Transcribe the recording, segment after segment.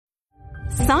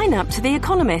Sign up to The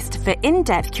Economist for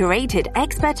in-depth curated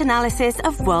expert analysis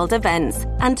of world events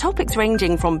and topics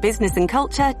ranging from business and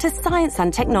culture to science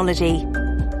and technology.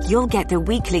 You'll get the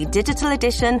weekly digital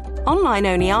edition,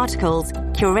 online-only articles,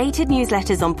 curated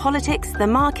newsletters on politics, the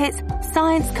markets,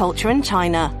 science, culture and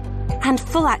China, and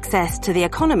full access to The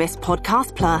Economist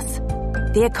Podcast Plus.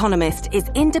 The Economist is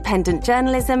independent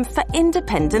journalism for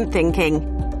independent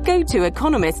thinking. Go to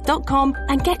economist.com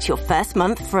and get your first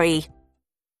month free.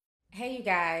 Hey, you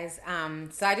guys.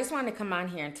 So I just wanted to come on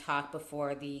here and talk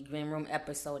before the Green Room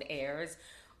episode airs.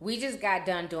 We just got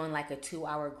done doing like a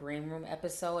 2-hour Green Room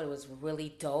episode. It was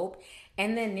really dope.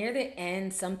 And then near the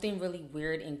end, something really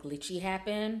weird and glitchy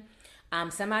happened.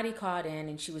 Somebody called in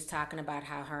and she was talking about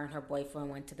how her and her boyfriend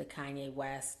went to the Kanye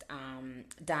West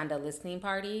Donda listening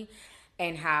party.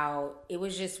 And how it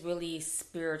was just really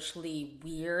spiritually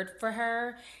weird for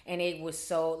her. And it was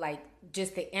so like,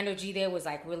 just the energy there was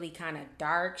like really kind of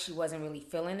dark. She wasn't really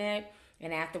feeling it.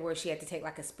 And afterwards she had to take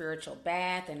like a spiritual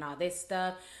bath and all this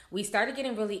stuff. We started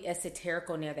getting really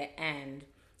esoterical near the end.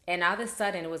 And all of a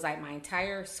sudden it was like my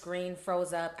entire screen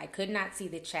froze up. I could not see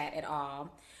the chat at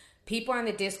all. People on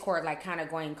the Discord like kind of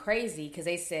going crazy because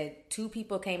they said 2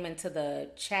 people came into the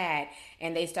chat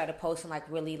and they started posting like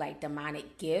really like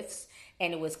demonic gifts.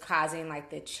 And it was causing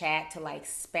like the chat to like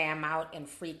spam out and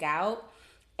freak out.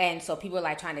 And so people were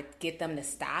like trying to get them to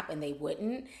stop and they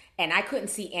wouldn't. And I couldn't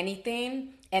see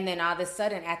anything. And then all of a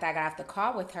sudden, after I got off the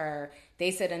call with her, they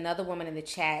said another woman in the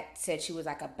chat said she was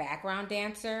like a background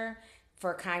dancer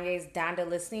for Kanye's Donda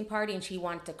listening party and she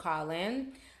wanted to call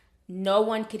in. No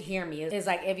one could hear me. It was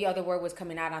like every other word was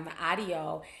coming out on the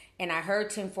audio. And I heard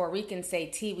Tim Rican say,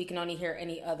 T, we can only hear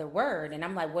any other word. And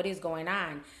I'm like, what is going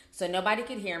on? So nobody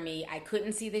could hear me. I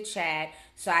couldn't see the chat.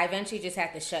 So I eventually just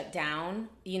had to shut down,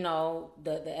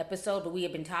 the episode. But we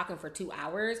had been talking for 2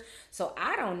 hours. So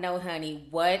I don't know, honey,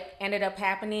 what ended up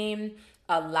happening.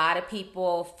 A lot of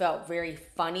people felt very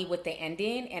funny with the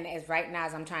ending. And as right now,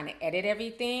 as I'm trying to edit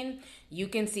everything, you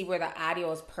can see where the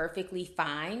audio is perfectly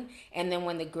fine. And then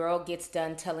when the girl gets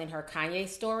done telling her Kanye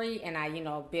story and I,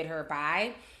 bid her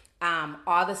bye,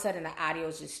 all of a sudden the audio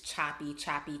is just choppy.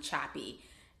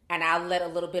 And I'll let a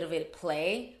little bit of it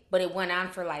play, but it went on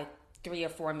for like 3 or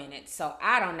 4 minutes. So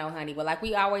I don't know, honey. But like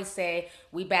we always say,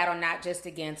 we battle not just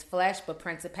against flesh, but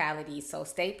principalities. So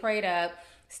stay prayed up,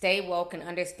 stay woke, and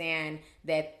understand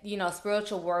that,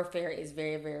 spiritual warfare is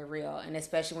very, very real. And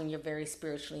especially when you're very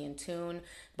spiritually in tune.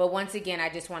 But once again, I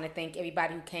just want to thank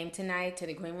everybody who came tonight to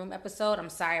the Green Room episode. I'm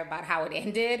sorry about how it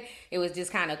ended. It was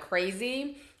just kind of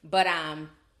crazy. But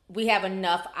we have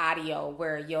enough audio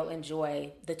where you'll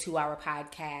enjoy the 2-hour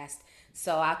podcast.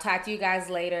 So I'll talk to you guys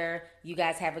later. You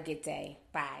guys have a good day.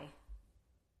 Bye.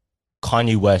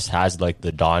 Kanye West has like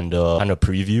the Donda kind of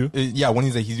preview. Yeah, when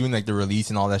he's doing like the release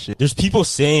and all that shit. There's people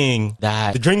saying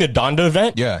that during the Donda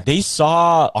event, they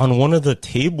saw on one of the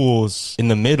tables in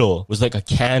the middle was like a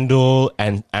candle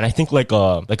and I think like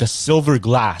a silver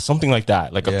glass, something like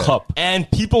that, like a cup. And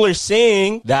people are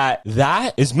saying that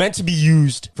is meant to be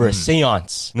used for a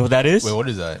seance. You know what that is? Wait, what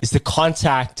is that? It's the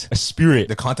contact spirit.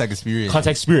 The contact spirit.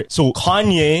 Contact spirit. So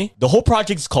Kanye, the whole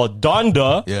project is called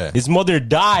Donda. Yeah. His mother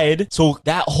died. So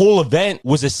that whole event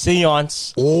was a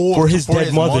seance for his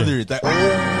dead mother.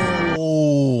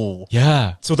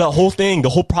 Yeah. So that whole thing, the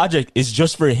whole project is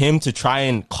just for him to try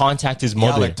and contact his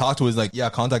mother. Yeah, like talk to his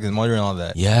contact his mother and all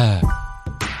that. Yeah.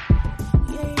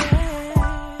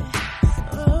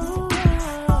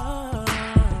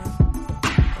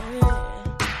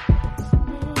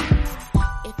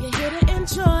 If you're here to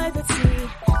enjoy the tea,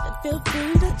 then feel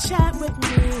free to chat with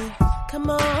me. Come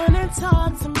on and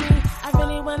talk to me. I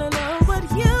really wanna know what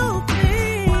you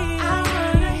think.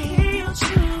 I wanna hear your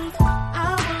truth.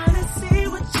 I wanna see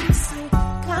what you see.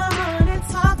 Come on and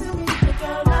talk to me. Look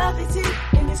at lovely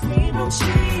tea in this green room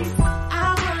street.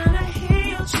 I wanna hear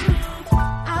your truth.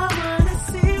 I wanna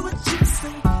see what you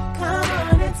see. Come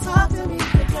on and talk to me.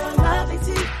 Look at lovely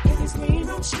tea in this green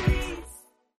room street.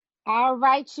 All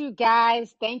right, you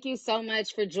guys. Thank you so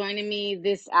much for joining me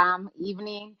this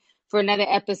evening for another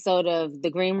episode of the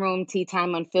Green Room Tea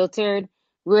Time Unfiltered.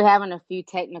 We were having a few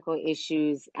technical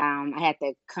issues. I had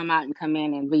to come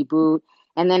in and reboot.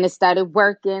 And then it started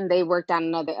working. They worked on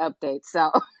another update. So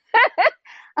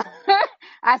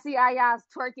I see all y'all's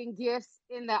twerking gifts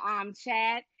in the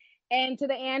chat. And to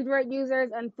the Android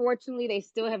users, unfortunately, they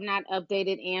still have not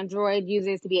updated Android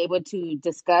users to be able to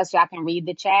discuss. Y'all can read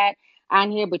the chat on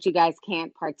here, but you guys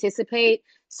can't participate.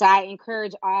 So I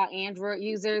encourage all Android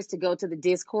users to go to the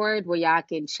Discord where y'all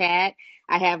can chat.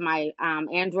 I have my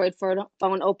Android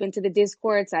phone open to the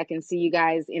Discord so I can see you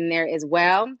guys in there as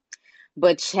well.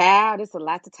 But child, it's a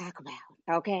lot to talk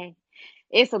about, okay?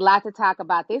 It's a lot to talk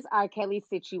about. This R. Kelly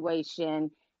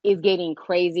situation is getting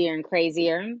crazier and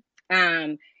crazier.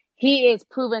 Um, he is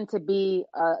proven to be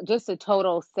just a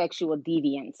total sexual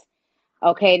deviant.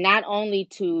 Okay, not only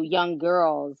to young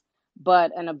girls,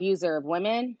 but an abuser of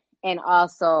women, and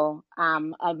also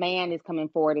a man is coming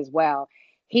forward as well.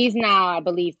 He's now, I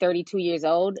believe, 32 years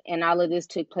old, and all of this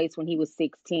took place when he was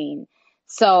 16.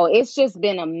 So it's just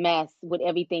been a mess with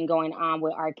everything going on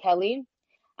with R. Kelly.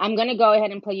 I'm going to go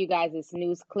ahead and play you guys this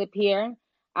news clip here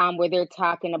where they're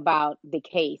talking about the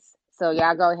case. So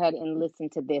y'all go ahead and listen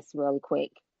to this really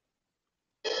quick.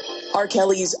 R.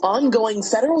 Kelly's ongoing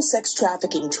federal sex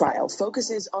trafficking trial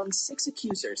focuses on 6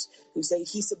 accusers who say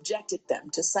he subjected them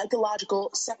to psychological,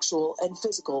 sexual, and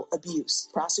physical abuse.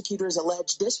 Prosecutors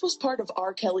allege this was part of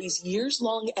R. Kelly's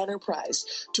years-long enterprise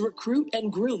to recruit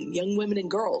and groom young women and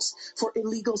girls for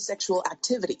illegal sexual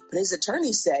activity. But his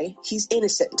attorneys say he's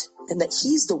innocent and that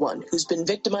he's the one who's been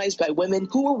victimized by women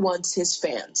who were once his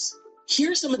fans.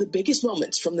 Here are some of the biggest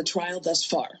moments from the trial thus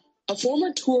far. A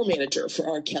former tour manager for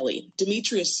R. Kelly,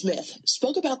 Demetrius Smith,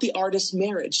 spoke about the artist's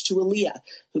marriage to Aaliyah,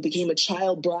 who became a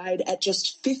child bride at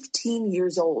just 15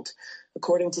 years old.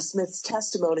 According to Smith's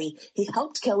testimony, he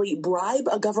helped Kelly bribe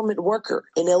a government worker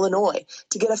in Illinois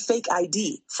to get a fake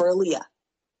ID for Aaliyah.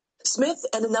 Smith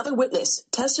and another witness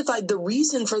testified the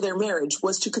reason for their marriage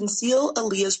was to conceal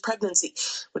Aaliyah's pregnancy,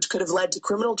 which could have led to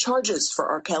criminal charges for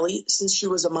R. Kelly since she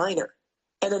was a minor.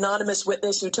 An anonymous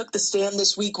witness who took the stand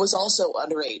this week was also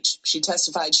underage. She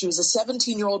testified she was a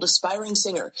 17-year-old aspiring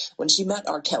singer when she met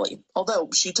R. Kelly, although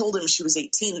she told him she was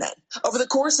 18 then. Over the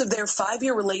course of their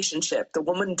 5-year relationship, the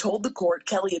woman told the court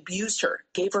Kelly abused her,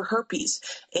 gave her herpes,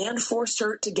 and forced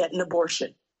her to get an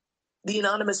abortion. The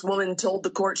anonymous woman told the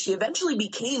court she eventually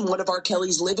became one of R.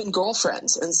 Kelly's live-in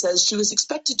girlfriends and says she was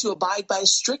expected to abide by a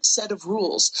strict set of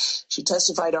rules. She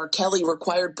testified R. Kelly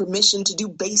required permission to do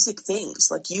basic things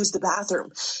like use the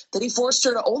bathroom, that he forced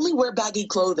her to only wear baggy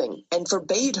clothing and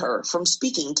forbade her from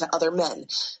speaking to other men.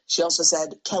 She also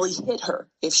said Kelly hit her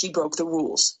if she broke the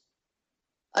rules.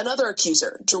 Another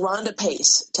accuser, Jerhonda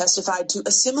Pace, testified to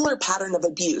a similar pattern of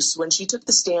abuse when she took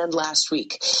the stand last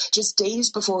week, just days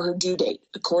before her due date,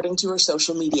 according to her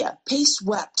social media. Pace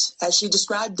wept as she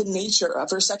described the nature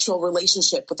of her sexual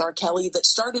relationship with R. Kelly that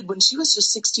started when she was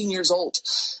just 16 years old.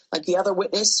 Like the other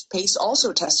witness, Pace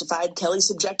also testified Kelly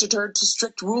subjected her to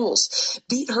strict rules,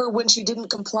 beat her when she didn't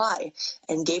comply,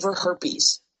 and gave her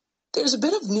herpes. There's a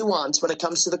bit of nuance when it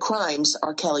comes to the crimes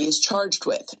R. Kelly is charged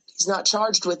with. He's not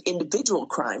charged with individual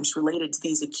crimes related to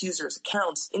these accusers'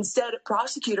 accounts. Instead,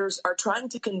 prosecutors are trying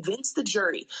to convince the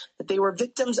jury that they were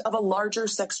victims of a larger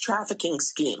sex trafficking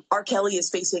scheme. R. Kelly is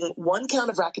facing 1 count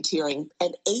of racketeering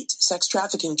and 8 sex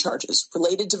trafficking charges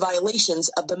related to violations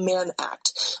of the Mann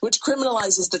Act, which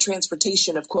criminalizes the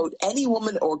transportation of, quote, any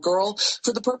woman or girl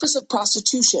for the purpose of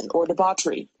prostitution or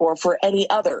debauchery or for any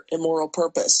other immoral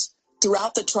purpose.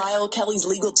 Throughout the trial, Kelly's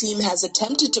legal team has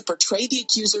attempted to portray the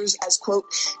accusers as, quote,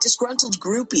 disgruntled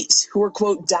groupies who were,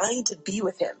 quote, dying to be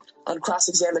with him. On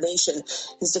cross-examination,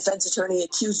 his defense attorney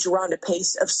accused Jerhonda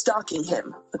Pace of stalking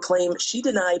him, a claim she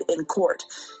denied in court.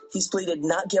 He's pleaded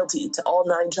not guilty to all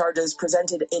 9 charges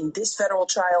presented in this federal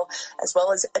trial, as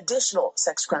well as additional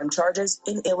sex crime charges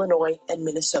in Illinois and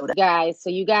Minnesota. Guys, so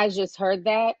you guys just heard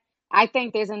that. I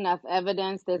think there's enough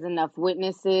evidence, there's enough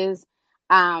witnesses.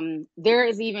 There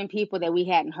is even people that we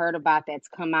hadn't heard about that's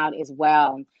come out as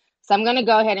well. So I'm going to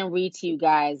go ahead and read to you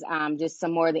guys just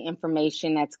some more of the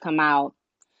information that's come out.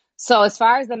 So as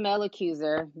far as the male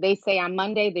accuser, they say on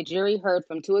Monday, the jury heard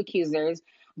from 2 accusers,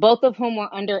 both of whom were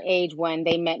underage when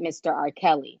they met Mr. R.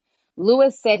 Kelly.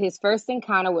 Lewis said his first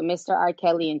encounter with Mr. R.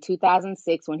 Kelly in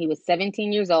 2006 when he was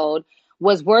 17 years old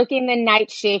was working the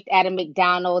night shift at a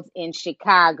McDonald's in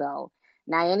Chicago.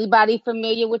 Now, anybody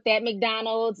familiar with that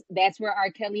McDonald's? That's where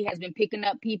R. Kelly has been picking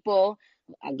up people,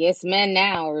 I guess men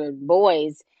now or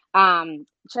boys,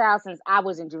 child, since I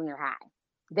was in junior high.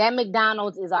 That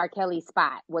McDonald's is R. Kelly's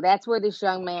spot. Well, that's where this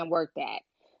young man worked at.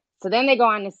 So then they go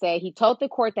on to say he told the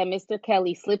court that Mr.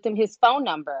 Kelly slipped him his phone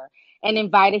number and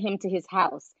invited him to his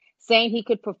house, saying he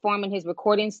could perform in his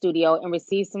recording studio and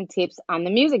receive some tips on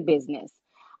the music business.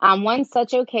 On one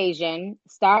such occasion,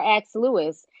 Starr asked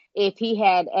Lewis if he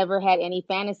had ever had any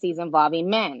fantasies involving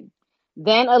men,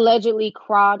 then allegedly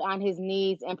crawled on his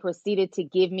knees and proceeded to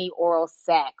give me oral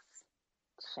sex.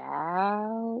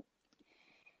 Child.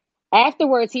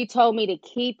 Afterwards, he told me to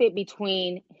keep it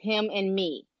between him and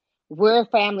me. We're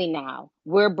family now.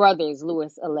 We're brothers,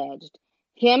 Lewis alleged.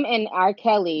 Him and R.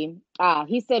 Kelly,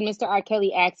 he said Mr. R.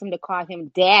 Kelly asked him to call him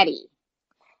daddy,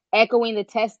 echoing the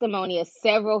testimony of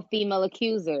several female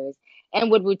accusers, and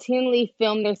would routinely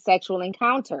film their sexual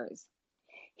encounters.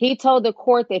 He told the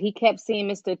court that he kept seeing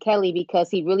Mr. Kelly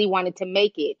because he really wanted to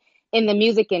make it in the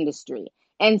music industry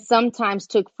and sometimes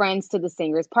took friends to the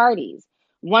singer's parties.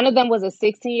 One of them was a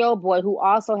 16-year-old boy who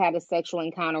also had a sexual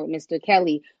encounter with Mr.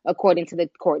 Kelly, according to the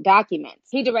court documents.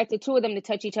 He directed two of them to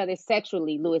touch each other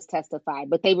sexually, Lewis testified,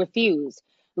 but they refused.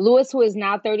 Lewis, who is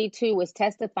now 32, was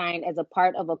testifying as a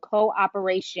part of a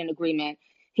cooperation agreement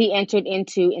he entered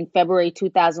into in February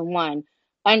 2001,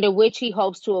 under which he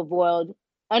hopes to avoid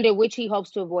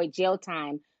jail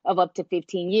time of up to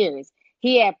 15 years.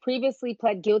 He had previously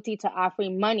pled guilty to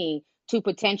offering money to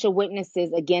potential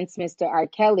witnesses against Mr. R.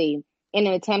 Kelly in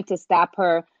an attempt to stop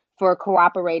her for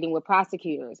cooperating with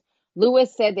prosecutors.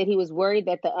 Lewis said that he was worried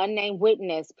that the unnamed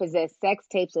witness possessed sex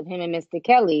tapes of him and Mr.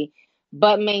 Kelly,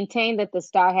 but maintained that the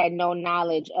star had no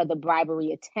knowledge of the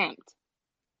bribery attempt.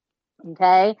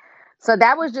 Okay, so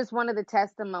that was just one of the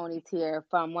testimonies here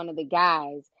from one of the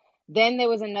guys. Then there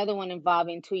was another one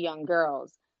involving two young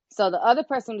girls. So the other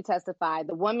person who testified,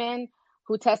 the woman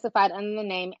who testified under the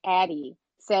name Addie,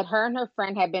 said her and her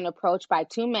friend had been approached by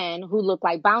two men who looked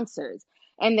like bouncers,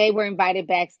 and they were invited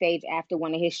backstage after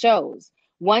one of his shows.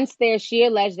 Once there, she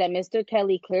alleged that Mr.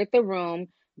 Kelly cleared the room,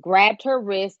 grabbed her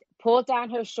wrist, pulled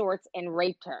down her shorts, and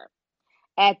raped her.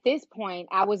 At this point,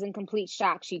 I was in complete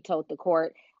shock, she told the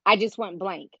court. I just went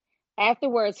blank.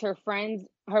 Afterwards, her friend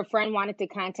wanted to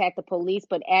contact the police,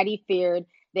 but Addie feared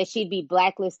that she'd be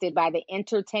blacklisted by the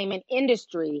entertainment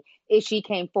industry if she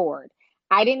came forward.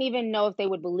 I didn't even know if they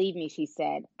would believe me, she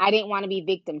said. I didn't want to be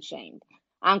victim shamed.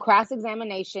 On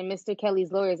cross-examination, Mr.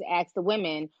 Kelly's lawyers asked the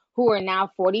women, who are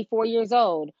now 44 years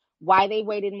old, why they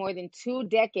waited more than 2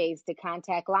 decades to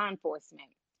contact law enforcement.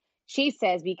 She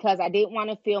says, because I didn't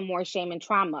want to feel more shame and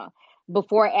trauma,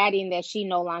 before adding that she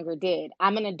no longer did.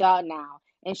 I'm an adult now,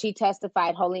 and she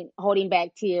testified holding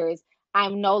back tears.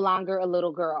 I'm no longer a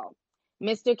little girl.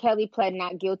 Mr. Kelly pled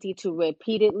not guilty to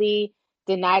repeatedly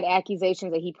denied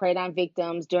accusations that he preyed on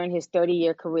victims during his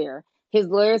 30-year career. His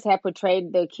lawyers have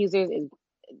portrayed his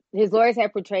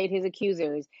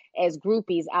accusers as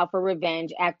groupies out for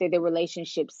revenge after the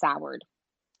relationship soured.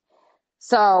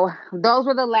 So those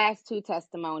were the last two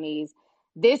testimonies.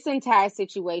 This entire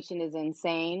situation is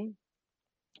insane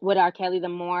with R. Kelly, the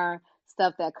more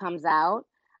stuff that comes out.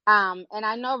 And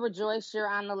I know, Rejoice, you're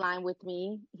on the line with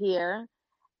me here.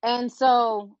 And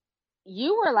so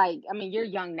you were like, I mean, you're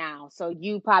young now, so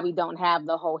you probably don't have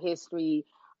the whole history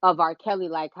of R. Kelly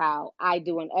like how I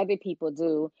do and other people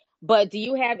do. But do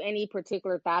you have any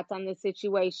particular thoughts on this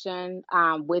situation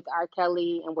with R.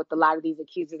 Kelly and with a lot of these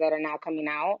accusers that are now coming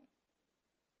out?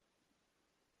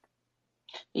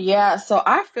 Yeah, so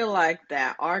I feel like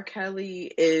that R.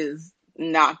 Kelly is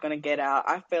not going to get out.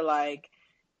 I feel like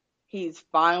he's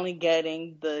finally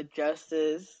getting the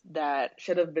justice that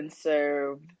should have been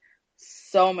served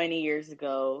so many years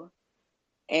ago.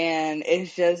 And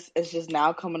it's just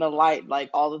now coming to light, like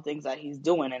all the things that he's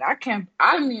doing. And I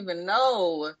didn't even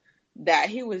know that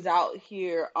he was out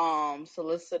here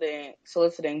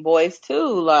soliciting boys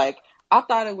too. Like, I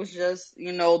thought it was just,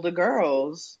 the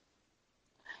girls.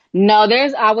 No,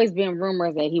 there's always been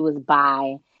rumors that he was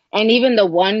bi. And even the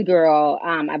one girl,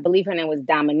 I believe her name was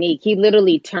Dominique, he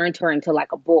literally turned her into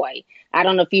like a boy. I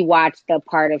don't know if you watched the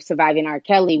part of Surviving R.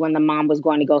 Kelly when the mom was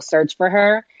going to go search for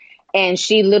her. And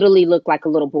she literally looked like a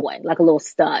little boy, like a little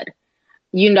stud.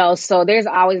 So there's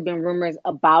always been rumors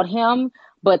about him,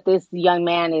 but this young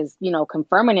man is,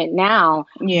 confirming it now.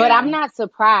 Yeah. But I'm not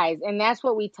surprised. And that's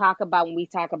what we talk about when we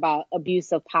talk about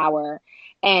abuse of power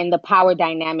and the power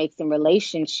dynamics in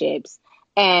relationships.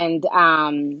 And,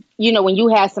 when you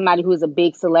have somebody who's a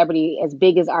big celebrity, as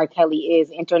big as R. Kelly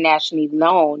is internationally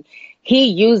known, he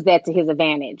used that to his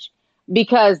advantage.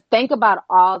 Because think about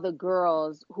all the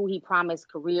girls who he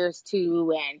promised careers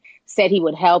to and said he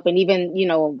would help, and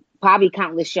even, probably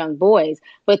countless young boys.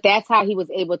 But that's how he was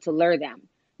able to lure them,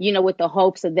 with the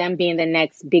hopes of them being the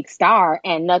next big star,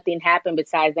 and nothing happened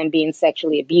besides them being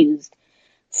sexually abused.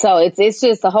 So it's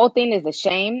just, the whole thing is a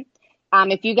shame.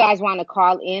 If you guys want to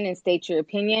call in and state your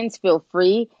opinions, feel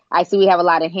free. I see we have a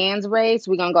lot of hands raised.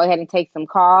 We're going to go ahead and take some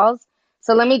calls.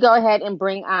 So let me go ahead and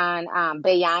bring on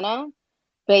Bayana.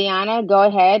 Bayana, go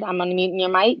ahead. I'm unmuting your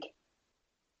mic.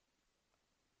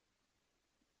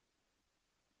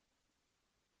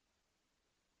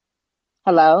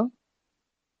 Hello?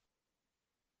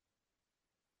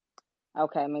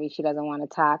 Okay, maybe she doesn't want to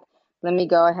talk. Let me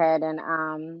go ahead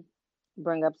and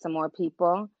bring up some more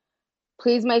people.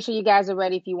 Please make sure you guys are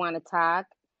ready if you want to talk.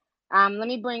 Let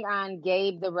me bring on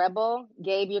Gabe the Rebel.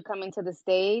 Gabe, you're coming to the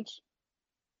stage.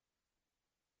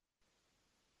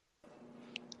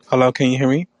 Hello, can you hear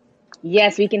me?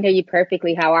 Yes, we can hear you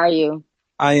perfectly. How are you?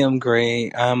 I am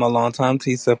great. I'm a longtime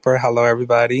tea sipper. Hello,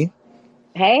 everybody.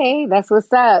 Hey, that's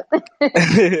what's up.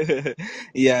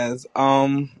 Yes.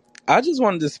 I just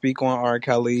wanted to speak on R.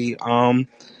 Kelly.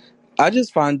 I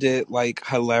just find it like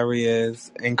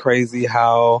hilarious and crazy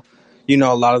how, a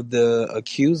lot of the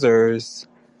accusers,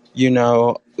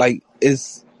 like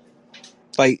it's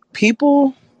like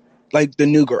people like the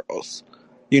new girls,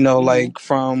 like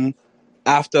from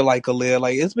after like Aaliyah,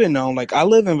 like it's been known. Like I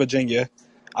live in Virginia.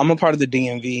 I'm a part of the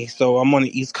DMV, so I'm on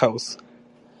the East Coast.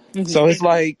 So it's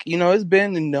like, it's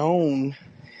been known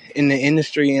in the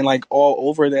industry and like all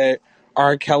over that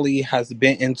R. Kelly has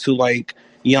been into like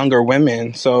younger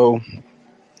women. So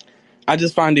I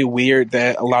just find it weird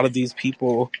that a lot of these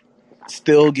people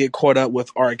still get caught up with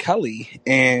R. Kelly.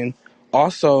 And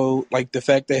also like the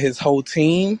fact that his whole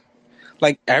team,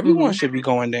 like everyone should be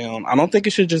going down. I don't think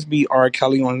it should just be R.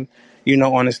 Kelly on,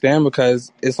 on the stand,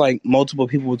 because it's like multiple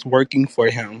people was working for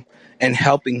him and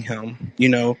helping him,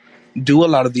 do a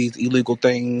lot of these illegal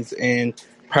things and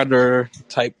predator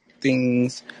type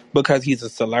things because he's a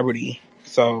celebrity.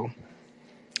 So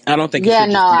I don't think it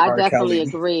should just be I R. definitely Kelly.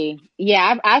 agree.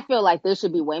 Yeah, I feel like there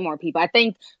should be way more people. I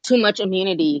think too much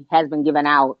immunity has been given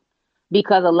out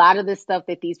because a lot of the stuff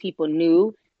that these people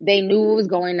knew, they knew what was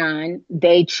going on.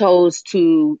 They chose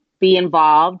to be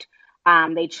involved.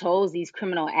 They chose these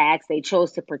criminal acts. They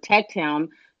chose to protect him.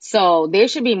 So there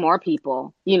should be more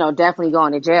people, definitely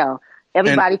going to jail.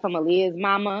 Everybody from Aaliyah's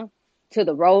mama to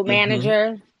the road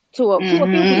manager to a few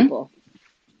people.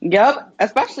 Yep,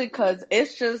 especially because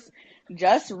it's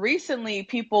just recently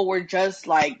people were just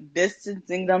like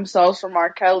distancing themselves from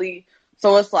R. Kelly.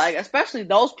 So it's like, especially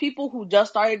those people who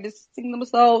just started distancing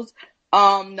themselves,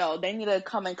 no, they need to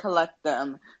come and collect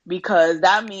them, because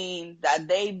that means that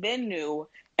they've been new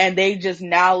and they just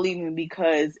now leaving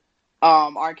because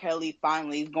R. Kelly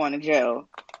finally is going to jail.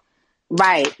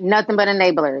 Right. Nothing but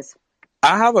enablers.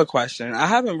 I have a question. I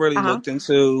haven't really looked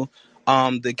into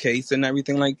the case and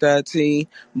everything like that, T,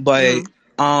 but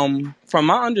from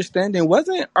my understanding,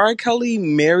 wasn't R. Kelly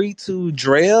married to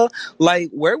Drea?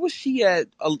 Like, where was she at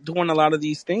doing a lot of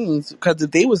these things? Because if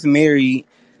they was married,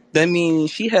 that means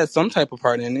she had some type of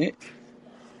part in it.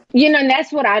 And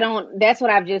that's what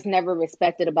I've just never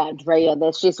respected about Drea.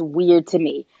 That's just weird to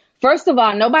me. First of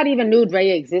all, nobody even knew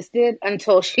Drea existed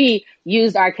until she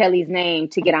used R. Kelly's name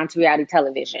to get onto reality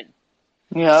television.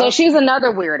 Yeah. So she's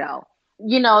another weirdo.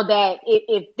 That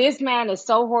if this man is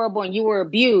so horrible and you were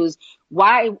abused,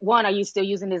 why, one, are you still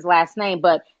using his last name?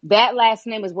 But that last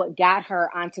name is what got her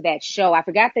onto that show. I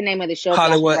forgot the name of the show.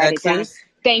 Hollywood Exes.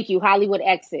 Thank you, Hollywood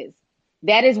Exes.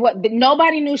 That is what,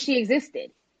 nobody knew she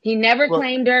existed. He never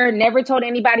claimed her, never told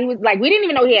anybody. We didn't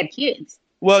even know he had kids.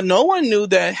 Well, no one knew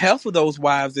that half of those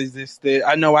wives existed.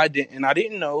 I know I didn't. I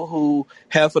didn't know who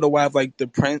half of the wives, like the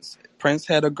Prince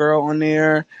had a girl on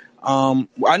there.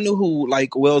 I knew who,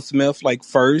 like, Will Smith, like,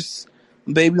 first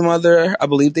baby mother, I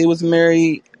believe they was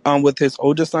married with his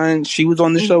older son. She was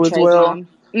on the show as well.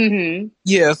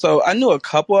 Yeah, so I knew a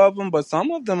couple of them, but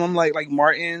some of them I'm like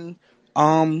Martin,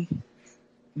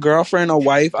 girlfriend or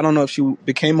wife. I don't know if she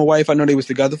became a wife. I know they was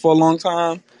together for a long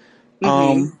time.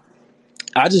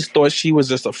 I just thought she was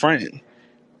just a friend.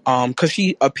 Because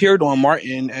she appeared on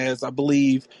Martin as, I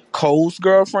believe, Cole's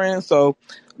girlfriend. So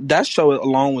that show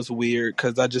alone was weird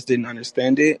because I just didn't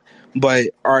understand it.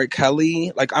 But R.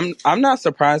 Kelly, like, I'm not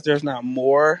surprised there's not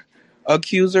more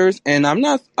accusers, and I'm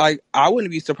not, like, I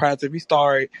wouldn't be surprised if he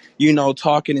started,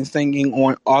 talking and singing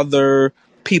on other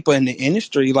people in the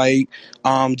industry, like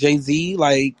Jay-Z.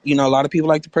 Like, a lot of people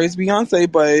like to praise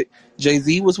Beyonce, but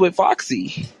Jay-Z was with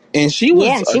Foxy, and she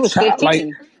was she was 15. Like,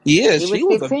 yeah, she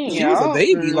was a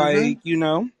baby, like,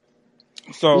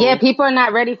 So yeah, people are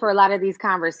not ready for a lot of these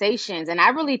conversations, and I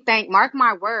really think, mark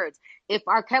my words, if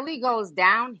R. Kelly goes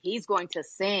down, he's going to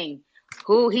sing.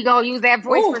 He gonna use that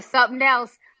voice for something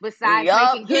else besides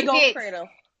making good hits.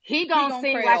 He gonna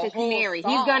sing like a canary.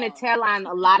 He's gonna tell on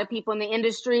a lot of people in the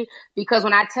industry, because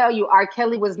when I tell you, R.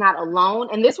 Kelly was not alone,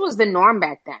 and this was the norm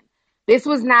back then. This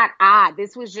was not odd.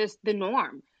 This was just the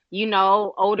norm.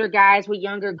 Older guys with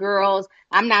younger girls.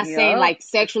 I'm not saying like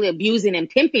sexually abusing and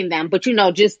pimping them, but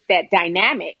just that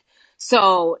dynamic.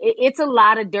 So it's a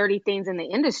lot of dirty things in the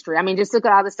industry. I mean, just look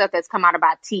at all the stuff that's come out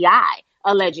about T.I.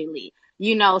 allegedly.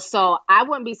 So I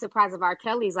wouldn't be surprised if R.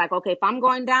 Kelly's like, okay, if I'm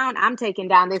going down, I'm taking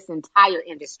down this entire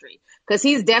industry, because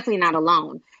he's definitely not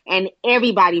alone. And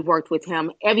everybody worked with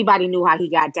him. Everybody knew how he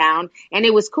got down. And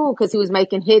it was cool because he was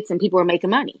making hits and people were making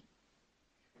money.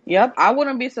 Yep. I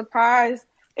wouldn't be surprised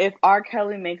if R.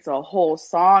 Kelly makes a whole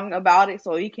song about it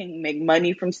so he can make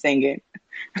money from singing.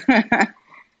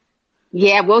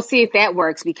 Yeah, we'll see if that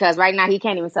works, because right now he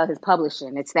can't even sell his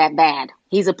publishing. It's that bad.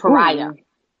 He's a pariah.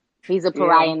 He's a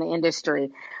pariah in the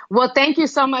industry. Well, thank you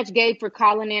so much, Gabe, for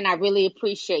calling in. I really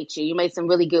appreciate you. You made some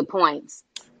really good points.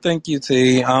 Thank you,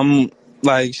 T.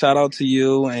 Shout out to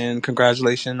you and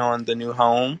congratulations on the new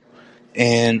home.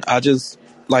 And I just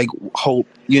hope,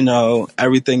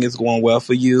 everything is going well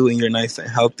for you and you're nice and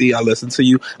healthy. I listen to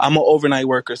you. I'm an overnight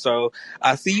worker, so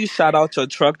I see you shout out your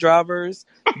truck drivers,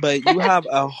 but you have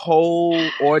a whole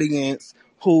audience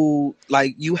who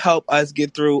you help us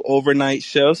get through overnight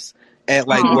shifts at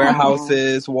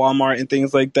warehouses, Walmart, and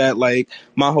things like that.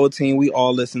 My whole team, we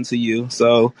all listen to you.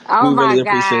 So we really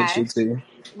appreciate you too.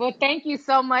 Well, thank you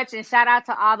so much. And shout out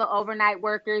to all the overnight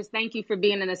workers. Thank you for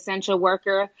being an essential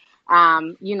worker.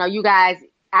 You guys,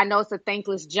 I know it's a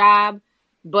thankless job,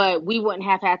 but we wouldn't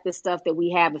have had the stuff that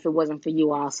we have if it wasn't for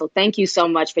you all. So thank you so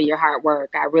much for your hard work.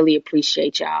 I really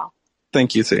appreciate y'all.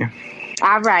 Thank you, T.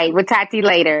 All right. We'll talk to you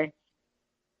later.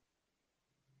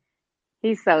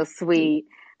 He's so sweet.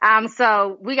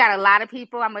 So we got a lot of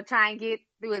people. I'm going to try and get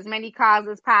through as many calls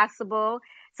as possible.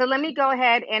 So let me go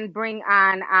ahead and bring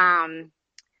on,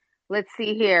 let's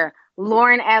see here,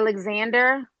 Lauren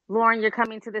Alexander. Lauren, you're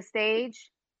coming to the stage.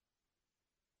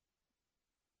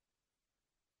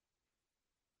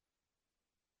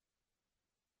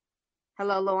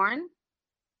 Hello, Lauren.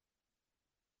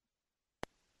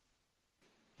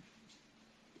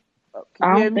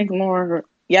 I don't think Lauren.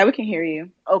 Yeah, we can hear you.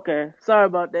 Okay, sorry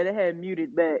about that. It had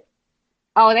muted back.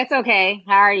 Oh, that's okay.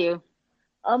 How are you?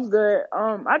 I'm good.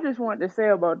 I just wanted to say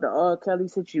about the R. Kelly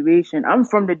situation. I'm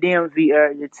from the DMV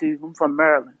area too. I'm from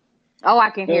Maryland. Oh, I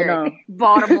can hear it.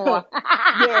 Baltimore.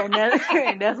 Yeah,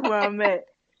 and that's where I'm at.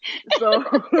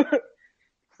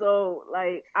 So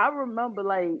I remember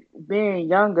being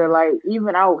younger,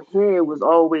 even out here it was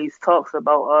always talks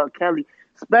about R. Kelly,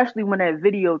 especially when that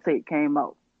videotape came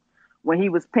out. When he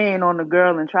was peeing on the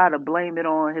girl and tried to blame it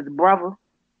on his brother.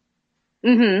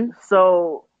 Mm-hmm.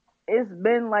 So it's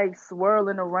been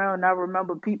swirling around. I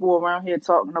remember people around here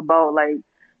talking about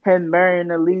him marrying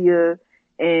Aaliyah,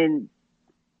 and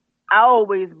I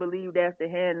always believed after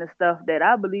hearing the stuff that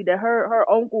I believe that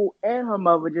her uncle and her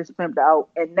mother just pimped out.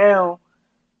 And now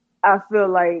I feel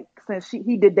like since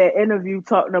he did that interview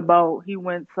talking about he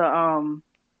went to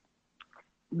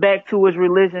back to his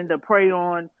religion to pray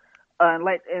on and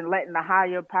letting the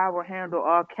higher power handle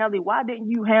R. Kelly, why didn't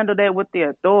you handle that with the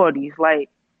authorities?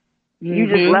 You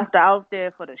just left her out there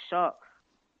for the sharks.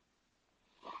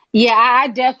 Yeah, I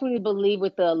definitely believe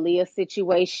with the Aaliyah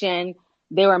situation,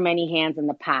 there were many hands in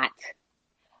the pot.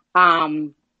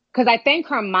 Because I think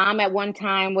her mom at one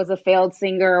time was a failed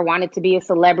singer, wanted to be a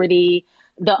celebrity.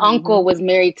 The uncle was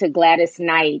married to Gladys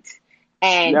Knight.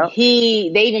 And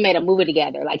they even made a movie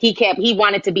together. He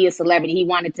wanted to be a celebrity. He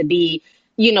wanted to be,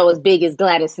 as big as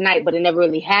Gladys Knight, but it never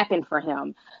really happened for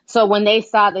him. So when they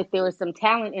saw that there was some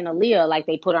talent in Aaliyah,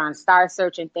 they put her on Star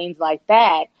Search and things like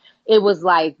that, it was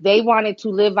they wanted to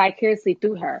live vicariously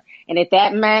through her. And if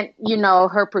that meant,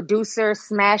 her producer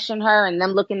smashing her and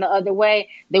them looking the other way,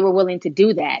 they were willing to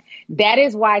do that. That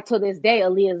is why to this day,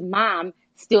 Aaliyah's mom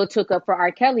still took up for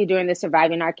R. Kelly during the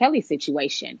Surviving R. Kelly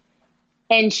situation.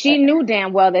 And she knew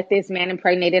damn well that this man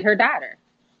impregnated her daughter.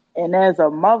 And as a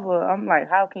mother, I'm like,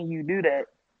 how can you do that?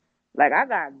 I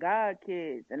got god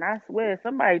kids, and I swear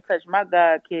somebody touched my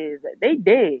god kids, they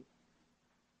dead.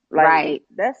 Right.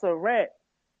 That's a wrap.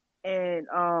 And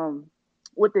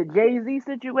with the Jay-Z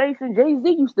situation,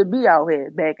 Jay-Z used to be out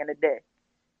here back in the day.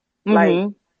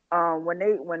 When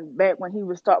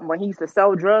he used to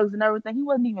sell drugs and everything, he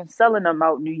wasn't even selling them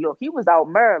out New York. He was out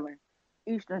Maryland,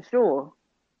 Eastern Shore.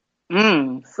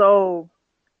 So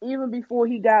even before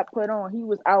he got put on, he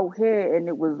was out here, and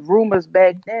it was rumors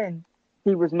back then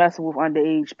he was messing with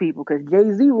underage people because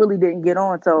Jay-Z really didn't get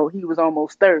on until he was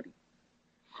almost 30.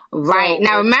 Right. So,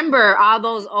 now, remember, all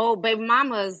those old baby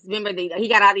mamas, he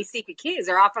got all these secret kids.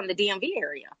 They're all from the DMV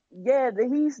area. Yeah,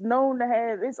 he's known to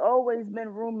have, it's always been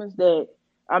rumors that,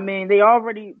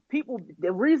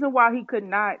 the reason why he could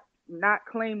not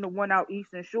claim the one out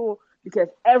Eastern Shore, because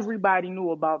everybody knew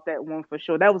about that one for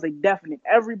sure. That was a definite.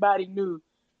 Everybody knew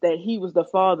that he was the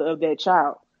father of that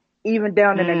child. Even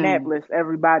down in Annapolis,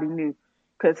 everybody knew.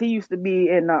 Because he used to be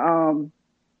in the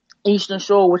Eastern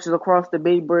Shore, which is across the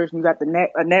Bay Bridge, and you got the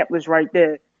Annapolis right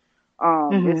there.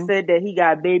 It said that he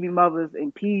got baby mothers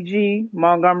in PG,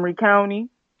 Montgomery County,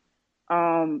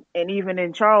 and even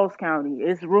in Charles County.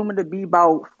 It's rumored to be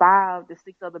about 5 to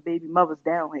 6 other baby mothers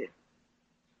down here.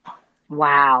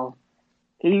 Wow.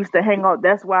 He used to hang out.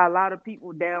 That's why a lot of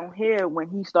people down here, when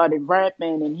he started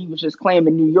rapping and he was just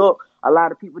claiming New York, a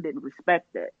lot of people didn't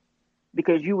respect that.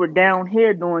 Because you were down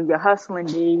here during your hustling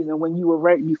days and when you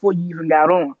were before you even got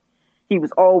on. He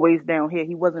was always down here.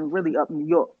 He wasn't really up New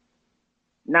York.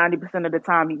 90% of the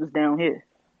time he was down here.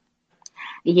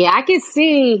 Yeah, I can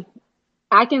see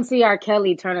R.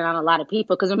 Kelly turning on a lot of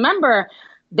people. Because remember,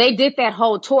 they did that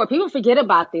whole tour. People forget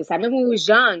about this. I remember when we was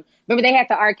young. Remember they had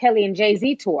the R. Kelly and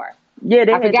Jay-Z tour. Yeah,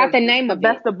 they I forgot the name the of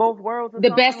best it. of both worlds. Or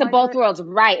The best of like both that? worlds,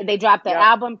 right? They dropped the Yep.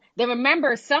 album. Then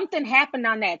remember something happened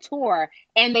on that tour,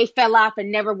 and they fell off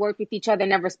and never worked with each other,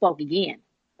 never spoke again.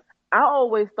 I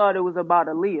always thought it was about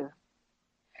Aaliyah.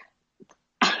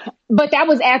 But that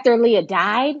was after Aaliyah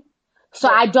died. So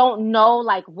I don't know,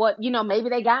 like, what, maybe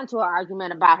they got into an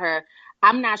argument about her.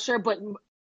 I'm not sure, but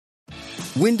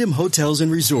Wyndham Hotels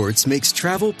and Resorts makes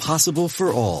travel possible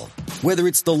for all. Whether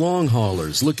it's the long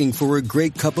haulers looking for a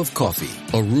great cup of coffee,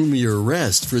 a roomier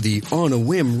rest for the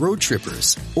on-a-whim road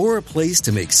trippers, or a place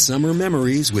to make summer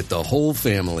memories with the whole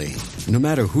family. No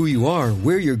matter who you are,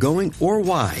 where you're going, or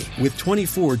why, with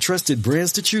 24 trusted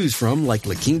brands to choose from like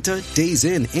La Quinta, Days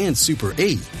Inn, and Super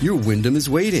 8, your Wyndham is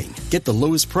waiting. Get the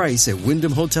lowest price at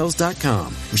WyndhamHotels.com.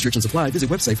 Restrictions apply. Visit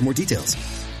website for more details.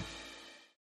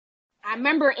 I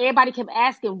remember everybody kept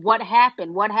asking what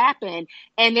happened,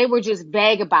 and they were just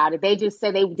vague about it. They just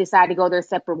said they decided to go their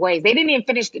separate ways. They didn't even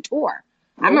finish the tour.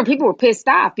 I remember people were pissed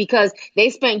off because they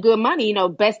spent good money,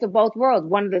 best of both worlds,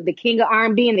 one of the king of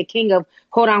R&B and the king of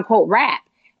quote unquote rap.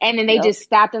 And then they just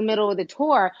stopped in the middle of the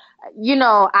tour.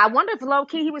 I wonder if low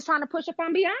key he was trying to push up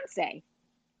on Beyonce.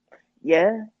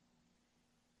 Yeah.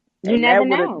 You never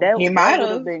know. That would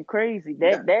have been crazy.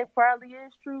 That probably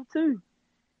is true too.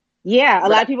 Yeah, a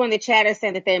lot of people in the chat are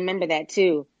saying that they remember that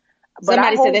too.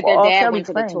 Somebody said that their dad went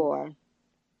to the tour.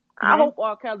 I hope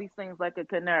R. Kelly sings like a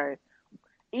canary.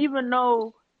 Even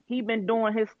though he been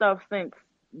doing his stuff since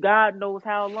God knows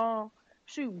how long,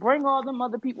 shoot, bring all them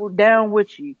other people down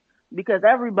with you because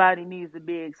everybody needs to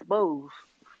be exposed.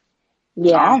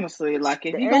 Yeah. Honestly, like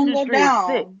if you're gonna go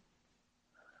down,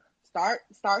 start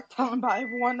telling about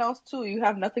everyone else too. You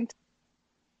have nothing to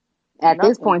At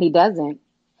this point he doesn't.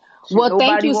 Well,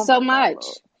 thank you so much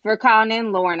for calling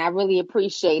in, Lauren. I really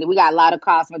appreciate it. We got a lot of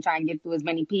calls. We're trying to get through as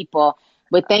many people,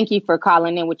 but thank you for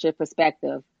calling in with your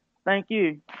perspective. Thank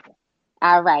you.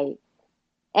 All right.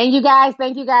 And you guys,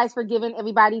 thank you guys for giving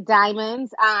everybody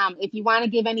diamonds. If you want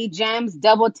to give any gems,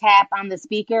 double tap on the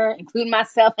speaker, including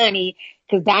myself, honey,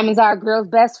 because diamonds are a girl's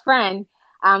best friend.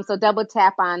 So double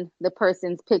tap on the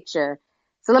person's picture.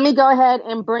 So let me go ahead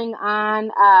and bring on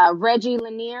Reggie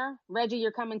Lanier. Reggie,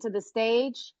 you're coming to the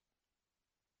stage.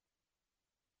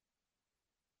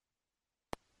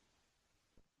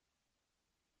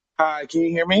 Hi, can you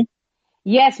hear me?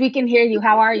 Yes, we can hear you.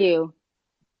 How are you?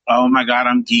 Oh my God,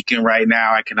 I'm geeking right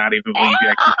now. I cannot even believe you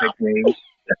actually picked me.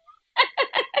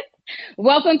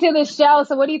 Welcome to the show.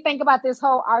 So what do you think about this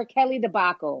whole R. Kelly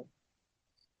debacle?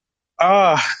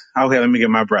 Okay, let me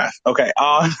get my breath. Okay.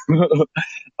 I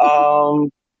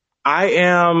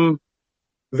am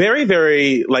very,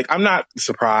 very, I'm not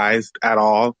surprised at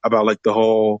all about the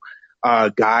whole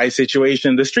guy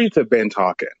situation. The streets have been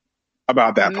talking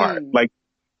about that part.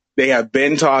 They have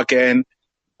been talking.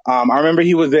 I remember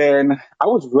I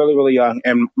was really, really young,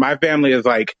 and my family is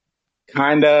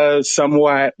kind of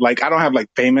somewhat, I don't have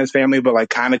famous family, but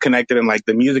kind of connected in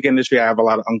the music industry. I have a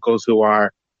lot of uncles who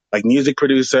are music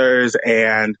producers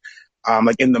and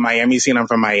in the Miami scene. I'm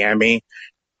from Miami.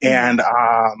 And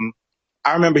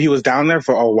I remember he was down there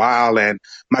for a while, and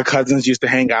my cousins used to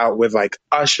hang out with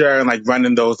Usher and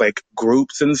running those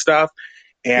groups and stuff.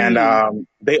 And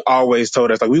they always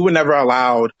told us we were never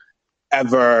allowed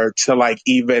ever to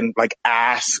even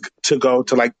ask to go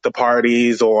to the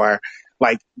parties or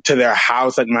to their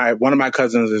house. One of my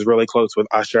cousins is really close with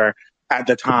Usher at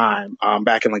the time,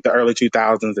 back in the early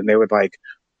 2000s, and they would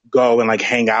go and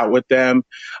hang out with them.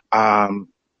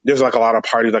 There's a lot of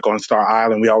parties on Star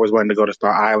Island. We always wanted to go to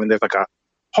Star Island. There's a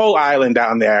whole island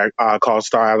down there called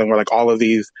Star Island where all of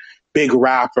these big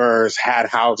rappers had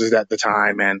houses at the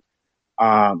time. And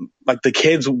the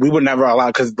kids, we were never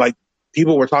allowed because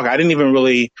people were talking.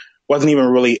 Wasn't even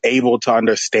really able to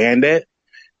understand it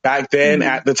back then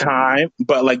at the time.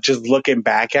 But just looking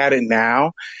back at it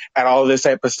now, at all this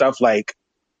type of stuff,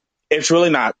 it's really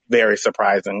not very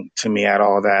surprising to me at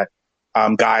all that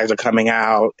guys are coming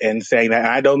out and saying that. And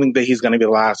I don't think that he's going to be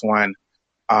the last one,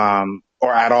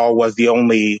 or at all was the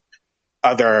only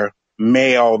other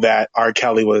male that R.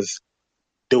 Kelly was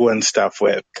doing stuff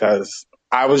with. Because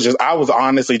I was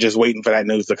honestly just waiting for that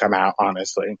news to come out,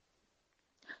 honestly.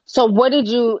 So what did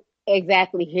you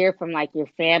exactly hear from your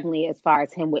family as far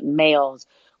as him with males?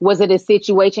 Was it a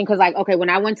situation? Because when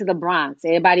I went to the Bronx,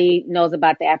 everybody knows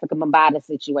about the Africa Bambaataa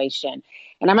situation.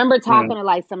 And I remember talking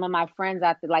to some of my friends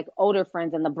out there, older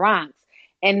friends in the Bronx.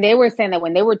 And they were saying that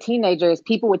when they were teenagers,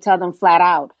 people would tell them flat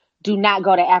out, do not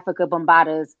go to Africa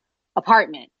Bambaataa's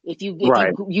apartment. If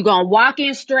Right. you gonna walk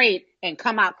in straight and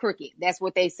come out crooked. That's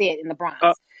what they said in the Bronx.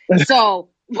 So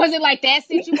was it like that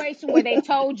situation where they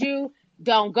told you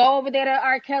don't go over there to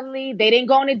R. Kelly? They didn't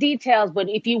go into details, but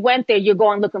if you went there, you're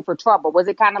going looking for trouble. Was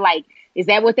it kind of like, is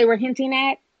that what they were hinting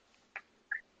at?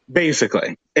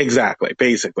 Basically. Exactly.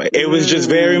 Basically. It was just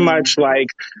very much like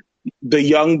the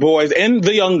young boys and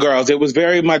the young girls. It was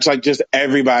very much like just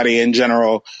everybody in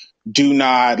general. Do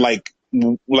not like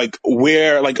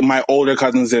where like my older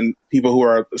cousins and people who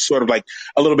are sort of like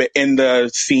a little bit in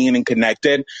the scene and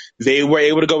connected, they were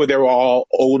able to go, but they were all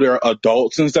older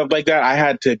adults and stuff like that. I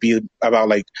had to be about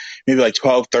like maybe like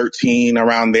 12, 13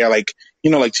 around there, like,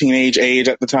 you know, like teenage age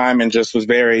at the time, and just was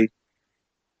very,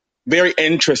 very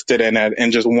interested in it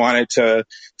and just wanted to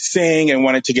sing and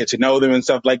wanted to get to know them and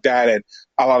stuff like that. And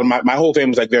a lot of my whole family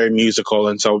was like very musical.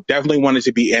 And so definitely wanted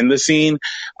to be in the scene.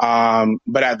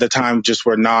 But at the time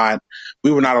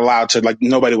we were not allowed to, like,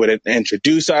 nobody would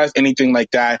introduce us, anything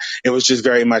like that. It was just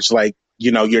very much like,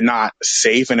 you know, you're not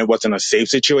safe, and it wasn't a safe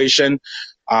situation.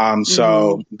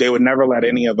 So they would never let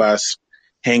any of us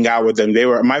hang out with them.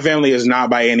 My family is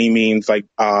not by any means like,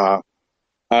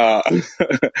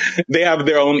 they have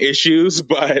their own issues,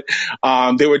 but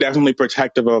they were definitely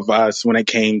protective of us when it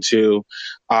came to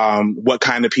what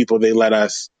kind of people they let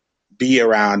us be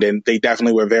around. And they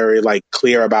definitely were very like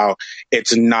clear about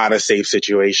it's not a safe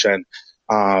situation.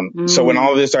 So when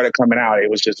all of this started coming out,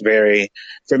 it was just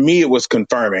for me, it was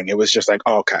confirming. It was just like,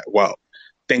 oh, okay, well,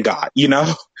 thank God, you know,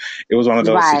 it was one of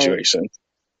those situations.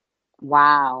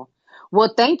 Wow.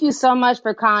 Well, thank you so much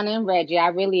for calling in, Reggie. I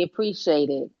really appreciate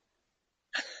it.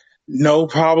 No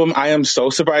problem. I am so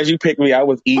surprised you picked me. I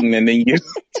was eating and then you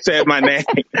said my name.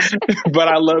 But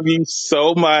I love you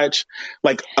so much.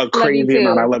 Like a crazy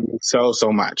amount. I love you so,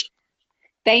 so much.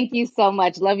 Thank you so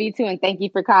much. Love you too. And thank you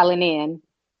for calling in.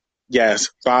 Yes.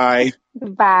 Bye.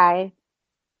 Bye.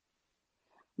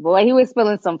 Boy, he was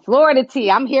spilling some Florida tea.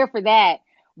 I'm here for that.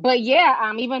 But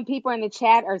yeah, even people in the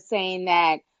chat are saying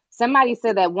that somebody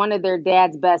said that one of their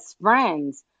dad's best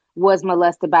friends was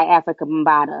molested by Africa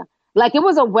Bambaataa. Like, it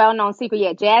was a well-known secret.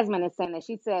 Yet Jasmine is saying that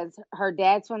she says her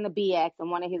dad's from the BX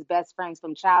and one of his best friends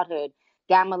from childhood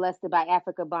got molested by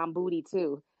Africa Bambooty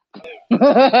too.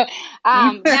 Not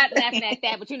laughing at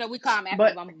that, but you know, we call him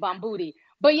Africa Bambooty.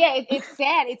 But yeah, it's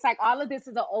sad. It's like all of this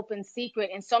is an open secret,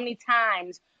 and so many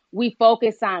times we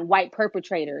focus on white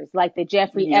perpetrators like the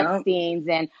Jeffrey Epsteins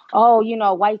and, oh, you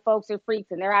know, white folks are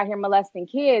freaks and they're out here molesting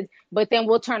kids. But then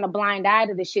we'll turn a blind eye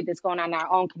to the shit that's going on in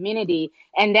our own community.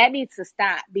 And that needs to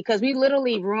stop, because we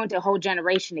literally ruined a whole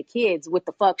generation of kids with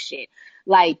the fuck shit.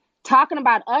 Like, talking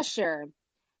about Usher,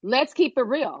 let's keep it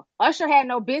real. Usher had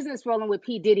no business rolling with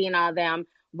P. Diddy and all them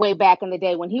way back in the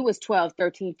day when he was 12,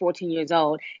 13, 14 years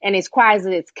old. And as quiet as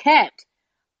it's kept,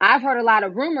 I've heard a lot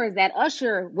of rumors that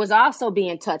Usher was also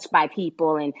being touched by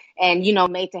people and you know,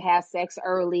 made to have sex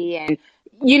early, and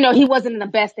you know, he wasn't in the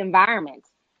best environment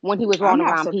when he was rolling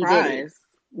around P. Diddy.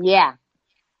 Yeah.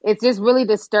 It's just really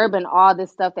disturbing, all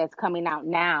this stuff that's coming out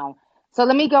now. So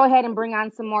let me go ahead and bring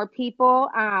on some more people.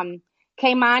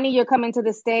 Kaymani, you're coming to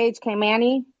the stage.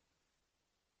 Kaymani.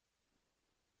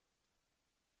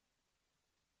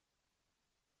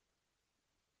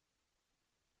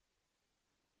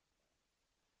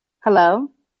 Hello?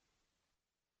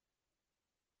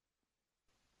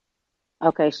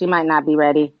 Okay, she might not be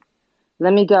ready.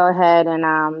 Let me go ahead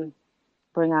and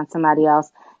bring on somebody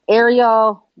else.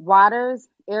 Ariel Waters.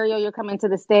 Ariel, you're coming to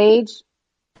the stage.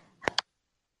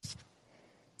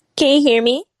 Can you hear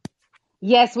me?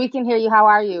 Yes, we can hear you. How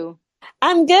are you?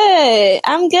 I'm good.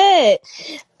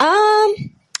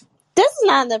 This is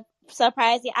not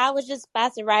surprising. I was just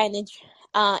about to write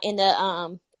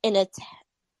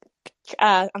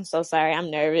I'm so sorry,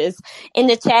 I'm nervous. In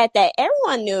the chat that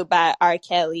everyone knew about R.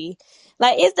 Kelly.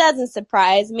 Like, it doesn't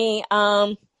surprise me.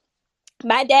 My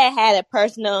dad had a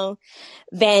personal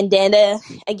vendetta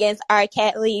against R.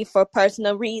 Kelly for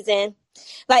personal reason.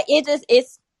 Like,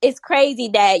 it's crazy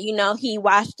that, you know, he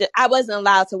watched it. I wasn't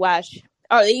allowed to watch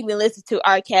or even listen to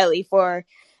R. Kelly for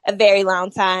a very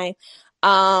long time.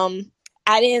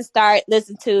 I didn't start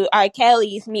listening to R.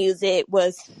 Kelly's music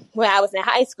was when I was in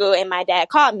high school, and my dad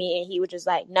called me and he was just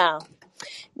like, no.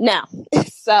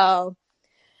 So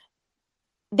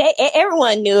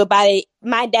everyone knew about it.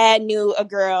 My dad knew a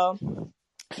girl,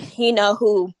 you know,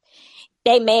 who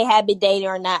they may have been dating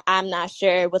or not. I'm not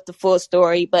sure what the full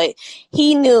story, but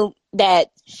he knew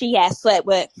that she had slept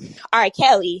with R.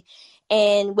 Kelly.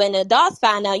 And when the adults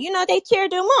found out, you know, they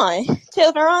cheered him on.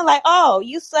 Cheered her on, like, oh,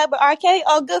 you slept with R. Kelly?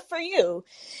 Oh, good for you.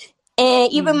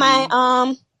 And even even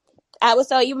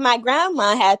my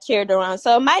grandma had cheered her on.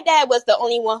 So my dad was the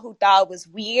only one who thought it was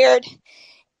weird.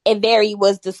 very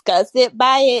was disgusted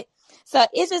by it. So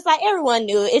it's just like everyone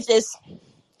knew. It's just,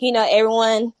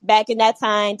 everyone back in that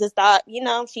time just thought,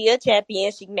 she a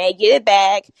champion. She may get it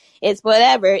back. It's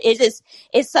whatever. It's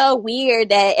so weird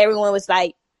that everyone was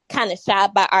like kind of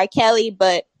shocked by R. Kelly,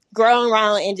 but growing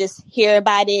around and just hear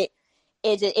about it,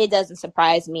 it doesn't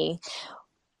surprise me.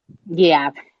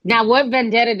 Yeah. Now, what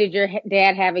vendetta did your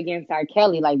dad have against R.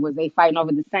 Kelly? Like, was they fighting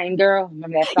over the same girl?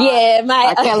 Remember that song? Yeah,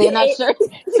 R. Kelly and Usher.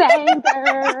 Same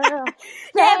girl.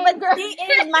 Yeah, but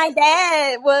my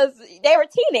dad they were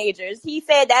teenagers. He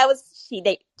said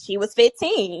she was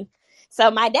 15. So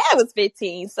my dad was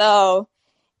 15. So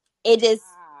it just,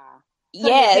 so your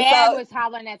dad was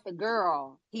hollering at the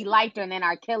girl. He liked her, and then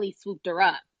R. Kelly swooped her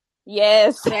up.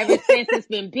 Yes. So ever since it's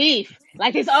been beef.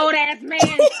 Like, this old ass man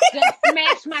just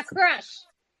smashed my crush.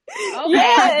 Okay,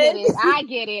 yes. I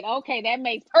get it. Okay, that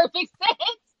makes perfect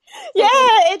sense. Yeah,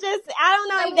 I don't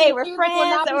know if they were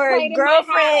friends or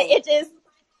girlfriend. It just,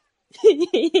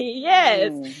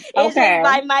 yes. It's just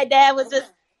like my dad was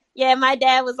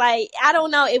like, I don't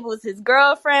know if it was his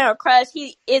girlfriend or crush.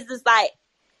 It's just like,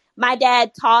 my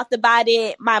dad talked about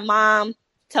it. My mom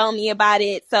told me about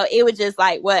it. So it was just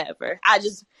like, whatever.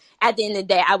 At the end of the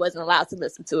day, I wasn't allowed to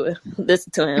listen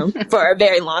to him for a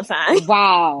very long time.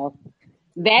 Wow.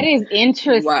 That is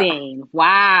interesting.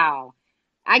 Wow.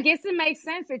 I guess it makes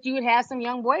sense that you would have some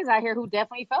young boys out here who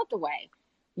definitely felt the way.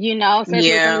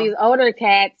 Especially some of these older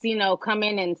cats,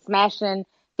 coming and smashing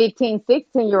 15,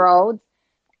 16-year-olds,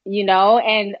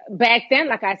 and back then,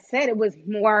 like I said, it was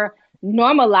more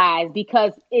normalized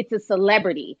because it's a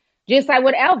celebrity. Just like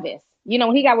with Elvis.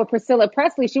 When he got with Priscilla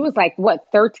Presley, she was like,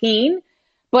 13?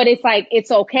 But it's like, it's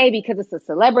okay because it's a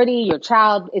celebrity. Your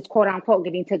child is quote unquote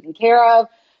getting taken care of,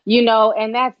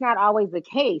 and that's not always the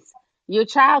case. Your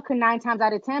child could 9 times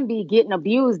out of 10 be getting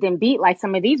abused and beat like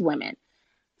some of these women.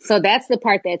 So that's the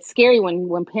part that's scary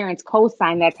when parents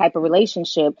co-sign that type of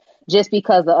relationship just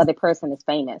because the other person is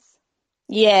famous.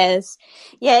 Yes.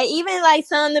 Yeah. Even like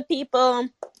some of the people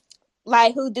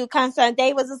like who do content,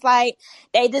 they was just like,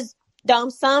 they just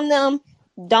some of them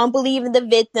don't believe in the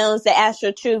victims. The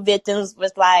actual true victims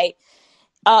was like,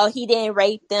 oh, he didn't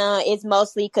rape them. It's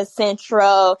mostly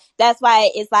consensual. That's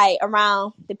why it's like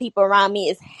around the people around me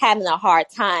is having a hard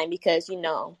time because,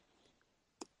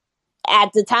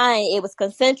 at the time it was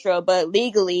consensual, but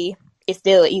legally it's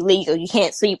still illegal. You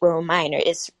can't sleep with a minor.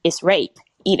 It's rape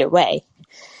either way.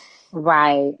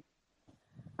 Right.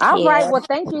 All right. Well,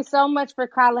 thank you so much for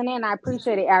calling in. I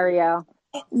appreciate it, Ariel.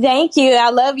 Thank you.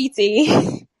 I love you,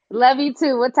 T. Love you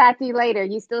too. We'll talk to you later.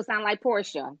 You still sound like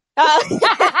Portia. Wait,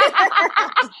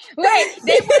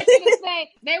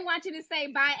 they want you to say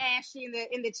bye, Ashley,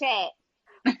 in the chat.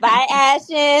 Bye,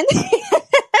 Ashton.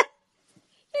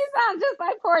 She sounds just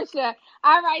like Portia.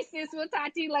 All right, sis. We'll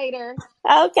talk to you later.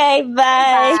 Okay,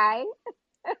 bye. Bye.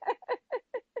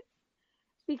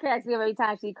 She cracks me every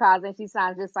time she calls, and she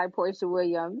sounds just like Portia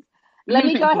Williams. Let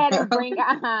me go ahead and bring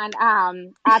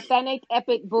on Authentic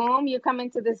Epic Boom. You're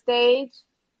coming to the stage.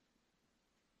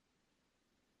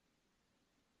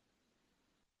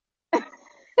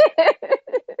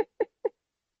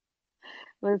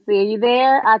 Let's see. Are you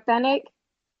there, Authentic?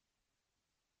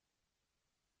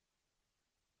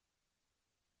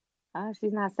 Oh,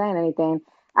 she's not saying anything.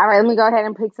 All right, let me go ahead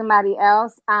and pick somebody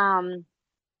else. Let's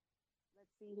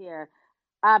see here.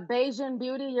 Bayesian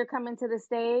Beauty, you're coming to the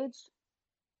stage.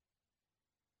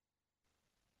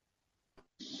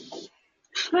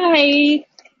 Hi.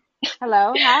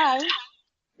 Hello. Hi.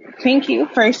 Thank you.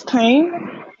 First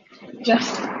time.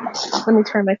 Just let me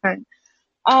turn my phone.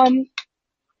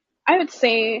 I would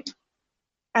say,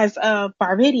 as a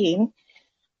Barbadian,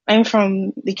 I'm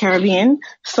from the Caribbean,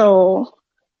 so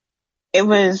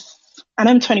and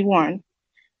I'm 21.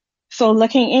 So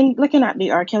looking at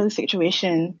the R. Kelly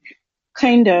situation,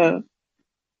 kind of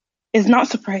is not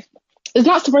surprising. It's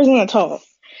not surprising at all,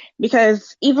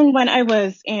 because even when I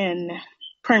was in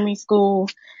primary school,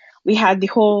 we had the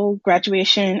whole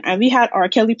graduation and we had R.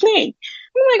 Kelly playing.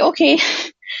 I'm like, okay.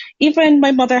 Even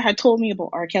my mother had told me about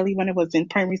R. Kelly when I was in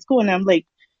primary school, and I'm like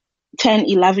 10,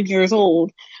 11 years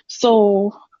old.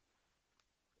 So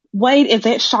why is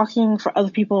it shocking for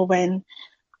other people when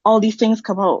all these things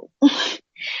come out?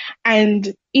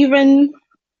 And even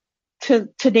to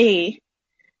today,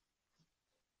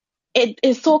 it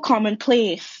is so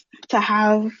commonplace to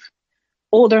have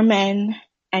older men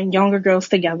and younger girls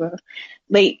together.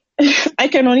 Like, I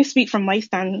can only speak from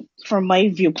my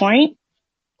viewpoint,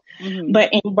 but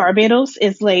in Barbados,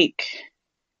 it's like,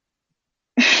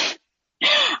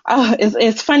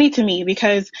 it's funny to me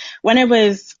because when I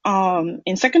was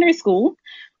in secondary school,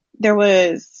 there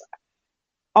was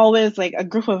always like a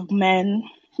group of men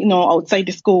outside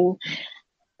the school,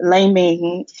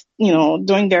 liming,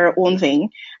 doing their own thing.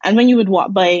 And when you would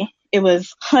walk by, it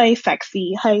was, hi,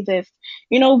 sexy, hi, this.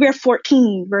 We're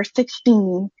 14, we're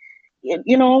 16,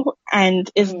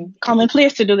 and it's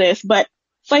commonplace to do this. But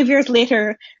 5 years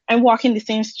later, I'm walking the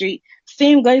same street,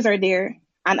 same guys are there,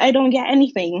 and I don't get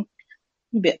anything.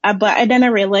 But then I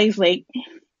realized, like,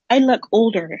 I look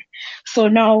older. So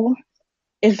now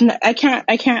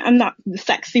I'm not the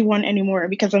sexy one anymore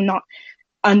because I'm not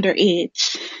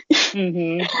underage.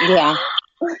 Yeah.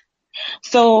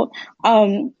 So,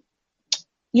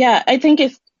 yeah, I think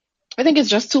it's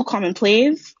just too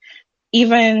commonplace,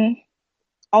 even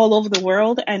all over the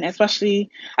world, and especially,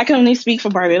 I can only speak for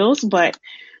Barbados, but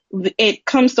it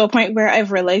comes to a point where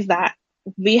I've realized that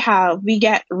we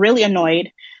get really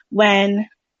annoyed when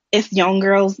it's young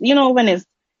girls, when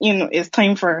it's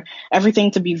time for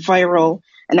everything to be viral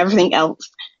and everything else.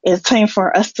 It's time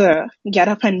for us to get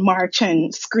up and march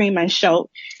and scream and shout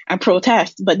and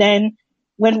protest. But then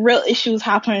when real issues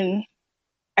happen,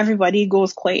 everybody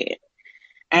goes quiet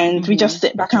and we just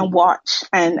sit back and watch.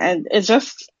 And it's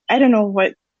just, I don't know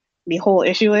what the whole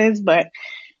issue is, but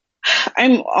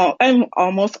I'm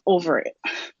almost over it.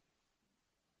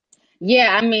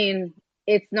 Yeah, I mean,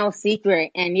 it's no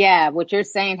secret. And yeah, what you're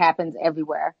saying happens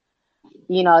everywhere.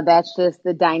 That's just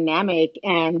the dynamic.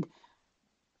 And,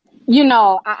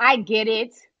 I get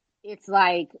it. It's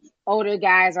like older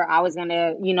guys are always going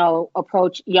to,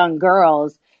 approach young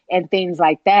girls and things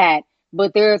like that.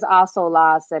 But there's also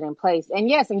laws set in place. And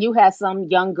yes, and you have some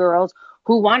young girls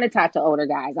who want to talk to older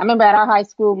guys. I remember at our high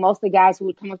school, most of the guys who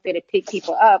would come up there to pick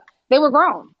people up, they were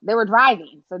grown. They were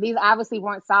driving. So these obviously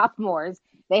weren't sophomores.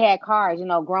 They had cars,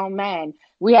 grown men.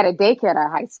 We had a daycare at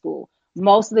our high school.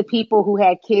 Most of the people who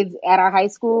had kids at our high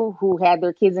school who had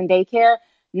their kids in daycare,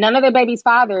 none of their babies'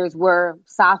 fathers were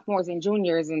sophomores and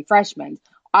juniors and freshmen.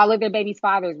 All of their babies'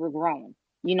 fathers were grown,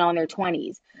 in their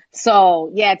 20s. So,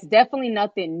 yeah, it's definitely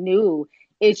nothing new.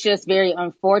 It's just very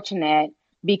unfortunate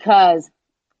because,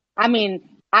 I mean,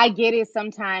 I get it.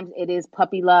 Sometimes it is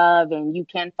puppy love and you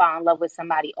can fall in love with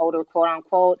somebody older, quote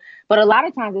unquote. But a lot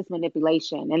of times it's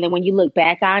manipulation. And then when you look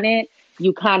back on it,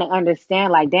 you kind of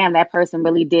understand, like, damn, that person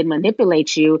really did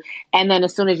manipulate you. And then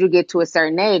as soon as you get to a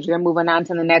certain age, you're moving on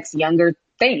to the next younger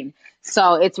thing.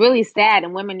 So it's really sad.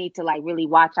 And women need to, like, really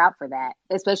watch out for that,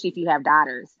 especially if you have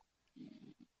daughters.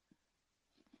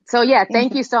 So, yeah,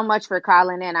 thank you so much for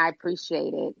calling in. I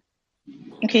appreciate it.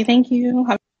 Okay, thank you.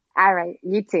 All right,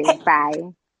 you too.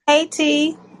 Bye. Hey,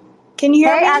 T. Can you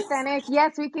hear me? Hey, Authentic.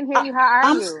 Yes, we can hear you. How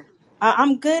are you?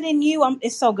 I'm good, and you?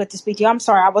 It's so good to speak to you. I'm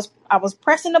sorry, I was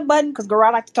pressing the button because girl,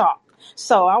 I like to talk.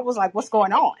 So I was like, "What's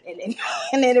going on?"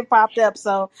 And then it popped up.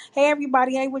 So hey,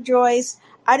 everybody. Hey, with Joyce.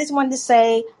 I just wanted to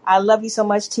say I love you so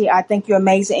much, T. I think you're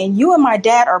amazing, and you and my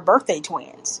dad are birthday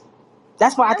twins.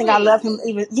 That's why I think I love him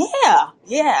even.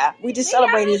 Yeah. We just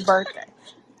celebrated his birthday.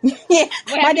 Yeah,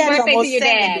 well, my dad is almost 70.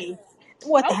 Dad.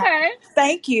 What the heck?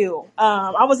 Thank you.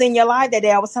 I was in your live that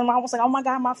day. I was like, oh my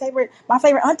God, my favorite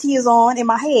auntie is on in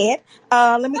my head.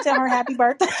 Let me tell her happy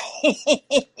birthday.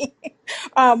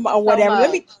 Or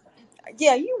whatever.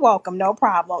 Yeah, you're welcome. No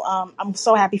problem. I'm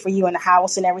so happy for you in the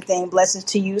house and everything. Blessings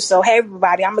to you. So, hey,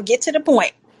 everybody, I'm going to get to the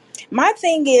point. My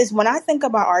thing is, when I think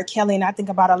about R. Kelly and I think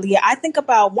about Aaliyah, I think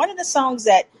about one of the songs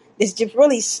that is just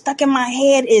really stuck in my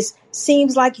head is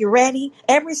Seems Like You're Ready.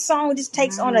 Every song just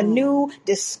takes on a new,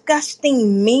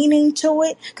 disgusting meaning to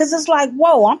it. Because it's like,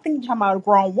 whoa, I'm thinking you're talking about a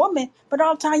grown woman, but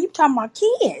all the time you're talking about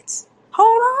kids.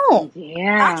 Hold on.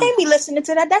 Yeah. I can't be listening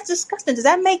to that. That's disgusting. Does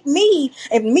that make me,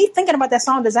 if me thinking about that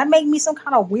song, does that make me some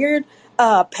kind of weird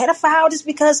pedophile just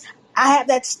because I have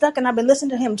that stuck and I've been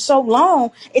listening to him so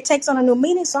long, it takes on a new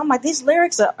meaning. So I'm like, these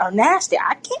lyrics are nasty.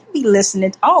 I can't be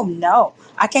listening. Oh no,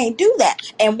 I can't do that.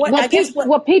 And what I guess what?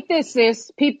 Well, peep this,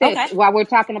 sis. Peep this. Okay. While we're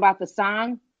talking about the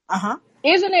song,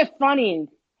 Isn't it funny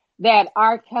that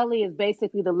R. Kelly is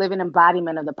basically the living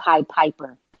embodiment of the Pied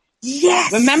Piper?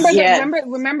 Yes. Remember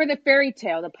the fairy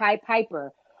tale, the Pied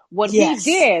Piper. What he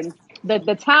did,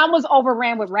 the town was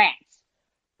overran with rats.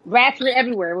 Rats were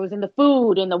everywhere. It was in the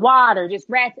food, in the water, just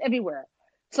rats everywhere.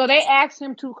 So they asked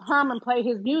him to come and play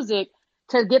his music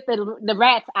to get the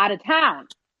rats out of town.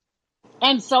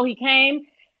 And so he came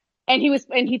and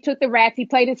he took the rats, he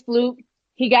played his flute,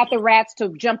 he got the rats to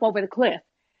jump over the cliff.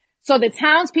 So the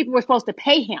townspeople were supposed to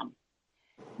pay him.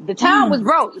 The town was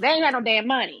broke. They ain't had no damn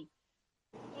money.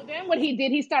 So then what he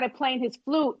did, he started playing his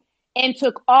flute and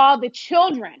took all the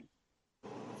children.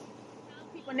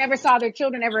 People never saw their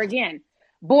children ever again.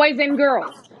 Boys and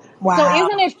girls. Wow. So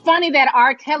isn't it funny that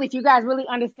R. Kelly, if you guys really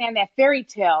understand that fairy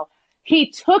tale,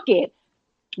 he took it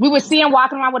We would see him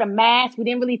walking around with a mask. We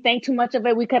didn't really think too much of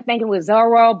it. We kept thinking it was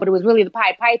Zorro, but it was really the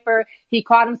Pied Piper. He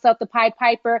called himself the Pied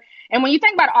Piper. And when you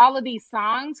think about all of these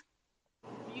songs,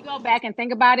 when you go back and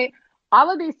think about it, all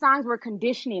of these songs were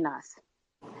conditioning us.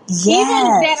 Yes.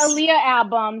 Even that Aaliyah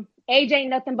album, Age Ain't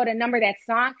Nothing But a Number, that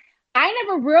song, I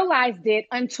never realized it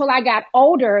until I got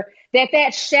older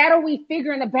that shadowy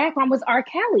figure in the background was R.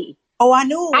 Kelly. Oh, I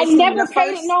knew it was I never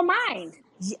paid it no mind.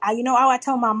 I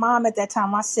told my mom at that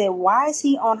time, I said, why is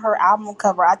he on her album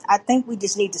cover? I think we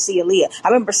just need to see Aaliyah. I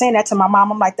remember saying that to my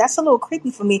mom. I'm like, that's a little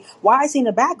creepy for me. Why is he in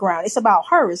the background? It's about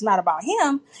her. It's not about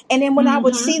him. And then when I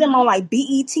would see them on like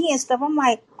BET and stuff, I'm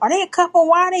like, are they a couple?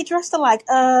 Why are they dressed alike?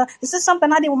 This is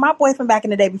something I did with my boyfriend back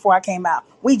in the day before I came out.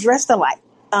 We dressed alike.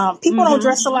 People don't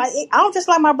dress alike. I don't dress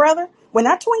like my brother. We're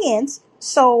not twins.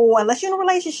 So unless you're in a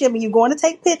relationship and you're going to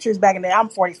take pictures back in the day, I'm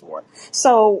 44.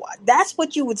 So that's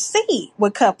what you would see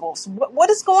with couples.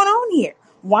 What is going on here?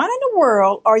 Why in the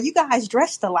world are you guys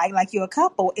dressed alike like you're a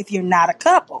couple if you're not a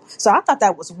couple? So I thought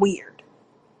that was weird.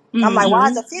 I'm like, why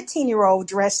is a 15-year-old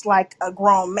dressed like a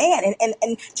grown man?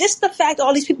 And just the fact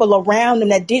all these people around him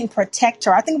that didn't protect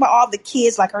her. I think about all the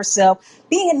kids like herself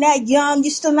being that young.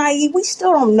 You're still naive. We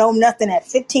still don't know nothing at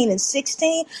 15 and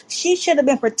 16. She should have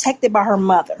been protected by her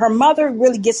mother. Her mother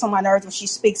really gets on my nerves when she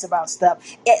speaks about stuff.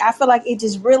 I feel like it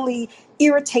just really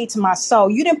irritates my soul.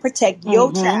 You didn't protect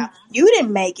your child. You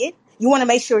didn't make it. You want to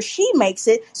make sure she makes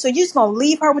it. So you're just going to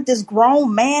leave her with this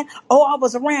grown man. Oh, I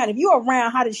was around. If you were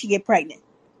around, how did she get pregnant?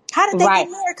 How did they get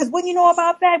married? Because when you know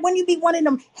about that, when you be one of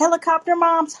them helicopter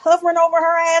moms hovering over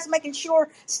her ass, making sure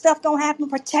stuff don't happen,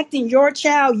 protecting your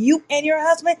child, you and your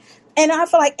husband. And I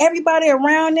feel like everybody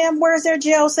around them, where's their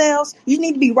jail cells? You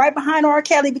need to be right behind R.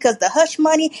 Kelly because the hush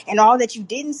money and all that you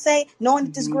didn't say, knowing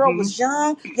that this girl was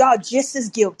young, y'all just as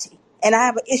guilty. And I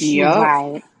have an issue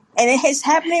with it. And it is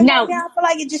happening right now. I feel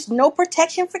like it's just no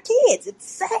protection for kids. It's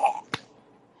sad.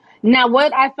 Now,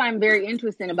 what I find very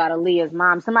interesting about Aaliyah's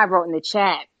mom, somebody wrote in the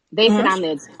chat, they said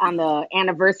on the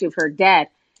anniversary of her death,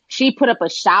 she put up a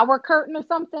shower curtain or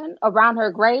something around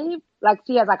her grave, like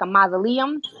she has like a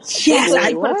mausoleum. Yes,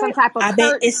 I put some type of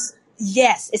curtain.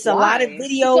 It's a lot of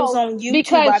videos on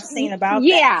YouTube I've seen about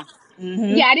that.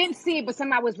 Yeah, I didn't see it, but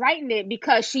somebody was writing it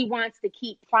because she wants to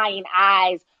keep prying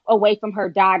eyes away from her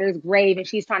daughter's grave, and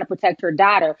she's trying to protect her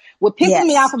daughter. What pisses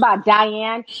me off about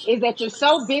Diane is that you're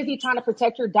so busy trying to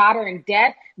protect your daughter in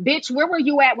death. Bitch, where were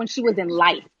you at when she was in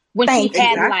life? When she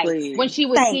had life, when she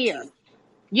was here.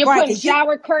 You're putting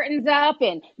shower curtains up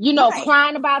and,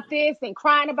 crying about this and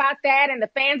crying about that, and the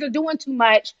fans are doing too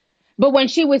much. But when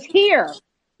she was here,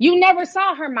 you never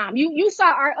saw her mom. You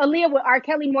saw Aaliyah with R.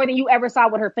 Kelly more than you ever saw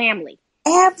with her family.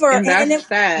 Ever. And that's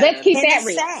sad. Let's keep that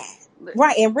real.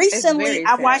 Right. And recently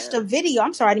I watched a video.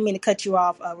 I'm sorry, I didn't mean to cut you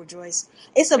off, Rejoice.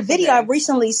 It's a video I've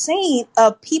recently seen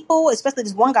of people, especially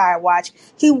this one guy I watched.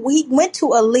 He went to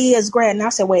Aaliyah's grave, and I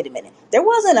said, wait a minute. There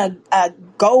wasn't a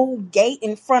gold gate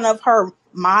in front of her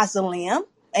mausoleum.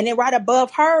 And then right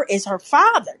above her is her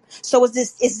father. So is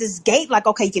this gate like,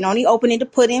 okay, you can only open it to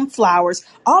put in flowers.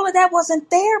 All of that wasn't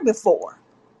there before.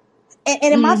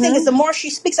 And my thing is, the more she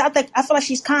speaks, I feel like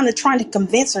she's kind of trying to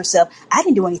convince herself, I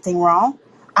didn't do anything wrong.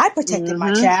 I protected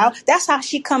my child. That's how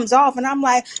she comes off. And I'm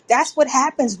like, that's what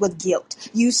happens with guilt.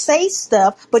 You say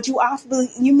stuff, but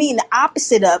you mean the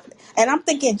opposite of it. And I'm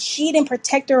thinking she didn't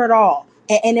protect her at all.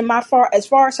 And as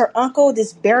far as her uncle,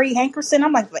 this Barry Hankerson,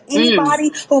 I'm like, for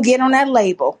anybody who get on that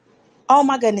label, oh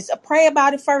my goodness, pray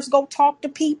about it first. Go talk to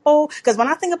people. Because when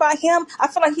I think about him, I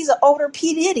feel like he's an older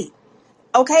P. Diddy.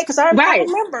 Okay, because I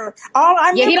remember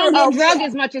he don't get drugged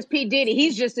as much as P. Diddy.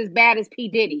 He's just as bad as P.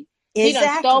 Diddy. He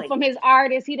done stole from his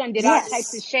artists. He done did all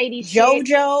types of shady shit.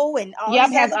 JoJo and all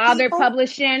has all their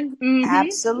publishing.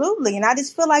 Absolutely. And I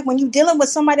just feel like when you're dealing with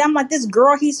somebody, I'm like, this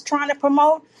girl he's trying to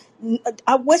promote,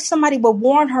 I wish somebody would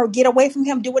warn her, get away from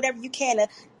him, do whatever you can to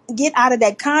get out of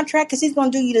that contract because he's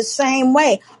going to do you the same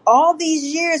way. All these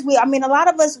years, a lot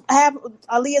of us have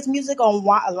Aaliyah's music on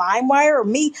LimeWire or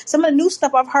me. Some of the new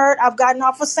stuff I've heard, I've gotten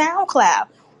off of SoundCloud.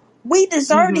 We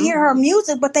deserve to hear her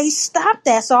music, but they stopped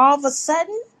that. So all of a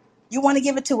sudden, you want to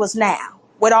give it to us now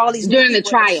with all these during the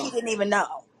trial. She didn't even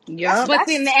know. Yeah,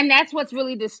 and that's what's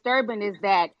really disturbing is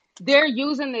that they're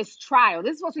using this trial.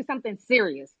 This is supposed to be something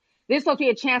serious. This is supposed to be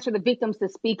a chance for the victims to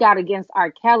speak out against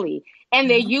R. Kelly, and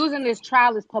they're using this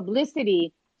trial as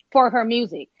publicity for her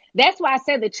music. That's why I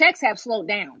said the checks have slowed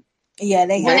down. Yeah,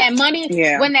 they have. When that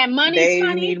money's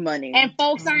funny, need money, and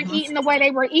folks aren't eating the way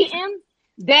they were eating.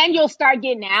 Then you'll start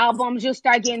getting albums. You'll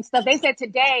start getting stuff. They said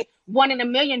today, 1 in a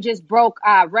Million just broke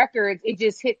records. It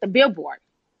just hit the Billboard.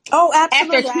 Oh,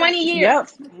 absolutely. After 20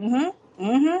 years.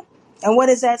 Yep. And what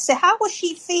does that say? How would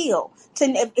she feel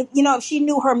if she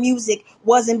knew her music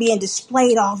wasn't being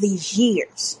displayed all these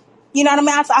years? You know what I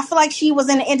mean? I feel like she was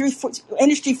in the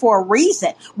industry for a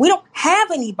reason. We don't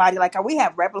have anybody like her. We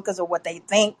have replicas of what they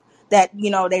think that,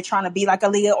 they're trying to be like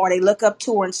Aaliyah, or they look up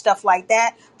to her and stuff like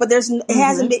that. But it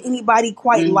hasn't been anybody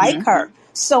quite like her.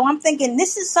 So I'm thinking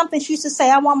this is something she used to say,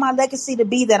 I want my legacy to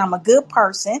be that I'm a good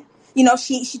person.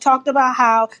 She talked about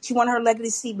how she wanted her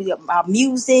legacy to be about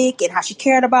music and how she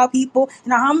cared about people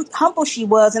and how humble she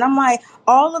was. And I'm like,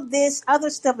 all of this other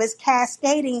stuff is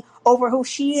cascading over who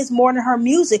she is more than her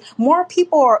music. More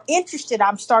people are interested,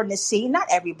 I'm starting to see. Not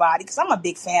everybody, because I'm a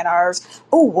big fan of hers.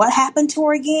 Oh, what happened to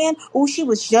her again? Oh, she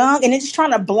was young. And they're just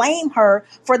trying to blame her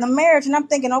for the marriage. And I'm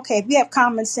thinking, okay, if you have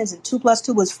common sense and 2 +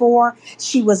 2 is 4,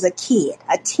 she was a kid,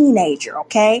 a teenager,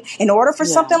 okay? In order for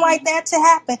something like that to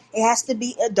happen, it has to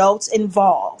be adults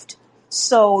involved.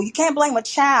 So you can't blame a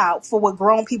child for what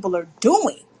grown people are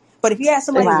doing. But if you had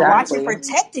somebody watching,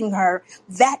 protecting her,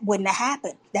 that wouldn't have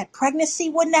happened. That pregnancy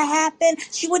wouldn't have happened.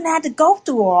 She wouldn't have had to go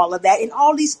through all of that. And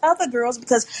all these other girls,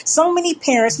 because so many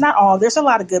parents, not all, there's a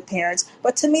lot of good parents,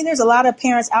 but to me, there's a lot of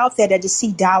parents out there that just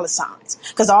see dollar signs.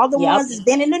 Because all the ones that's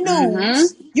been in the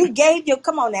news,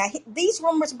 come on now. These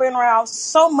rumors have been around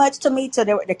so much to me,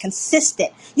 they're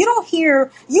consistent. You don't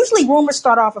hear, usually rumors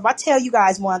start off, if I tell you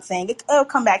guys one thing, it'll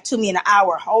come back to me in an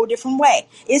hour, a whole different way.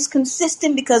 It's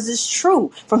consistent because it's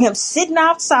true. From him sitting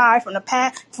outside, from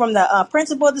the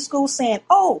principal of the school saying,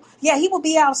 oh, yeah, he will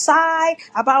be outside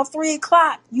about 3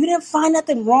 o'clock. You didn't find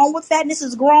nothing wrong with that? And this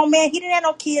is a grown man. He didn't have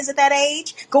no kids at that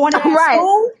age going to that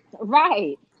school.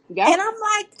 Right. Yep. And I'm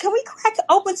like, can we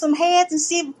open some heads and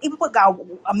see if we got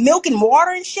milk and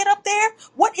water and shit up there?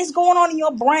 What is going on in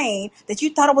your brain that you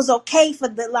thought it was okay for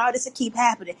the allow this to keep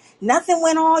happening? Nothing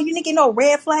went on. You didn't get no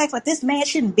red flags like this man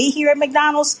shouldn't be here at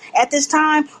McDonald's at this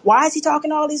time. Why is he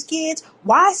talking to all these kids?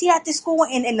 Why is he at this school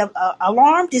and the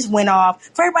alarm just went off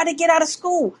for everybody to get out of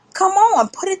school? Come on,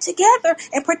 put it together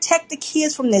and protect the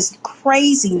kids from this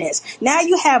craziness. Now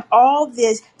you have all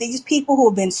these people who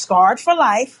have been scarred for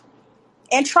life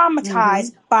and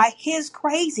traumatized by his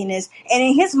craziness. And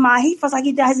in his mind, he feels like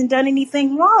he hasn't done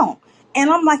anything wrong. And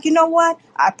I'm like, you know what?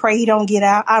 I pray he don't get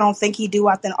out. I don't think he do.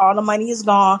 I think all the money is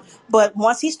gone. But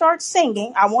once he starts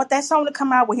singing, I want that song to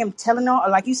come out with him telling,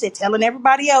 like you said, telling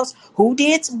everybody else who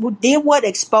did what,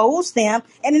 exposed them.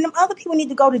 And then them other people need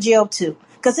to go to jail too.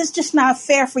 Because it's just not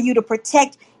fair for you to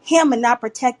protect him and not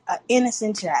protect an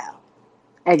innocent child.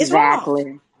 Exactly. It's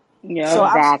wrong. Yeah, so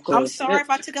exactly. I'm sorry if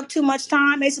I took up too much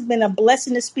time. It's been a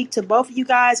blessing to speak to both of you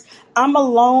guys. I'm a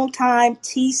long time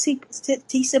tea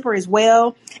sipper as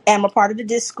well, and I'm a part of the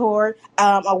Discord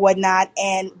or whatnot.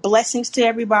 And blessings to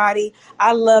everybody.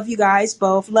 I love you guys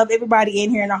both. Love everybody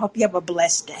in here, and I hope you have a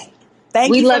blessed day.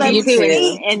 Thank you. We love you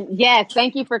too. And yes,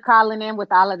 thank you for calling in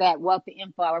with all of that wealth of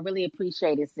info. I really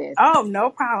appreciate it, sis. Oh,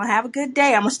 no problem. Have a good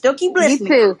day. I'm gonna still keep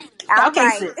listening. You too. Okay,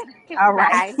 sis. All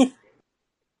right.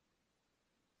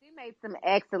 Made some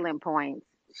excellent points.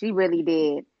 She really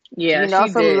did. Yeah,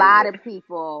 it's a lot of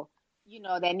people,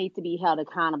 that need to be held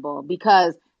accountable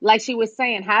because, like she was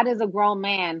saying, how does a grown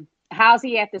man, how's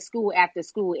he at the school after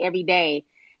school every day?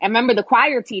 And remember the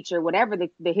choir teacher, whatever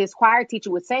his choir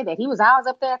teacher would say that he was always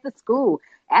up there at the school.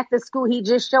 At the school, he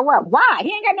just show up. Why? He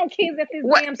ain't got no kids at this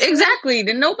damn school. Exactly.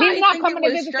 Then nobody. He's not coming to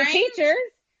visit the teachers,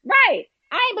 right?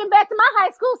 I ain't been back to my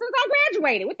high school since I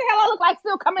graduated. What the hell I look like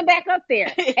still coming back up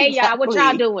there? Hey, y'all, what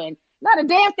y'all doing? Not a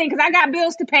damn thing, because I got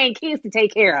bills to pay and kids to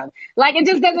take care of. Like, it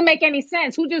just doesn't make any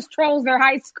sense. Who just trolls their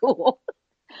high school?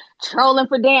 Trolling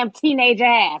for damn teenage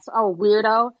ass. Oh,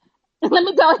 weirdo. Let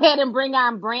me go ahead and bring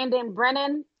on Brandon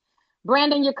Brennan.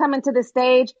 Brandon, you're coming to the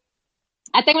stage.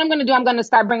 I think what I'm going to do, I'm going to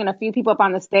start bringing a few people up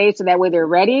on the stage so that way they're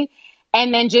ready.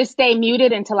 And then just stay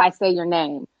muted until I say your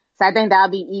name. So I think that'll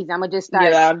be easy. I'm going to just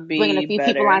start bringing a few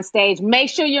people on stage.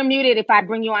 Make sure you're muted if I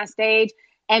bring you on stage.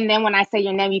 And then when I say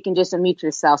your name, you can just unmute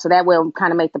yourself. So that way it'll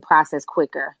kind of make the process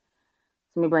quicker.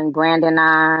 Let me bring Brandon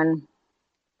on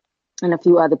and a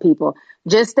few other people.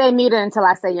 Just stay muted until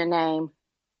I say your name.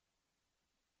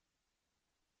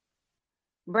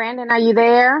 Brandon, are you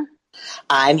there?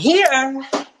 I'm here.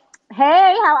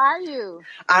 Hey, how are you?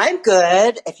 I'm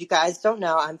good. If you guys don't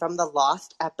know, I'm from the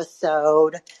Lost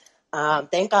episode.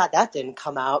 Thank God that didn't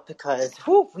come out because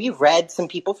we read some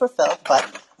people for filth,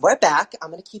 but we're back.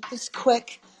 I'm going to keep this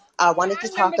quick. I wanted to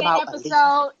talk about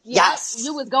episode. Yes.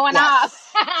 You was going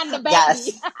off on the baby.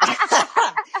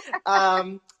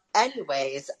 Yes.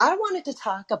 Anyways, I wanted to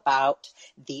talk about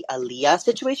the Aaliyah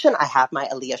situation. I have my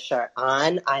Aaliyah shirt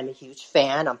on. I'm a huge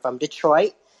fan. I'm from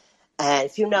Detroit. And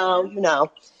if you know, you know.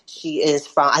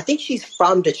 I think she's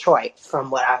from Detroit, from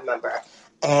what I remember.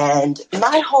 And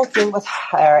my whole thing with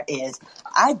her is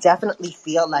I definitely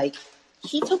feel like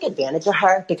he took advantage of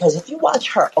her, because if you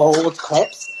watch her old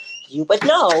clips, you would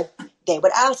know they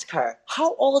would ask her,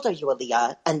 how old are you,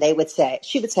 Aaliyah? And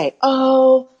she would say,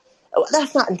 oh,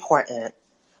 that's not important.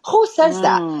 Who says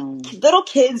that? Little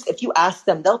kids, if you ask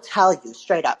them, they'll tell you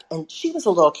straight up. And she was a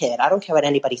little kid. I don't care what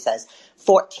anybody says.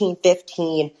 14,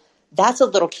 15. That's a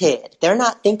little kid. They're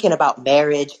not thinking about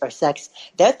marriage or sex.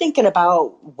 They're thinking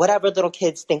about whatever little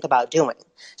kids think about doing.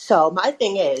 So my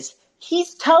thing is,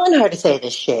 he's telling her to say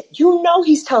this shit. You know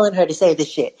he's telling her to say this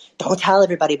shit. Don't tell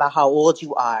everybody about how old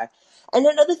you are. And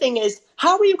another thing is,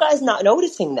 how are you guys not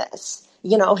noticing this?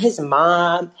 You know, his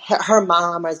mom, her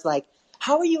mom is like,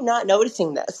 how are you not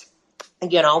noticing this?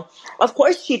 You know, of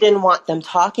course she didn't want them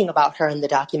talking about her in the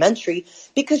documentary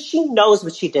because she knows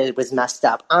what she did was messed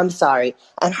up. I'm sorry.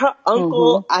 And her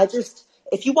uncle,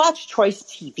 if you watch Choice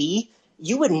TV,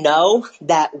 you would know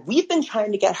that we've been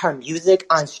trying to get her music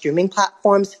on streaming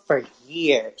platforms for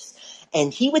years.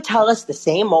 And he would tell us the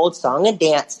same old song and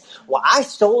dance. Well, I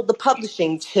sold the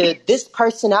publishing to this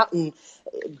person out in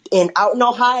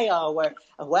Ohio or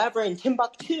wherever in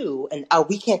Timbuktu, and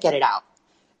we can't get it out.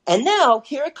 And now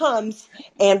here it comes.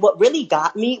 And what really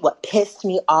what pissed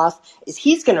me off is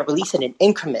he's going to release it in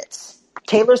increments.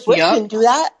 Taylor Swift didn't do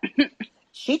that.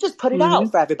 She just put it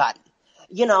out for everybody.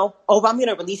 You know, I'm going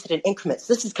to release it in increments.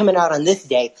 This is coming out on this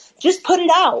day. Just put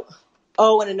it out.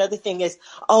 Oh, and another thing is,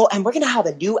 and we're going to have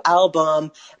a new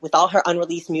album with all her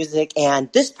unreleased music,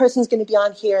 and this person's going to be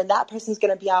on here, and that person's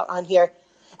going to be out on here.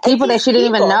 People that she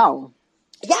didn't even know.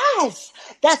 Yes,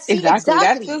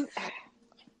 exactly.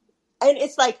 And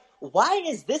it's like, why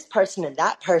is this person and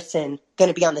that person going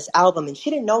to be on this album? And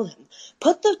she didn't know them.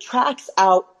 Put the tracks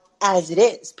out as it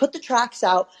is. Put the tracks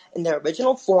out in their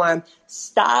original form.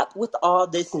 Stop with all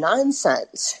this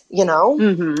nonsense, you know?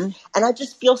 And I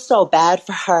just feel so bad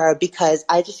for her because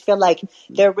I just feel like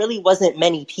there really wasn't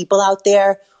many people out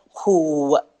there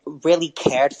who really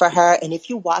cared for her. And if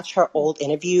you watch her old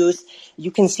interviews, you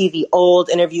can see the old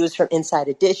interviews from Inside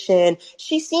Edition.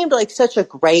 She seemed like such a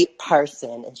great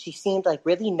person and she seemed like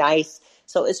really nice.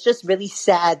 So it's just really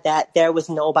sad that there was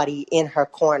nobody in her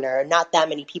corner, not that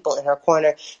many people in her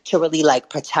corner to really like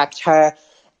protect her.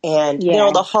 And, you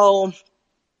know, the whole,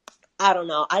 I don't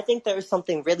know. I think there's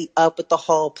something really up with the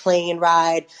whole plane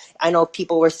ride. I know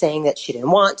people were saying that she didn't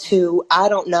want to. I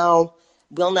don't know.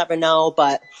 We'll never know,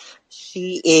 but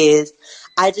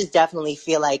I just definitely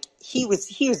feel like he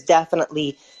was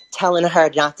definitely telling her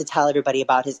not to tell everybody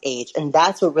about his age. And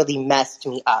that's what really messed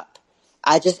me up.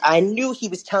 I knew he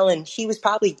was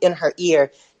probably in her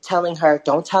ear telling her,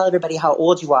 don't tell everybody how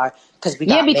old you are because we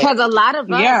got because married. a lot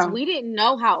of us, we didn't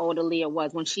know how old Aaliyah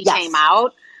was when she came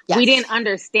out. We didn't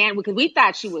understand because we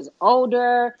thought she was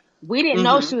older. We didn't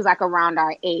know she was like around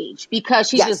our age because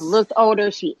she just looked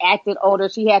older. She acted older.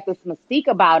 She had this mystique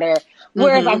about her.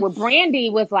 Whereas like with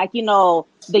Brandy was like, you know,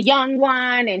 the young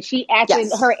one and she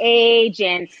acted her age.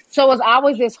 And so it was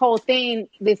always this whole thing,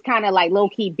 this kind of like low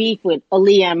key beef with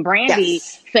Aaliyah and Brandy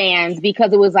fans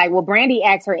because it was like, well, Brandy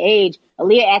acts her age.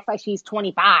 Aaliyah acts like she's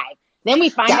 25. Then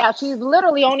we find out she's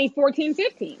literally only 14,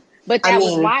 15. But that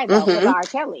was why, though, because R.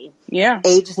 Kelly. Yeah.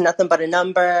 Age is nothing but a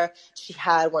number. She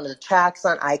had one of the tracks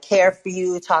on I Care For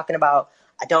You talking about,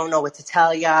 I don't know what to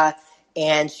tell ya.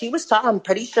 And she was talking, I'm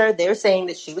pretty sure they're saying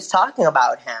that she was talking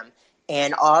about him.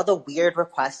 And all the weird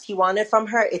requests he wanted from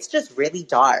her, it's just really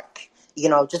dark. You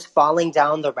know, just falling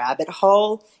down the rabbit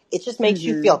hole. It just makes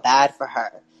you feel bad for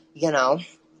her, you know?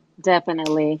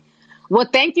 Definitely. Well,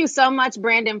 thank you so much,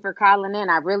 Brandon, for calling in.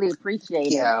 I really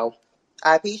appreciate it.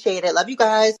 I appreciate it. Love you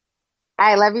guys.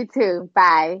 I love you too.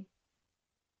 Bye.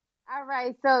 All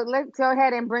right, so let's go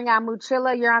ahead and bring out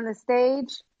Muchilla. You're on the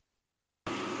stage.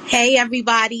 Hey,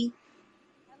 everybody.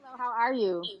 Hello, how are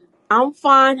you? I'm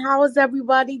fine. How is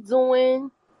everybody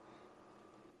doing?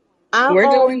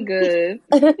 We're doing good.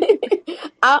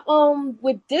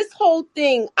 With this whole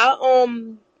thing,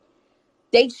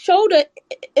 they showed an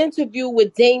interview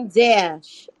with Dame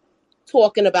Dash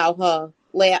talking about her.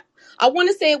 I want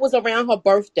to say it was around her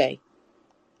birthday.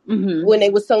 When they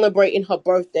were celebrating her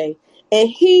birthday. And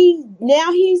he's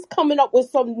coming up with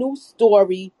some new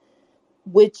story,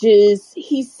 which is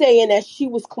he's saying that she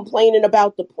was complaining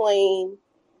about the plane.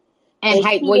 And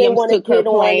Hype Williams took her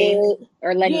plane,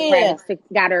 or Lenny Kravitz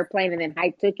got her plane, and then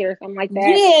Hype took it or something like that.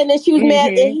 Yeah, and then she was mad,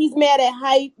 and he's mad at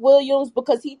Hype Williams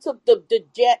because he took the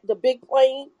big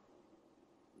plane.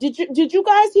 Did you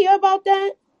guys hear about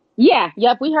that? Yeah,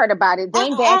 we heard about it.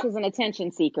 Dame Dash is an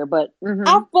attention seeker, but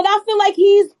I feel like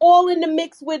he's all in the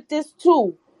mix with this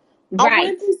too. Right. I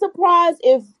wouldn't be surprised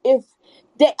if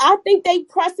I think they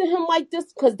pressing him like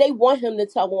this because they want him to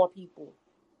tell on people.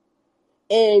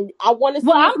 And I want to see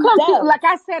Well, if I'm he confused. does. Like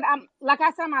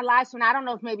I said on my live stream. I don't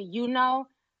know if maybe you know.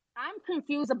 I'm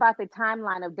confused about the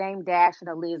timeline of Dame Dash and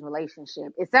Aaliyah's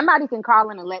relationship. If somebody can call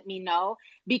in and let me know,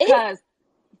 because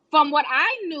from what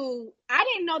I knew, I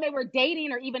didn't know they were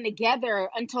dating or even together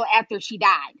until after she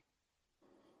died.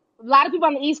 A lot of people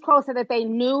on the East Coast said that they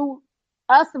knew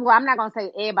us. Well, I'm not going to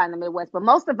say everybody in the Midwest, but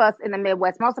most of us in the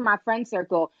Midwest, most of my friend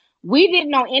circle, we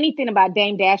didn't know anything about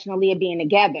Dame Dash and Aaliyah being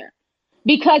together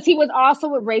because he was also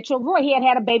with Rachel Roy. He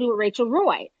had a baby with Rachel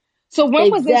Roy. So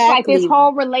when was this like this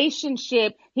whole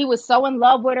relationship? He was so in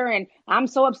love with her and I'm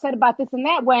so upset about this and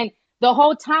that, when the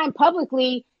whole time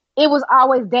publicly it was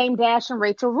always Dame Dash and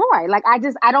Rachel Roy. Like I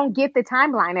don't get the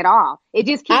timeline at all. It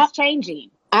just keeps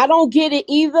changing. I don't get it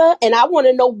either. And I want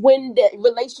to know when the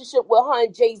relationship with her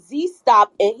and Jay-Z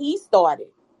stopped and he started.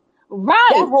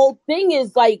 Right. That whole thing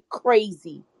is like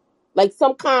crazy. Like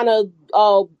some kind of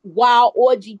wild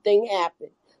orgy thing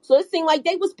happened. So it seemed like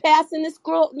they was passing this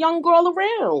young girl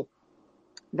around.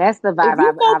 That's the vibe. If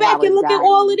you go back and look at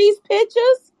all of these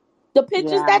pictures, the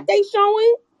pictures that they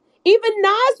showing, even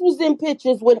Nas was in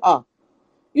pictures with her.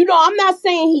 You know, I'm not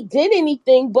saying he did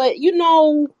anything, but you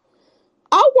know,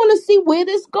 I want to see where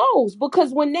this goes,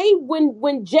 because when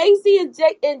Jay-Z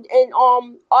and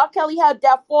R. Kelly had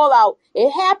that fallout,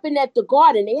 it happened at the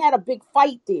Garden. They had a big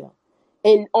fight there.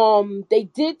 And they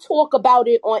did talk about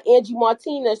it on Angie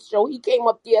Martinez's show. He came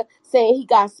up there saying he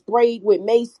got sprayed with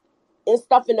mace and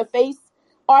stuff in the face,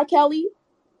 R. Kelly.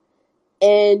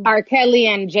 And R. Kelly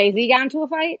and Jay-Z got into a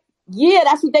fight? Yeah,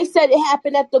 that's what they said. It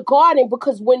happened at the Garden,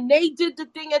 because when they did the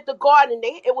thing at the Garden,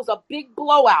 it was a big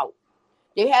blowout.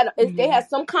 They had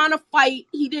some kind of fight.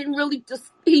 He didn't really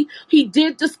he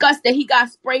did discuss that he got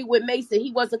sprayed with mace and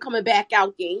he wasn't coming back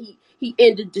out there. He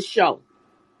ended the show.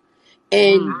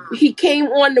 And he came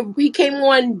on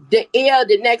the air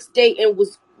the next day and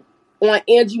was on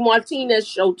Angie Martinez's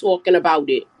show talking about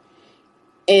it.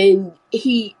 And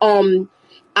he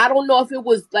I don't know if it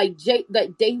was like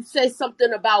that they said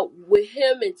something about with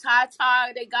him and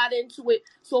Ty, they got into it.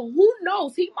 So who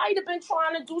knows? He might have been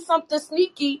trying to do something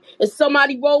sneaky and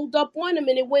somebody rolled up on him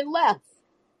and it went left.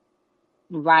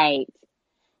 Right.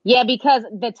 Yeah, because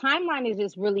the timeline is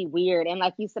just really weird. And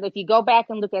like you said, if you go back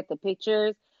and look at the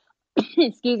pictures,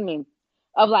 excuse me,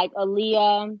 of like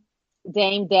Aaliyah,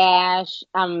 Dame Dash,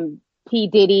 P.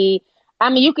 Diddy. I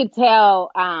mean, you could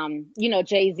tell,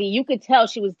 Jay-Z, you could tell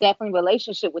she was definitely in a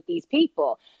relationship with these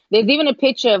people. There's even a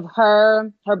picture of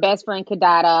her best friend,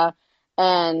 Kadada,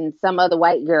 and some other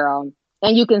white girl.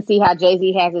 And you can see how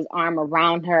Jay-Z has his arm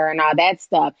around her and all that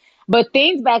stuff. But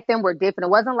things back then were different.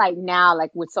 It wasn't like now,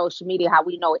 like with social media, how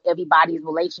we know everybody's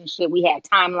relationship. We had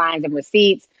timelines and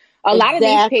receipts. A lot of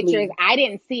these pictures I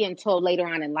didn't see until later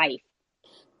on in life.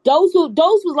 Those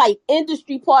was like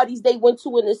industry parties they went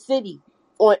to in the city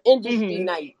on industry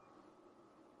night.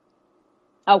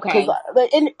 Okay.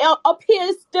 Up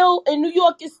here still, in New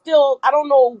York is still, I don't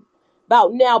know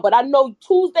about now, but I know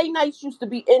Tuesday nights used to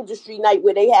be industry night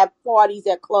where they have parties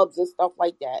at clubs and stuff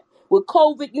like that. With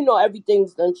COVID,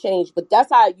 everything's done changed, but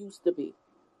that's how it used to be.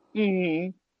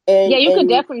 Mm-hmm. And you could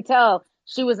definitely tell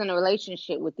she was in a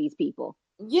relationship with these people.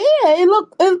 Yeah,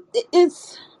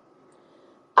 it's,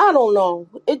 I don't know.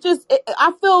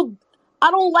 I feel,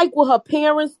 I don't like what her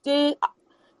parents did.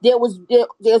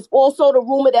 There's also the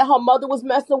rumor that her mother was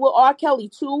messing with R. Kelly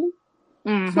too.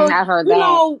 Mm-hmm, so, I've heard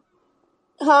that.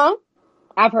 Huh?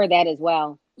 I've heard that as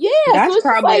well. Yeah, that's so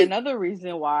probably like, another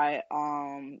reason why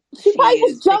she probably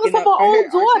was jealous of her own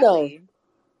daughter.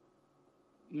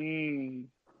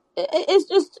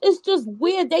 It's just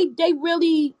weird. They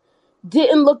really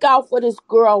didn't look out for this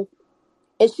girl,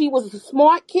 and she was a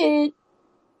smart kid,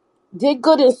 did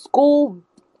good in school,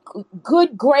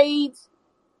 good grades,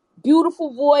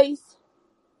 beautiful voice,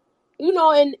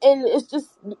 and it's just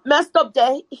messed up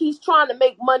that he's trying to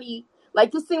make money.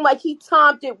 Like, it seemed like he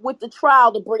timed it with the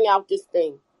trial to bring out this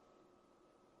thing.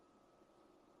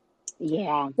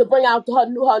 Yeah. To bring out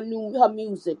her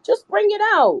music. Just bring it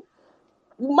out.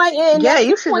 You might end. Yeah,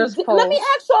 you should just Let me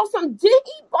ask y'all something. Did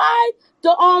he buy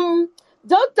the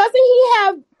doesn't he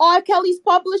have R. Kelly's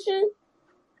publishing?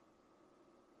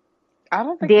 I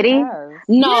don't think did he? has.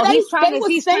 No, yeah, he's trying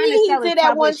to sell he did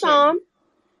at one time.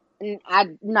 I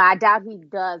doubt he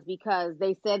does, because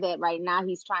they said that right now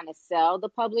he's trying to sell the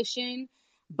publishing,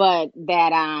 but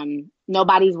that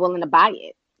nobody's willing to buy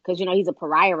it because he's a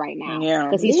pariah right now. Yeah,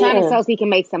 because he's trying to sell so he can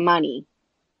make some money.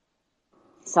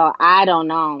 So I don't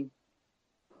know.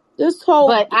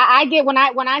 But I get when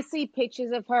I see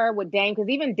pictures of her with Dame, because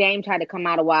even Dame tried to come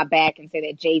out a while back and say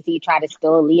that Jay-Z tried to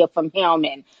steal Aaliyah from him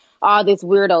and all this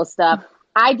weirdo stuff.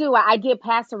 I get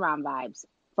passed around vibes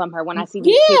from her when I see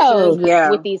these pictures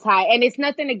with these high. And it's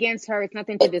nothing against her. It's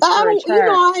nothing to discourage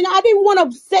her. And I didn't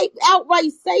want to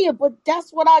outright say it, but that's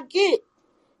what I get.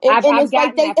 And it's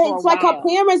like it's like her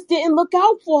parents didn't look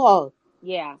out for her.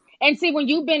 Yeah. And see, when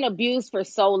you've been abused for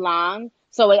so long,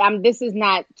 so this is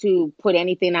not to put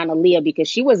anything on Aaliyah because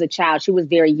she was a child. She was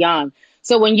very young.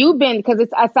 So when you've been, because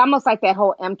it's almost like that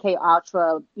whole MK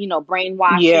Ultra,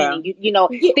 brainwashing,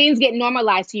 and things get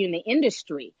normalized to you in the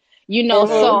industry,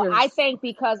 So I think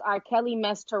because R. Kelly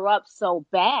messed her up so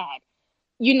bad,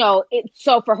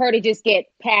 so for her to just get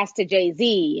passed to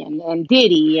Jay-Z and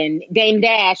Diddy and Dame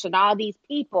Dash and all these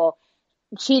people,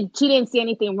 she didn't see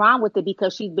anything wrong with it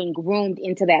because she's been groomed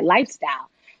into that lifestyle.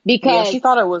 Because she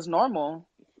thought it was normal.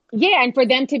 Yeah, and for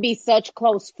them to be such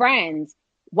close friends,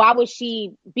 why would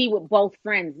she be with both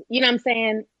friends? You know what I'm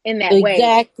saying? In that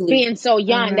way, being so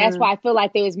young. That's why I feel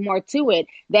like there was more to it.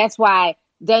 That's why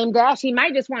Dame Dash, he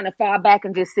might just want to fall back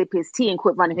and just sip his tea and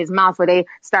quit running his mouth, where they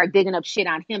start digging up shit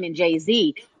on him and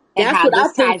Jay-Z. And that's how what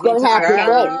this I think's gonna happen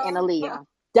next. And Aaliyah.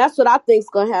 That's what I think's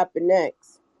gonna happen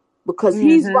next, because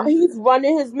he's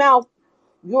running his mouth.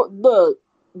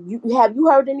 Have you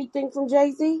heard anything from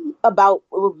Jay-Z about?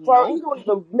 No. You don't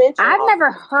even mention. I've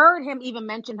never heard him even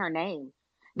mention her name.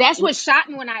 That's what shot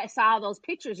me when I saw those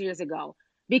pictures years ago,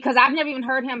 because I've never even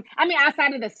heard him. I mean,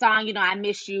 outside of the song, I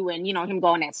Miss You, and him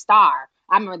going that star.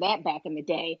 I remember that back in the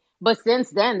day. But since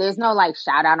then, there's no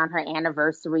shout out on her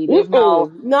anniversary. There's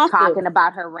nothing. Talking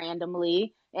about her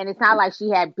randomly. And it's not like she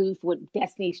had beef with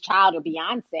Destiny's Child or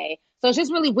Beyonce. So it's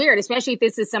just really weird, especially if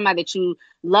this is somebody that you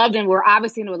loved and were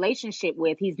obviously in a relationship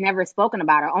with. He's never spoken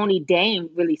about her. Only Dame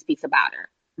really speaks about her.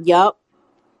 Yep.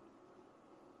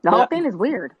 The whole thing is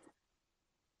weird.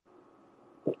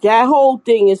 That whole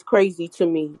thing is crazy to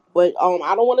me. But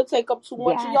I don't want to take up too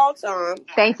much of y'all time.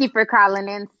 Thank you for calling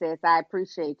in, sis. I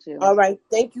appreciate you. All right.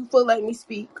 Thank you for letting me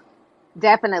speak.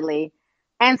 Definitely.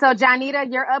 And so,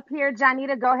 Janita, you're up here.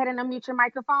 Janita, go ahead and unmute your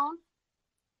microphone.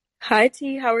 Hi,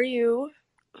 T. How are you?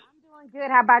 I'm doing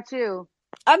good. How about you?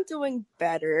 I'm doing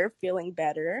better, feeling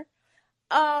better.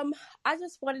 I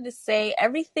just wanted to say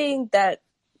everything that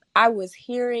I was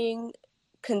hearing,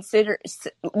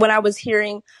 when I was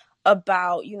hearing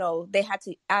about, they had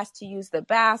to ask to use the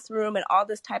bathroom and all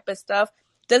this type of stuff.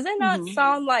 Does it not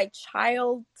sound like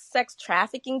child sex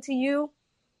trafficking to you?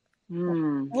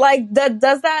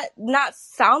 Does that not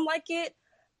sound like it?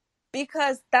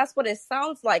 Because that's what it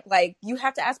sounds like. Like, you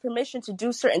have to ask permission to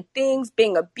do certain things,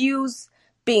 being abused,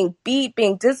 being beat,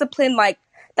 being disciplined. Like,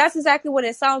 that's exactly what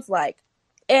it sounds like.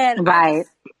 And I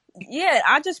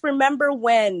just remember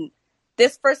when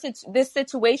this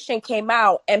situation came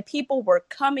out and people were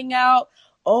coming out,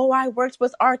 oh, I worked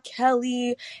with R.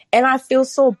 Kelly and I feel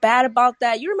so bad about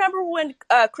that. You remember when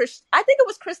I think it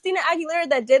was Christina Aguilera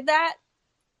that did that?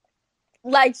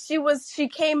 Like, she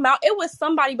came out, it was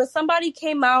somebody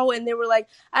came out and they were like,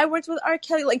 I worked with R.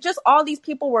 Kelly. Like, just all these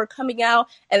people were coming out,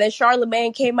 and then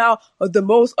Charlamagne came out, the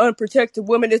most unprotected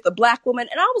woman is the black woman.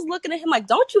 And I was looking at him like,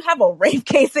 don't you have a rape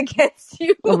case against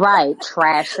you? Right,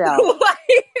 trash out.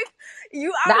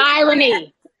 The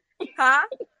irony. Huh?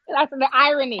 That's the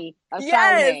irony of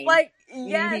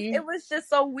Charlamagne. It was just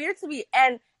so weird to me.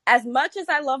 And as much as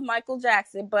I love Michael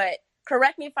Jackson, but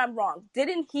correct me if I'm wrong,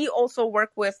 didn't he also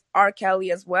work with R.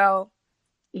 Kelly as well?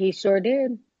 He sure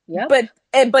did. Yep.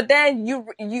 But then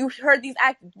you heard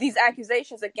these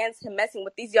accusations against him messing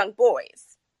with these young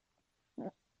boys.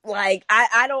 Like,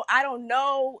 I don't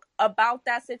know about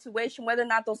that situation, whether or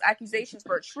not those accusations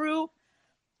were true,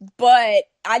 but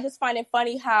I just find it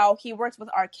funny how he works with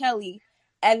R. Kelly,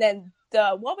 and then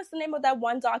what was the name of that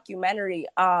one documentary?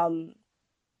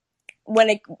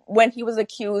 When he was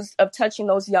accused of touching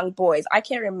those young boys. I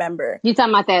can't remember. You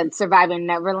talking about that Surviving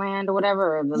Neverland or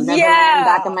whatever? Or the Neverland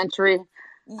documentary?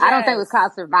 Yes. I don't think it was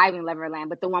called Surviving Neverland,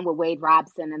 but the one with Wade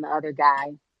Robson and the other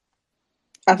guy.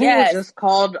 I think it was just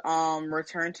called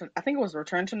Return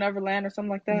to Neverland or something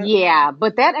like that. Yeah,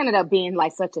 but that ended up being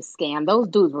like such a scam. Those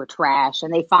dudes were trash,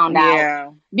 and they found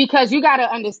out. Because you got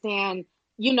to understand,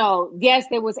 yes,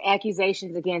 there was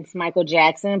accusations against Michael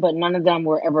Jackson, but none of them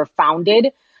were ever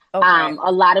founded. Okay.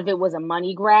 A lot of it was a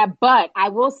money grab, but I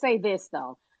will say this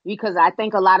though, because I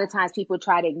think a lot of times people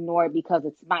try to ignore it because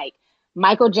it's Mike.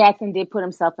 Michael Jackson did put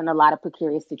himself in a lot of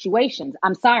precarious situations.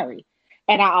 I'm sorry.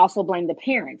 And I also blame the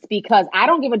parents, because I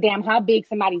don't give a damn how big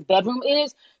somebody's bedroom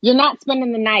is. You're not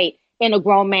spending the night in a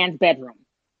grown man's bedroom.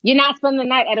 You're not spending the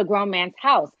night at a grown man's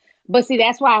house. But see,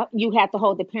 that's why you have to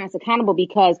hold the parents accountable,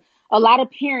 because a lot of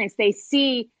parents, they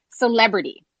see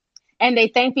celebrity and they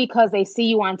think because they see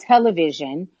you on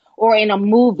television or in a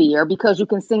movie, or because you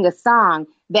can sing a song,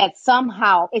 that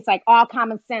somehow it's like all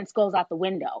common sense goes out the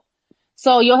window.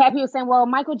 So you'll have people saying, well,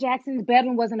 Michael Jackson's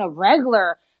bedroom wasn't a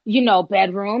regular,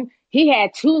 bedroom. He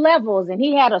had 2 levels and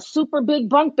he had a super big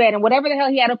bunk bed and whatever the hell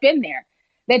he had up in there.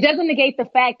 That doesn't negate the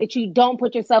fact that you don't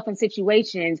put yourself in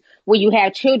situations where you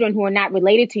have children who are not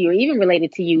related to you or even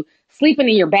related to you sleeping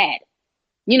in your bed.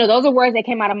 Those are words that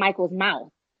came out of Michael's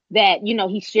mouth, that,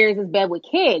 he shares his bed with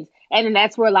kids. And then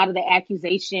that's where a lot of the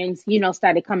accusations,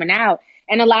 started coming out.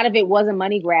 And a lot of it was a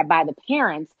money grab by the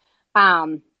parents.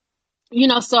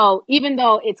 So even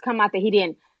though it's come out that he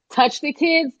didn't touch the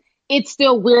kids, it's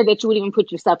still weird that you would even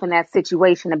put yourself in that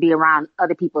situation to be around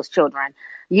other people's children,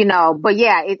 but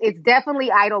yeah, it's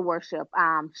definitely idol worship.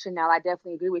 Chanel, I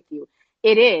definitely agree with you.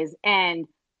 It is. And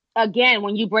again,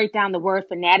 when you break down the word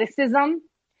fanaticism,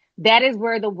 that is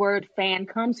where the word fan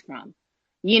comes from,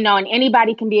 and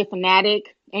anybody can be a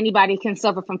fanatic. Anybody can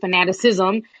suffer from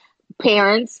fanaticism,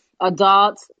 parents,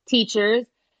 adults, teachers,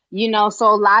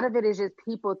 so a lot of it is just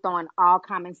people throwing all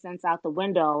common sense out the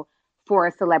window for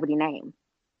a celebrity name.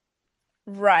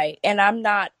 Right. And I'm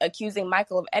not accusing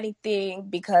Michael of anything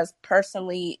because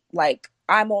personally, like,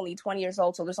 I'm only 20 years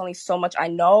old, so there's only so much I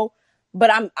know. But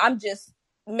I'm just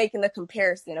making the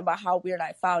comparison about how weird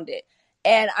I found it.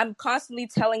 And I'm constantly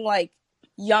telling, like,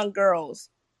 young girls,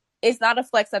 it's not a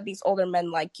flex that these older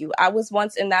men like you. I was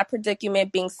once in that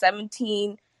predicament, being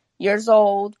 17 years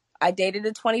old. I dated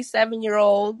a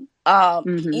 27-year-old.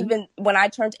 Even when I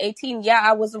turned 18, yeah,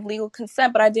 I was of legal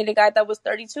consent, but I dated a guy that was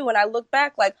 32. And I look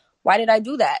back like, why did I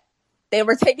do that? They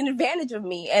were taking advantage of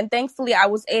me. And thankfully, I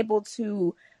was able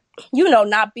to,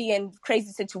 not be in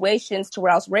crazy situations to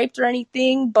where I was raped or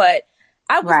anything. But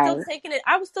I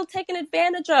was still taking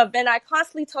advantage of. And I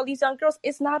constantly tell these young girls,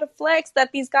 it's not a flex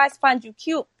that these guys find you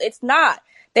cute. It's not.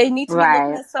 They need to be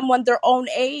looking at someone their own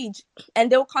age.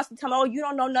 And they'll constantly tell me, oh, you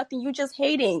don't know nothing. You just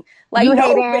hating. Like, you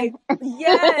no, hating. baby.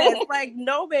 Yes. Like,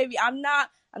 no, baby. I'm not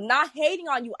hating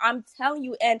on you. I'm telling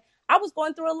you. And I was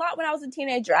going through a lot when I was a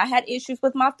teenager. I had issues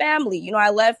with my family. I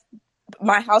left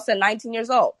my house at 19 years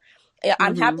old.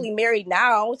 I'm happily married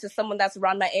now to someone that's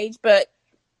around my age. But,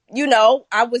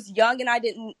 I was young and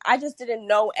I just didn't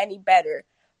know any better.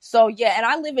 So, yeah. And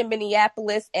I live in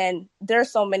Minneapolis and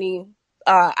there's so many,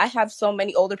 I have so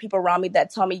many older people around me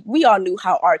that tell me we all knew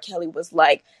how R. Kelly was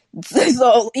like.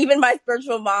 So even my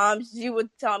spiritual mom, she would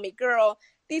tell me, girl,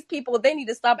 these people, they need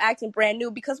to stop acting brand new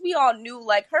because we all knew,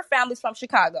 like, her family's from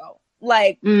Chicago.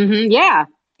 Like, yeah.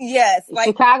 Yes. Like,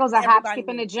 Chicago's a hop, skip,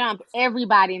 and a jump.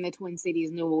 Everybody in the Twin Cities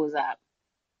knew what was up.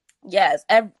 Yes,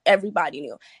 everybody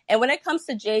knew. And when it comes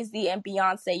to Jay-Z and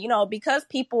Beyonce, because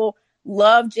people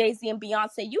love Jay-Z and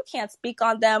Beyonce, you can't speak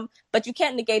on them, but you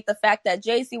can't negate the fact that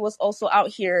Jay-Z was also out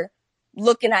here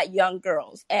looking at young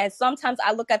girls. And sometimes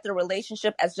I look at their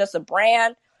relationship as just a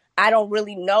brand. I don't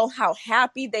really know how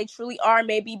happy they truly are.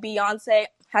 Maybe Beyonce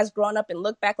has grown up and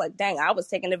looked back like, dang, I was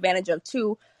taken advantage of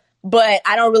too. But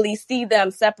I don't really see them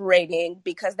separating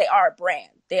because they are a brand.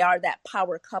 They are that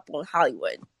power couple in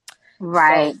Hollywood.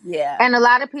 Right. So, yeah. And a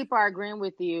lot of people are agreeing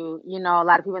with you. A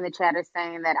lot of people in the chat are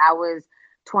saying that I was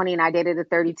 20 and I dated a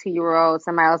 32-year-old.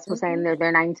 Somebody else was saying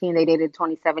they're 19, they dated a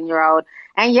 27-year-old.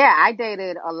 And yeah, I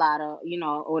dated a lot of,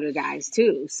 older guys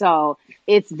too. So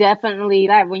it's definitely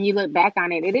like, when you look back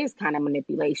on it, it is kind of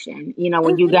manipulation.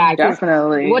 When you guys,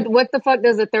 definitely. What the fuck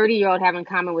does a 30-year-old have in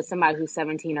common with somebody who's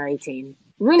 17 or 18?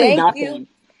 Really nothing.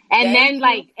 And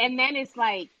then it's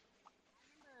like,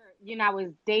 I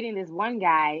was dating this one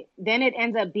guy, then it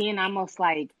ends up being almost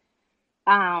like,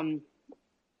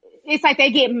 it's like they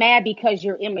get mad because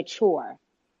you're immature.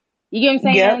 You get what I'm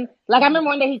saying? Yep. Like, I remember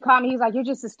one day he called me, he's like, you're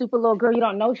just a stupid little girl, you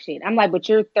don't know shit. I'm like, but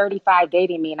you're 35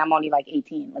 dating me and I'm only like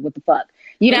 18. Like, what the fuck?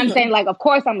 You know what I'm saying? Like, of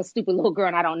course I'm a stupid little girl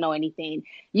and I don't know anything.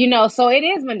 So it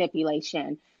is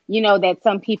manipulation, that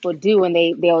some people do, and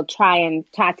they'll try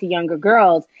and talk to younger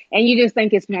girls, and you just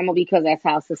think it's normal because that's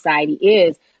how society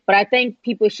is. But I think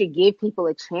people should give people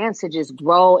a chance to just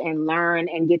grow and learn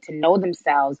and get to know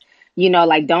themselves.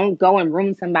 Like, don't go and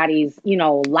ruin somebody's,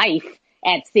 life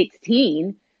at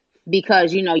 16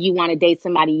 because, you want to date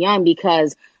somebody young,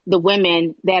 because the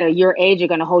women that are your age are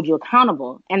going to hold you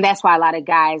accountable. And that's why a lot of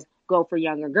guys go for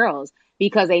younger girls,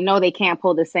 because they know they can't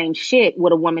pull the same shit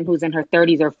with a woman who's in her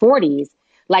 30s or 40s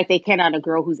like they can on a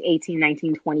girl who's 18,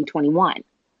 19, 20, 21.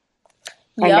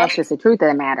 And that's just the truth of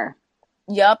the matter.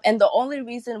 Yep. And the only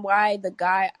reason why the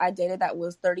guy I dated that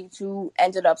was 32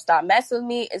 ended up stop messing with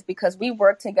me is because we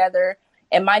worked together,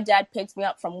 and my dad picked me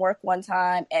up from work one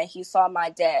time and he saw my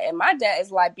dad, and my dad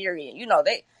is Liberian.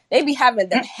 They be having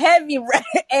the heavy,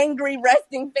 angry,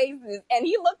 resting faces. And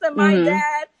he looked at my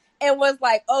dad and was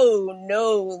like, oh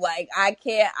no, like, I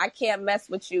can't mess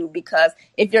with you because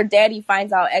if your daddy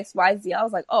finds out X, Y, Z. I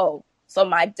was like, oh, so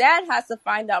my dad has to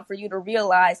find out for you to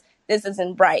realize this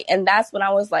isn't right. And that's when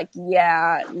I was like,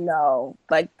 yeah, no,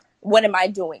 like, what am I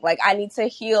doing? Like, I need to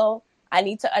heal. I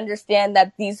need to understand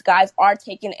that these guys are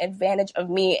taking advantage of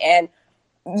me. And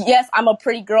yes, I'm a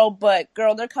pretty girl, but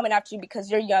girl, they're coming after you because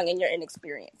you're young and you're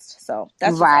inexperienced. So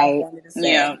that's just all I wanted to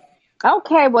say. Yeah.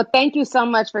 Okay. Well, thank you so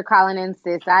much for calling in,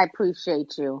 sis. I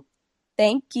appreciate you.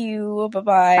 Thank you.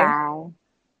 Bye-bye. Bye.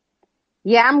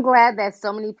 Yeah, I'm glad that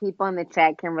so many people in the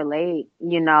chat can relate,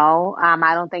 you know.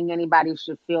 I don't think anybody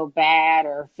should feel bad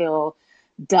or feel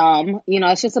dumb. You know,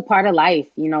 it's just a part of life.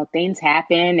 You know, things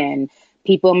happen and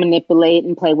people manipulate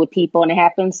and play with people, and it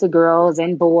happens to girls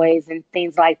and boys and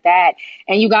things like that.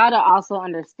 And you got to also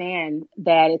understand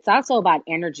that it's also about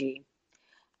energy.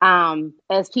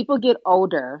 As people get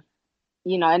older,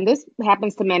 you know, and this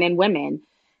happens to men and women,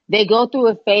 they go through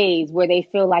a phase where they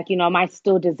feel like, you know, am I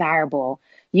still desirable?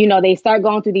 You know, they start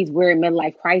going through these weird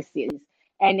midlife crises.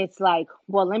 And it's like,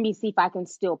 well, let me see if I can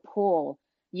still pull,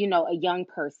 you know, a young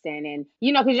person. And,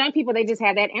 you know, because young people, they just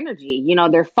have that energy. You know,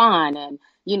 they're fun and,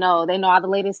 you know, they know all the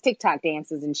latest TikTok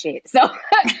dances and shit. So,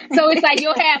 so it's like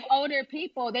you'll have older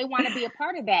people, they want to be a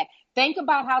part of that. Think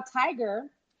about how Tyga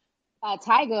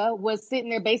was sitting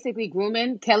there basically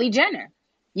grooming Kelly Jenner.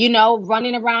 You know,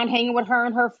 running around hanging with her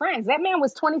and her friends. That man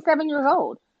was 27 years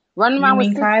old, running around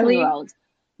with 16-year-olds.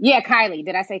 Yeah, Kylie.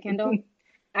 Did I say Kendall?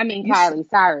 I mean Kylie.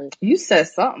 Sorry. You said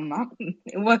something.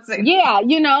 It wasn't. Yeah,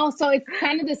 you know, so it's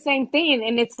kind of the same thing.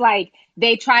 And it's like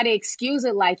they try to excuse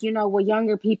it like, you know, well,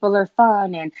 younger people are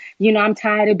fun and, you know, I'm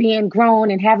tired of being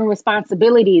grown and having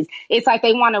responsibilities. It's like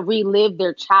they want to relive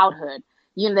their childhood.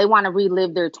 You know, they want to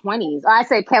relive their 20s. Oh, I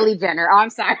said Kelly Jenner. Oh, I'm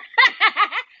sorry.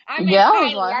 I meant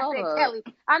Kylie. I said Kelly.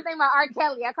 I'm thinking about R.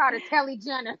 Kelly. I called her Kelly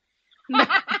Jenner.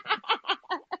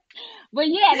 But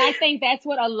yeah, and I think that's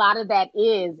what a lot of that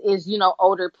is, you know,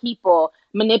 older people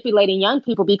manipulating young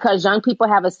people because young people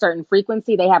have a certain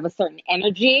frequency. They have a certain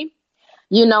energy,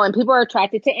 you know, and people are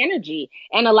attracted to energy.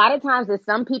 And a lot of times as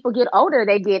some people get older,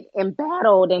 they get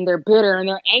embattled and they're bitter and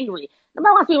they're angry.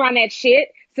 Nobody wants to be around that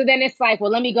shit. So then it's like,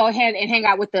 well, let me go ahead and hang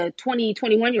out with the 20,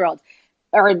 21-year-olds.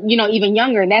 Or, you know, even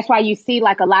younger. And that's why you see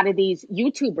like a lot of these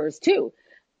YouTubers too.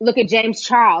 Look at James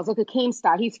Charles. Look at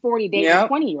Keemstar. He's 40 dating a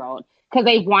 20-year-old because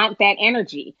they want that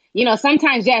energy. You know,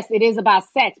 sometimes, yes, it is about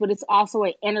sex, but it's also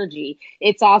an energy.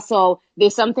 It's also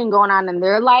there's something going on in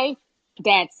their life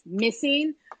that's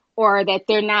missing or that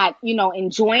they're not, you know,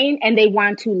 enjoying. And they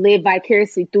want to live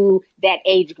vicariously through that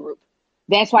age group.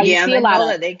 That's why you see a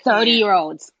lot of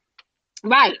 30-year-olds,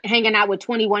 right, hanging out with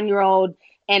 21-year-old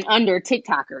and under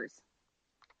TikTokers.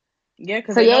 Yeah,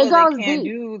 because they know that they can't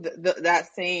do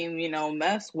that same, you know,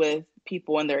 mess with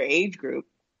people in their age group.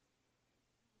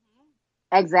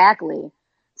 Exactly.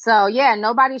 So yeah,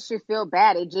 nobody should feel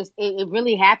bad. It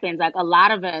really happens. Like a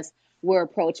lot of us were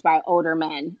approached by older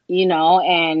men, you know,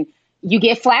 and you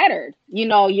get flattered. You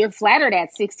know, you're flattered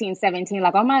at 16, 17,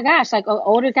 like, oh my gosh, like an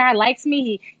older guy likes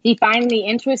me. He finds me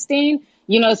interesting.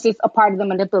 You know, it's just a part of the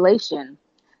manipulation.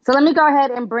 So let me go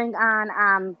ahead and bring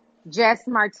on Jess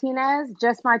Martinez.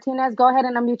 Jess Martinez, go ahead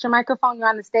and unmute your microphone. You're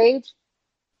on the stage.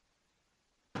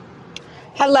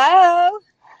 Hello.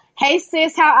 Hey,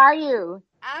 sis. How are you?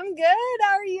 I'm good.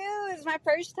 How are you? It's my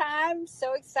first time.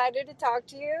 So excited to talk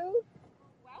to you.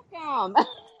 Welcome.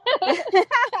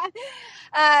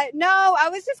 No, I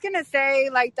was just going to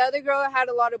say, like, the other girl had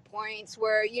a lot of points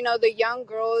where, you know, the young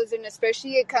girls, and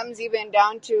especially it comes even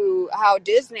down to how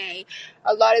Disney,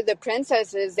 a lot of the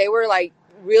princesses, they were, like,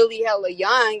 really hella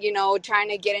young, you know, trying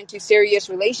to get into serious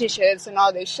relationships and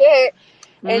all this shit.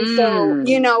 And so,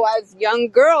 you know, as young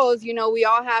girls, you know, we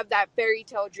all have that fairy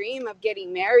tale dream of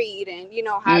getting married and, you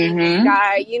know, having this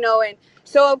guy, you know, and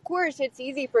so of course it's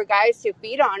easy for guys to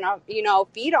feed on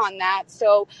that.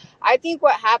 So I think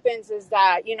what happens is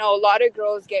that, you know, a lot of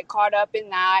girls get caught up in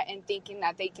that and thinking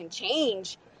that they can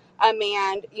change a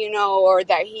man, you know, or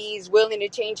that he's willing to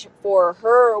change for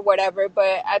her or whatever.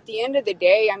 But at the end of the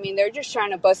day, I mean, they're just trying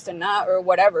to bust a nut or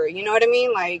whatever. You know what I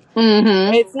mean? Like,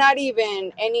 it's not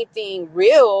even anything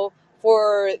real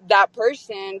for that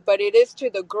person, but it is to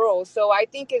the girl. So I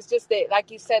think it's just that, like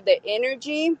you said, the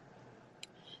energy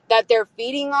that they're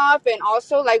feeding off. And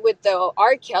also, like, with the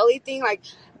R. Kelly thing, like,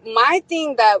 my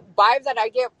thing, that vibe that I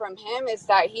get from him is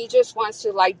that he just wants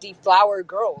to, like, deflower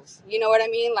girls. You know what I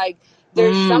mean? Like,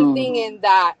 there's something in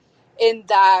that,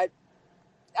 I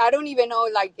don't even know,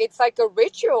 like, it's like a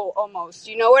ritual almost.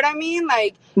 You know what I mean?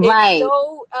 Like, it's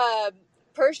so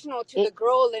personal to the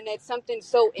girl, and it's something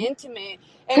so intimate.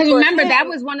 Because remember, that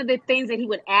was one of the things that he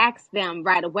would ask them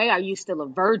right away, are you still a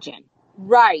virgin?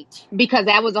 Right. Because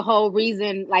that was the whole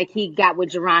reason, like, he got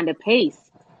with Jerronda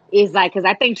Pace. is like, because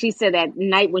I think she said that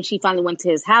night when she finally went to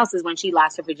his house is when she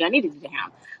lost her virginity to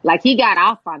him. Like, he got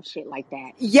off on shit like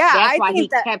that. Yeah, That's I why he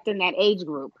think that. kept in that age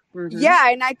group. Yeah,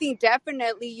 and I think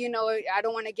definitely, you know, I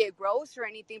don't want to get gross or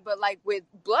anything, but like with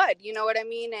blood, you know what I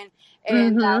mean?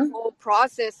 And that whole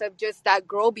process of just that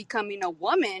girl becoming a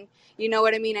woman, you know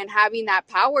what I mean? And having that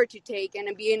power to take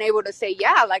and being able to say,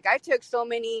 yeah, like I took so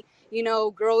many, you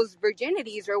know, girls'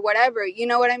 virginities or whatever, you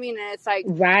know what I mean? And it's like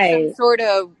some sort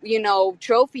of, you know,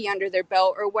 trophy under their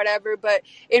belt or whatever. But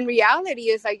in reality,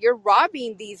 it's like you're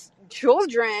robbing these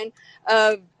children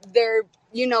of their,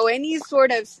 you know, any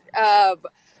sort of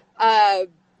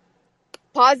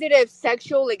positive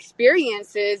sexual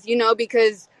experiences, you know,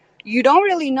 because you don't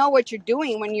really know what you're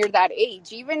doing when you're that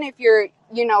age. Even if you're,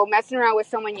 you know, messing around with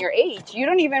someone your age, you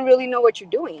don't even really know what you're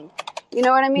doing. You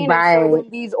know what I mean? Right. And so when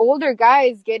these older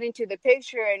guys get into the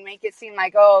picture and make it seem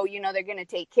like, oh, you know, they're going to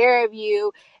take care of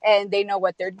you and they know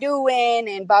what they're doing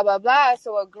and blah, blah, blah.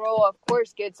 So a girl, of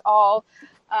course, gets all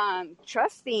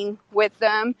trusting with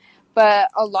them.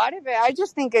 But a lot of it, I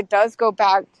just think it does go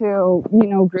back to, you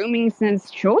know, grooming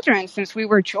since we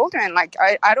were children. Like,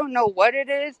 I don't know what it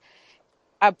is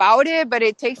about it, but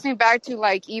it takes me back to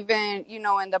like even, you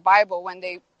know, in the Bible when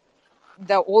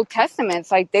the Old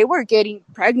Testaments, like they were getting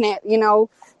pregnant, you know,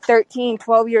 13,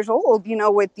 12 years old, you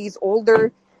know, with these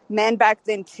older men back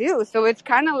then too. So it's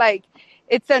kind of like,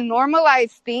 it's a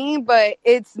normalized thing, but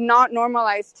it's not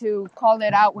normalized to call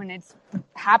it out when it's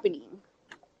happening.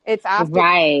 It's after,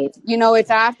 you know, it's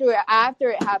after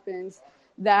it happens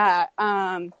that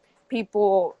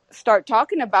people start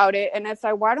talking about it. And it's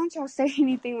like, why don't y'all say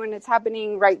anything when it's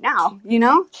happening right now, you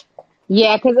know?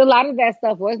 Yeah, because a lot of that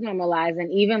stuff was normalized.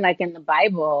 And even like in the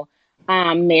Bible,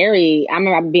 Mary, I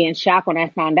remember being shocked when I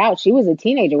found out she was a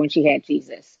teenager when she had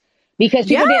Jesus. Because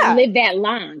people didn't live that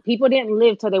long. People didn't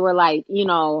live till they were like, you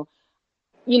know,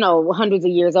 hundreds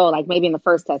of years old, like maybe in the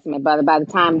First Testament, but by the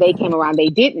time they came around, they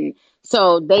didn't.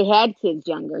 So they had kids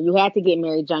younger. You had to get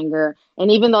married younger. And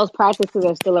even those practices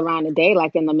are still around today,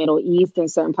 like in the Middle East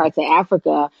and certain parts of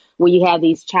Africa, where you have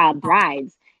these child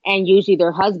brides. And usually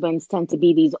their husbands tend to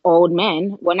be these old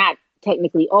men. Well, not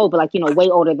technically old, but like, you know, way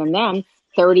older than them,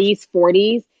 30s,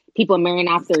 40s, people marrying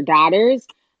off their daughters,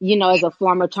 you know, as a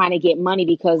form of trying to get money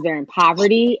because they're in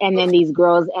poverty. And then these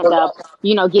girls end up,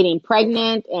 you know, getting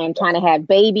pregnant and trying to have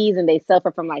babies, and they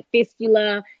suffer from like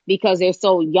fistula because they're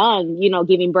so young, you know,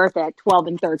 giving birth at 12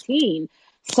 and 13.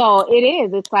 So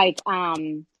it's like,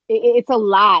 it's a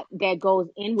lot that goes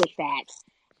in with that.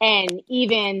 And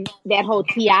even that whole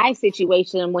T.I.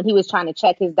 situation when he was trying to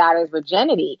check his daughter's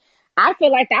virginity, I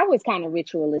feel like that was kind of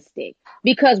ritualistic,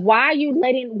 because why are you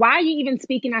even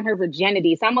speaking on her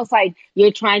virginity? It's almost like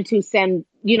you're trying to send,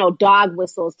 you know, dog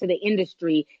whistles to the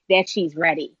industry that she's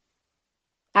ready.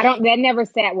 That never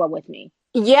sat well with me.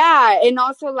 Yeah, and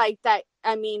also like that,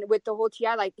 I mean, with the whole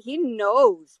T.I., like he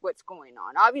knows what's going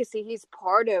on. Obviously, he's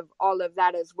part of all of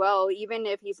that as well. Even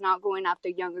if he's not going after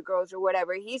younger girls or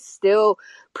whatever, he's still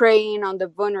preying on the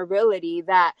vulnerability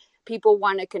that people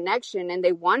want a connection, and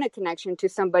they want a connection to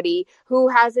somebody who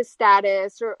has a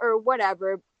status or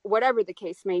whatever the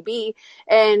case may be.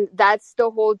 And that's the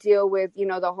whole deal with, you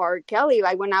know, the R. Kelly.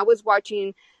 Like when I was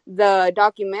watching the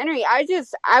documentary,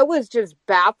 I was just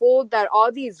baffled that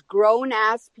all these grown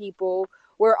ass people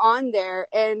were on there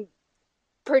and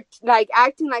like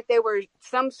acting like they were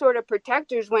some sort of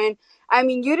protectors, when I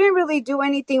mean, you didn't really do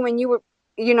anything when you were,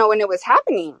 you know, when it was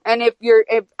happening. And if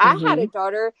I had a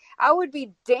daughter, I would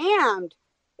be damned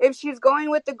if she's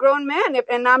going with the grown man,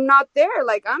 and I'm not there.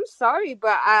 Like, I'm sorry,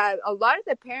 but a lot of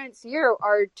the parents here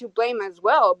are to blame as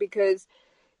well, because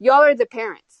y'all are the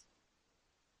parents.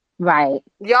 Right.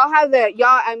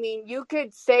 I mean, you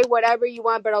could say whatever you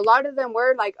want, but a lot of them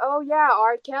were like, oh yeah,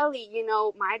 R. Kelly, you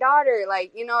know, my daughter,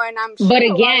 like, you know, and I'm sure. But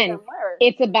again,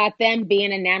 it's about them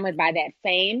being enamored by that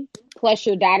fame, plus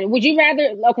your daughter. Would you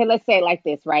rather, okay, let's say it like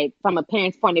this, right? From a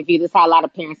parent's point of view, this is how a lot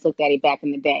of parents looked at it back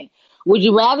in the day. Would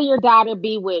you rather your daughter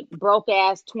be with broke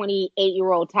ass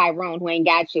 28-year-old Tyrone who ain't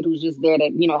got shit, who's just there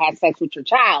to, you know, have sex with your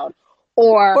child?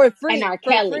 Or for free, an R.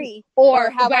 Kelly, free, or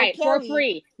have right, R. Kelly. for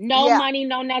free, no money,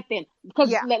 no nothing.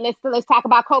 Because let's talk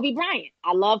about Kobe Bryant.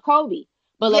 I love Kobe,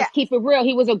 but let's keep it real.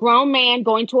 He was a grown man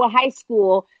going to a high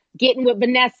school, getting with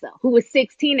Vanessa, who was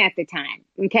 16 at the time.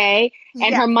 Okay,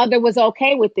 and her mother was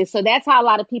okay with this. So that's how a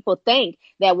lot of people think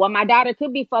that, well, my daughter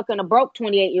could be fucking a broke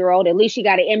 28-year-old. At least she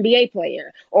got an NBA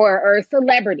player or a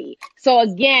celebrity. So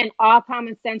again, all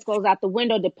common sense goes out the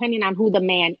window depending on who the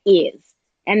man is,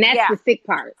 and that's the sick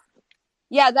part.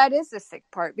 Yeah, that is the sick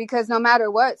part, because no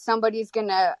matter what, somebody's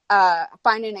gonna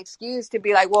find an excuse to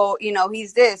be like, well,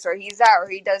 he's this or he's that or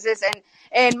he does this,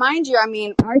 and mind you, I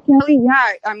mean, R. Kelly,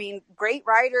 yeah, I mean, great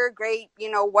writer, great,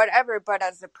 whatever, but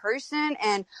as a person,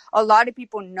 and a lot of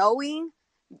people knowing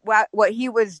what he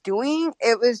was doing,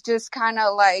 it was just kind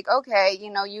of like, okay,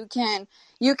 you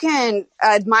can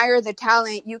admire the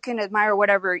talent, you can admire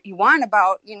whatever you want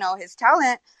about his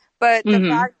talent, but the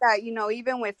fact that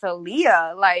even with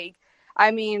Aaliyah, like,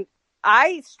 I mean,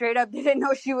 I straight up didn't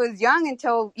know she was young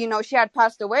until, she had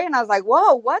passed away. And I was like,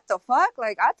 whoa, what the fuck?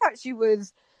 Like, I thought she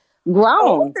was grown,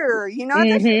 older, I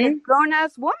thought she was a grown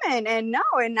ass woman. And no,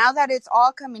 and now that it's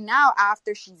all coming out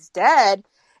after she's dead,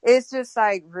 it's just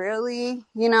like, really,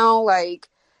 like,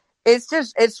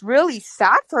 it's really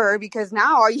sad for her, because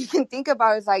now all you can think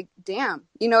about is like, damn,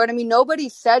 you know what I mean? Nobody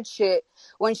said shit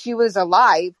when she was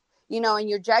alive, and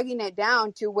you're dragging it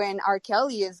down to when R.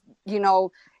 Kelly is,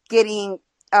 getting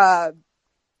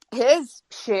his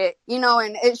shit,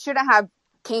 and it shouldn't have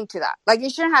came to that. Like,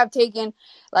 it shouldn't have taken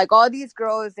like all these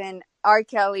girls and R.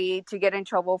 Kelly to get in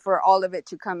trouble for all of it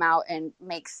to come out and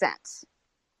make sense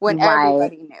when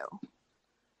everybody knew.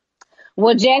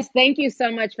 Well, Jess, thank you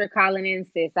so much for calling in,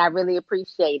 sis. I really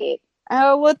appreciate it.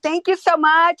 Oh, well, thank you so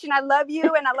much. And I love you,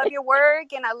 and I love your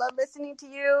work, and I love listening to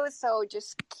you. So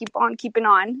just keep on keeping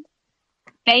on.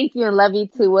 Thank you. Love you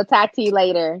too. We'll talk to you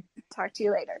later. Talk to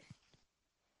you later.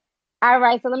 All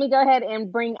right. So let me go ahead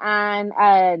and bring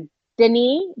on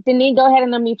Denise. Denise, go ahead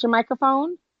and unmute your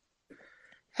microphone.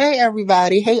 Hey,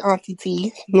 everybody. Hey, Auntie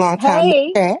T. Long time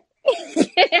no chat.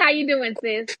 How you doing,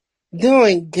 sis?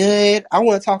 Doing good. I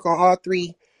want to talk on all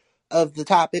three of the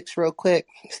topics real quick,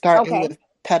 starting with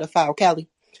pedophile Kelly.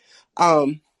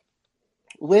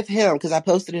 With him, because I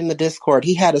posted in the Discord,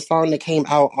 he had a song that came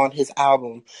out on his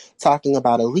album talking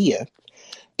about Aaliyah.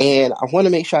 And I want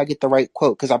to make sure I get the right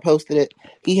quote, because I posted it.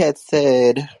 He had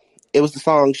said, it was the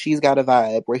song She's Got a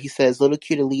Vibe, where he says, little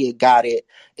cute Aaliyah got it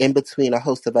in between a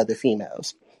host of other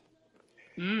females.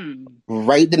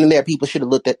 Right then and there, people should have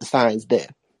looked at the signs then.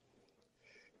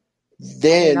 I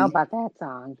didn't know about that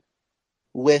song.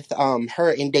 With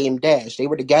her and Dame Dash, they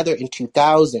were together in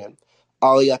 2000,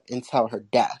 all the way up until her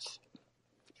death.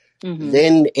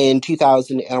 Then in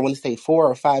 2000, I want to say 4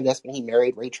 or 5, that's when he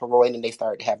married Rachel Roy, and they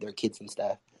started to have their kids and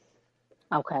stuff.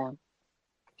 Okay.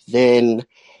 Then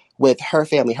with her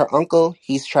family, her uncle,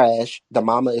 he's trash. The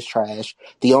mama is trash.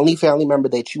 The only family member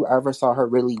that you ever saw her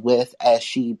really with as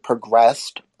she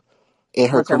progressed in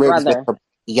her career was with her.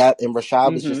 Yep, and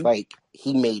Rashad was just like,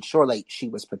 he made sure like she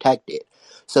was protected.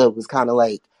 So it was kind of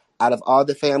like, out of all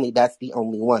the family, that's the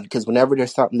only one. Because whenever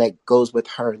there's something that goes with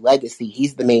her legacy,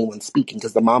 he's the main one speaking,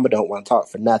 because the mama don't want to talk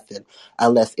for nothing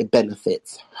unless it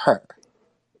benefits her.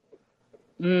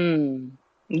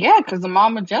 Yeah, because the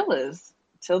mama jealous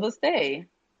till this day.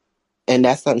 And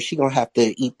that's something she gonna have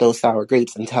to eat those sour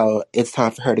grapes until it's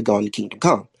time for her to go in the kingdom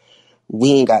come.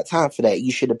 We ain't got time for that.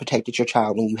 You should have protected your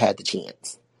child when you had the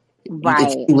chance.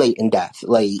 It's too late in death.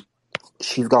 Like,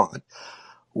 she's gone.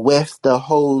 With the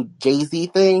whole Jay-Z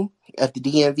thing of the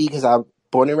DMV, because I'm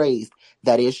born and raised,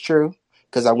 that is true.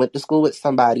 Because I went to school with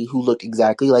somebody who looked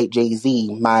exactly like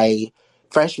Jay-Z. My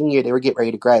freshman year, they were getting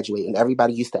ready to graduate, and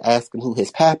everybody used to ask him who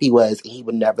his pappy was, and he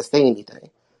would never say anything.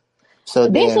 So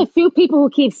there's a few people who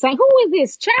keep saying, who is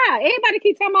this child? Everybody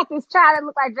keeps talking about this child that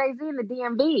looks like Jay-Z in the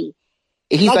DMV.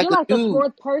 He's like you're like the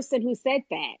fourth person who said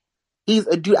that. He's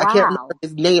a dude. Wow. I can't remember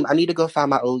his name. I need to go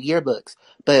find my old yearbooks.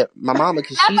 But my mama,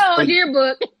 because she's old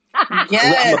yearbook.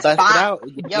 Yes, I'm bust it out.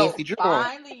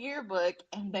 Find the yearbook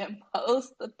and then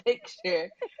post the picture.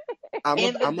 I'm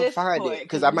gonna find it,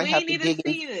 because I might have to dig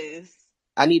in. This.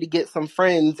 I need to get some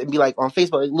friends and be like on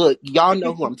Facebook. Like, look, y'all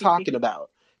know who I'm talking about.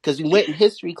 Because we went in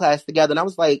history class together, and I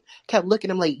was like, kept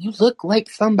looking at him like, you look like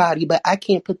somebody, but I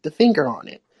can't put the finger on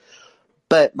it.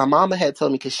 But my mama had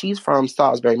told me, because she's from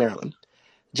Salisbury, Maryland.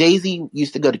 Jay-Z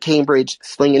used to go to Cambridge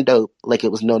slinging dope like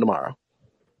it was no tomorrow.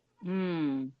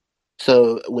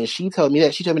 So when she told me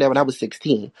that when I was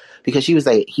 16, because she was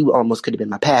like, he almost could have been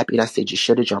my pappy, and I said, you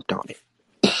should have jumped on it.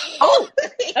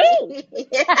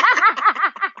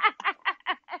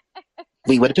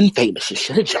 We would have been famous. You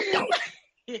should have jumped on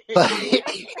it. But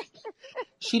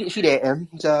she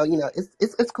didn't. So,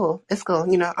 it's cool. It's cool.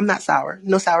 I'm not sour.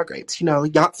 No sour grapes.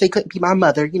 Beyonce couldn't be my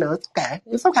mother. It's okay.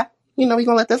 It's okay. We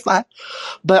gonna let that slide.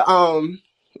 But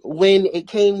when it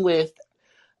came with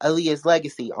Aaliyah's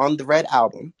legacy on the Red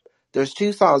album, there's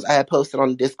 2 songs I had posted on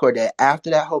the Discord that after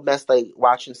that whole mess, like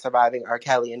watching Surviving R.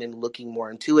 Kelly and then looking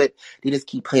more into it, they just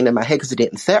keep playing in my head because it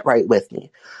didn't set right with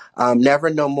me. Never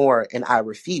No More and I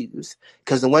Refuse.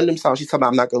 Because in one of them songs, she's talking about,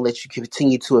 I'm not gonna let you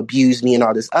continue to abuse me and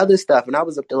all this other stuff. And I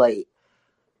was up to like,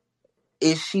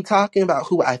 is she talking about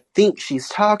who I think she's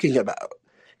talking about?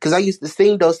 Because I used to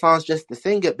sing those songs just to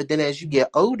sing it, but then as you get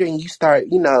older and you start,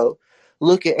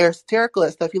 look at esoterical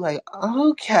and stuff, you're like,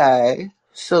 okay,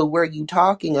 so were you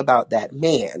talking about that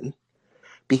man?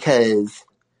 Because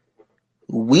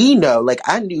we know, like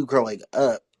I knew growing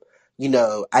up,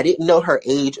 I didn't know her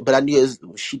age, but I knew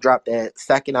she dropped that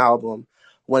second album,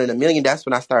 One in a Million. That's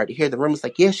when I started to hear the rumors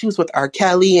like, yeah, she was with R.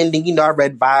 Kelly. And then, I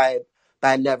read Vibe, but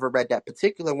I never read that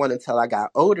particular one until I got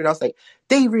older. And I was like,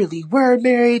 they really were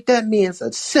married. That man's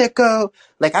a sicko.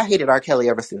 Like, I hated R. Kelly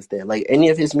ever since then. Like, any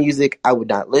of his music, I would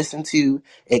not listen to.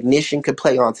 Ignition could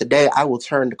play on today. I will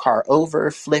turn the car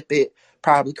over, flip it,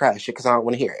 probably crash it because I don't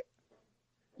want to hear it.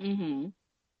 Mm-hmm.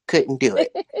 Couldn't do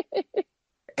it.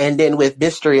 And then with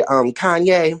Mystery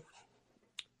Kanye,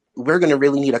 we're going to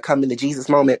really need a come into Jesus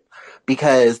moment,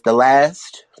 because the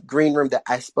last green room that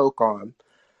I spoke on,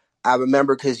 I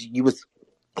remember because you was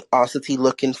also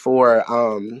looking for,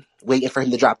 waiting for him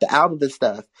to drop the album and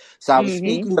stuff. So I was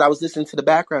speaking, but I was listening to the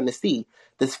background to see.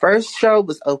 This first show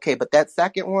was okay, but that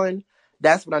second one,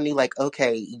 that's when I knew, like,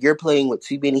 okay, you're playing with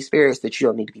too many spirits that you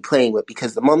don't need to be playing with.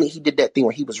 Because the moment he did that thing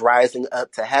where he was rising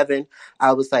up to heaven,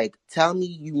 I was like, tell me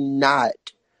you not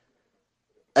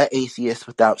an atheist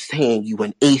without saying you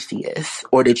an atheist,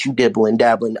 or that you dibble and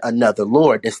dabble in another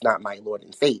Lord that's not my Lord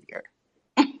and Savior.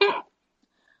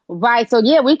 Right. So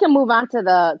yeah, we can move on to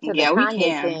the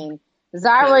Kanye thing.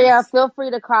 Zaria, feel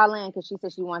free to call in because she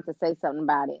said she wants to say something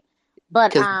about it.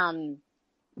 But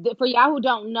for y'all who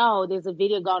don't know, there's a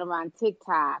video going around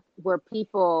TikTok where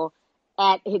people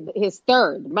at his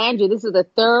third, mind you, this is the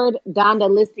third Donda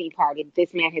listening party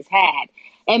this man has had.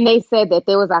 And they said that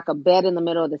there was like a bed in the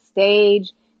middle of the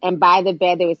stage. And by the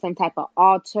bed, there was some type of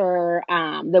altar.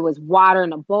 There was water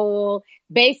in a bowl.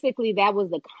 Basically, that was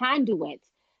the conduit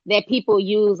that people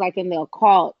use like in the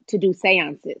occult to do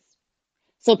seances.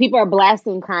 So people are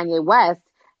blasting Kanye West,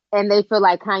 and they feel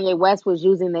like Kanye West was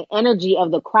using the energy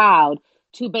of the crowd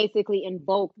to basically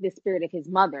invoke the spirit of his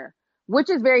mother, which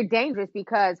is very dangerous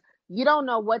because you don't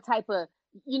know what type of,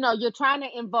 you're trying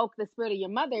to invoke the spirit of your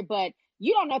mother, but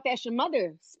you don't know if that's your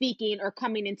mother speaking or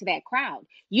coming into that crowd.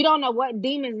 You don't know what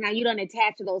demons now you don't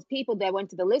attach to those people that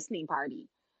went to the listening party.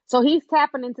 So he's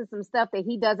tapping into some stuff that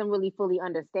he doesn't really fully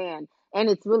understand. And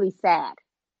it's really sad.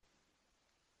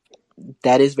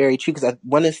 That is very true, because I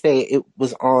want to say it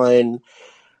was on,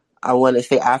 I want to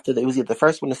say after it was either the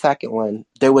first one or the second one,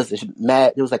 there was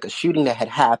like a shooting that had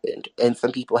happened and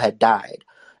some people had died.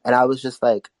 And I was just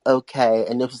like, okay.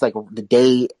 And it was like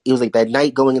it was like that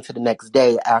night going into the next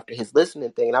day after his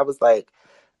listening thing. And I was like,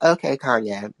 okay,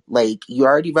 Kanye, like you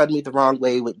already rubbed me the wrong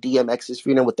way with DMX's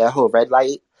funeral with that whole red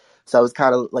light. So I was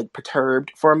kind of like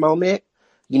perturbed for a moment.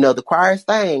 The choir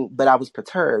sang, but I was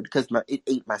perturbed because it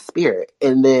ate my spirit.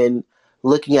 And then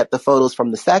looking at the photos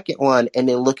from the second one and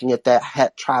then looking at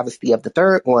that travesty of the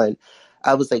third one,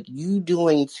 I was like, you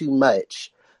doing too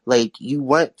much. Like, you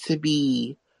want to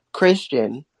be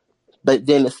Christian, but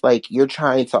then it's like you're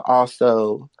trying to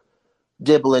also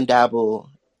dibble and dabble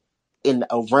in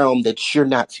a realm that you're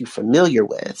not too familiar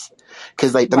with.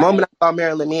 Because like the moment I saw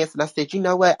Marilyn Manson, I said, you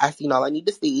know what? I seen all I need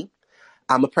to see.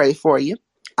 I'm going to pray for you.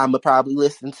 I'm going to probably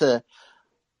listen to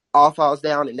All Falls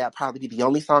Down, and that'll probably be the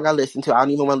only song I listen to. I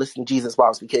don't even want to listen to Jesus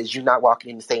Walks because you're not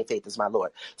walking in the same faith as my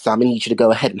Lord. So I'm going to need you to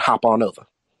go ahead and hop on over.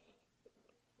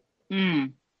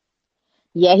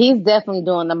 Yeah, he's definitely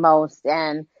doing the most,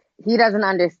 and he doesn't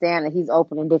understand that he's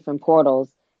opening different portals,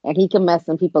 and he can mess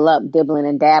some people up dibbling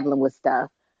and dabbling with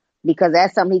stuff, because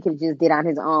that's something he could just did on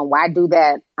his own. Why do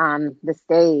that on the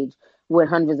stage with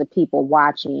hundreds of people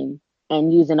watching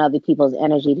and using other people's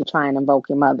energy to try and invoke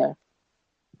your mother?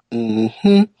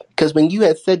 Because when you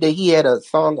had said that he had a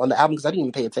song on the album, because I didn't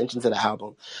even pay attention to the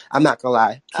album, I'm not gonna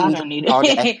lie. I don't need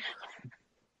it.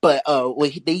 But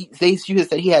when you had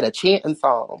said he had a chanting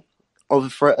song over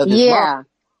front of his mom,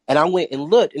 and I went and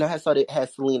looked, and I saw that it had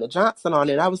Selena Johnson on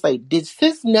it. And I was like, did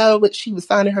sis know what she was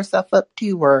signing herself up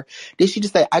to, or did she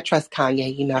just say, I trust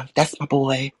Kanye, that's my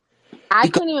boy? I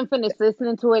couldn't even finish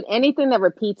listening to it. Anything that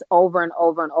repeats over and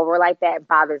over and over like that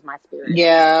bothers my spirit.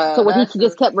 Yeah. So when he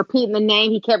just kept repeating the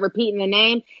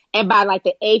name, and by like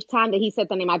the 8th time that he said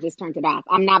the name, I just turned it off.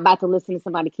 I'm not about to listen to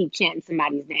somebody keep chanting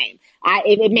somebody's name.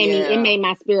 It made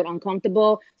my spirit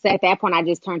uncomfortable. So at that point, I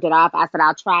just turned it off. I said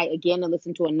I'll try again and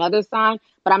listen to another song,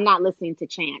 but I'm not listening to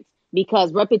chants,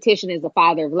 because repetition is the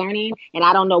father of learning, and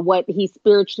I don't know what he's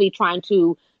spiritually trying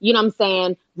to,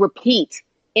 repeat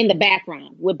in the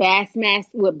background with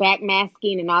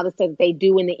backmasking and all the stuff that they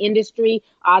do in the industry,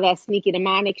 all that sneaky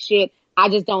demonic shit. I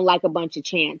just don't like a bunch of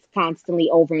chants constantly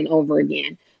over and over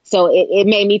again. So it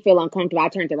made me feel uncomfortable. I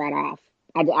turned it right off.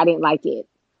 I didn't like it.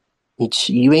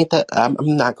 You ain't that. I'm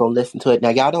not gonna listen to it now.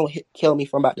 Y'all don't kill me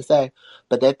for what I'm about to say,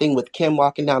 but that thing with Kim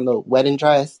walking down the wedding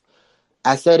dress.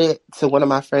 I said it to one of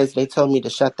my friends. They told me to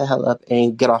shut the hell up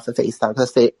and get off of FaceTime. I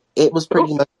said it was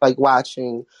pretty much like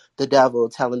watching the devil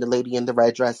telling the lady in the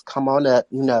red dress, "Come on up,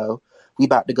 we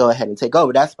about to go ahead and take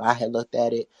over." That's why I had looked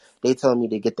at it. They told me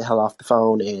to get the hell off the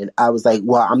phone, and I was like,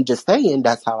 "Well, I'm just saying."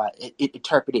 That's how it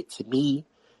interpreted to me.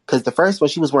 Because the first one,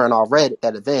 she was wearing all red at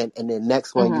that event, and then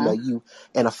next one, you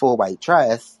in a full white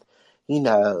dress,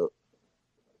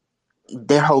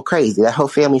 they're whole crazy. That whole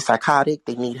family psychotic.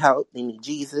 They need help. They need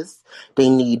Jesus. They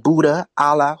need Buddha,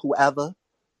 Allah, whoever.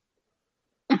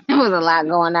 There was a lot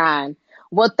going on.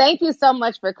 Well, thank you so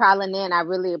much for calling in. I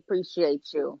really appreciate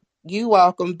you. You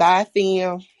welcome. Bye,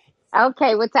 fam.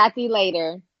 Okay, we'll talk to you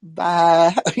later.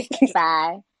 Bye.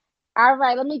 Bye. All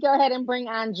right, let me go ahead and bring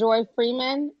on Joy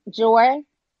Freeman. Joy,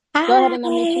 go ahead and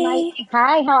unmute your mic.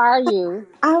 Hi, how are you?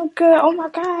 I'm good. Oh my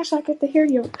gosh, I get to hear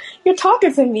you. You're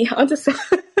talking to me. I'm just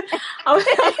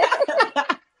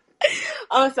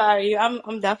I'm sorry.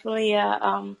 I'm definitely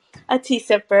a tea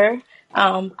sipper.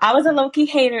 I was a low-key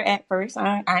hater at first.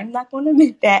 I'm not going to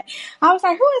admit that. I was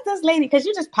like, who is this lady? Because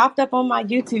you just popped up on my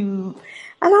YouTube. And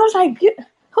I was like,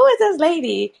 who is this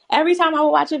lady? Every time I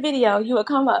would watch a video, you would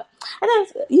come up. And then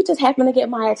you just happened to get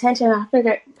my attention.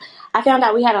 I found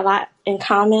out we had a lot in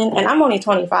common. And I'm only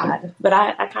 25, but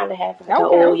I kind of have like an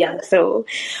old young soul.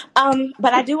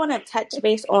 But I do want to touch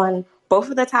base on both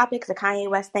of the topics, the Kanye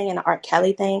West thing and the R.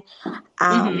 Kelly thing.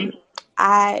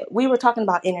 We were talking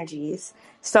about energies.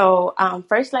 So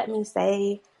first, let me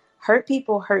say, hurt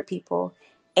people hurt people.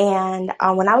 And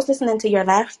when I was listening to your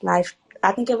last live,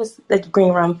 I think it was the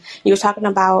Green Room, you were talking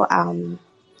about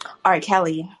R.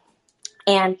 Kelly.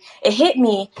 And it hit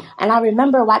me. And I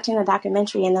remember watching a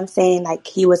documentary and them saying like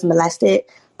he was molested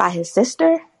by his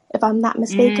sister, if I'm not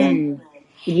mistaken.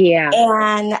 Yeah.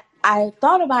 And I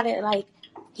thought about it like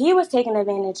he was taken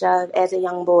advantage of as a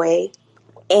young boy.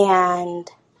 And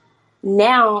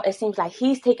now it seems like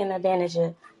he's taking advantage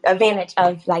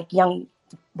of like young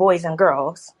boys and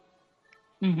girls.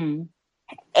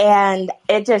 And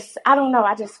it just, I don't know,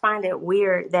 I just find it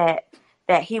weird that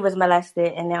he was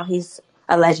molested and now he's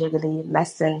allegedly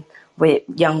messing with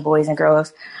young boys and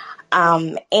girls.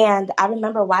 And I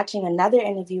remember watching another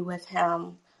interview with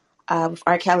him, with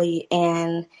R. Kelly,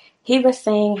 and he was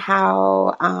saying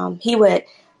how he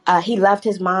loved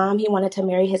his mom. He wanted to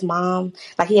marry his mom.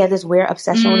 Like he had this weird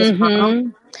obsession with his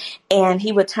mom. And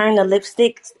he would turn the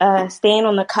lipstick stain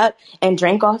on the cup and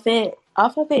drink off of it.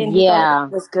 And he thought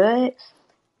it was good.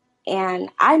 And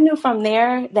I knew from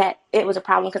there that it was a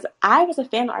problem because I was a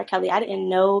fan of R. Kelly. I didn't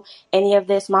know any of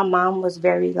this. My mom was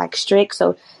very like strict,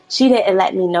 so she didn't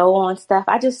let me know on stuff.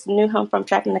 I just knew him from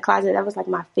Trapped in the Closet. That was like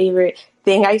my favorite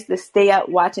thing. I used to stay up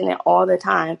watching it all the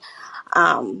time.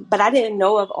 But I didn't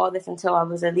know of all this until I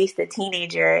was at least a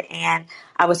teenager, and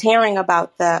I was hearing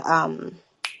about the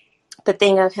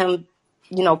thing of him,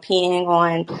 peeing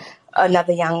on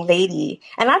another young lady.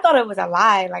 And I thought it was a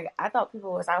lie. Like, I thought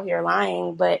people was out here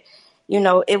lying, but,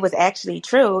 it was actually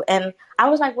true. And I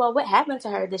was like, well, what happened to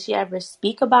her? Did she ever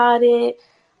speak about it?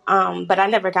 But I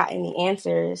never got any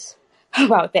answers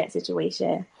about that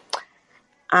situation.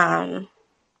 And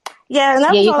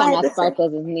that was you all I talking had about to say.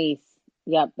 Sparkle's niece.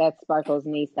 Yep, that's Sparkle's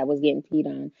niece that was getting peed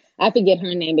on. I forget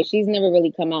her name, but she's never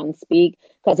really come out and speak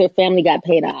because her family got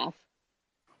paid off.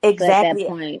 Exactly. So at that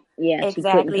point, she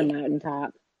couldn't come out and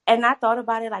talk. And I thought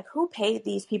about it, like, who paid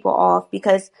these people off?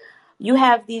 Because you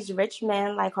have these rich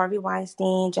men like Harvey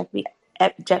Weinstein,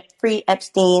 Jeffrey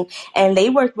Epstein, and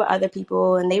they worked with other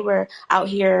people, and they were out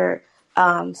here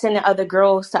sending other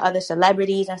girls to other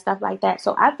celebrities and stuff like that.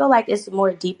 So I feel like it's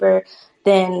more deeper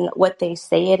than what they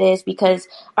say it is, because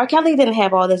R. Kelly didn't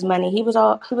have all this money. He was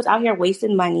out here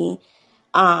wasting money.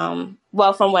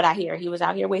 Well, from what I hear, he was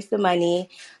out here wasting money,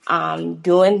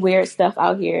 doing weird stuff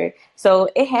out here. So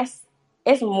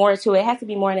it's more to it. It has to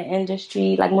be more in the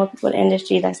industry, like more people in the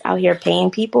industry that's out here paying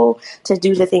people to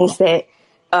do the things that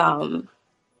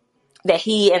that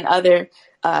he and other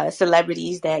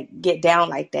celebrities that get down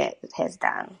like that has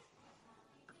done.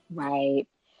 Right.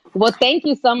 Well, thank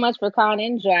you so much for calling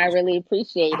in, Joy. I really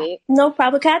appreciate it. No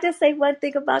problem. Can I just say one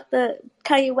thing about the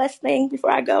Kanye West thing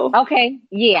before I go? Okay.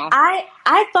 Yeah.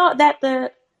 I thought that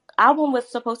the album was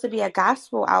supposed to be a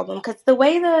gospel album because the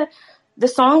way the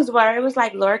songs were, it was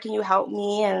like, Lord, can you help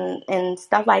me? And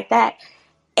stuff like that.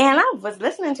 And I was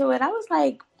listening to it. I was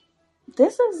like,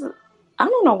 I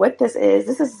don't know what this is.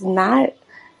 This is not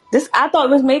this. I thought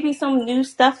it was maybe some new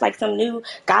stuff, like some new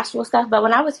gospel stuff. But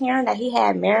when I was hearing that he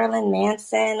had Marilyn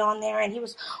Manson on there and he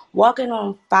was walking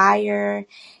on fire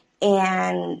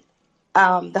and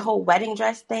the whole wedding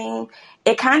dress thing,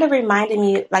 it kind of reminded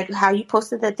me like how you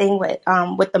posted the thing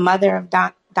with the mother of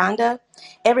Donda.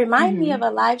 It reminded me of a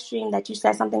live stream that you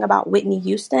said something about Whitney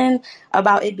Houston,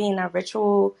 about it being a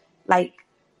ritual, like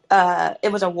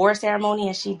it was a war ceremony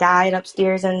and she died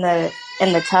upstairs in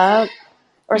the tub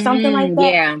or something like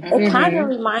that. Yeah. It kind of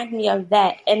reminded me of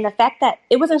that, and the fact that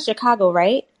it was in Chicago,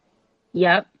 right?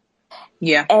 Yep.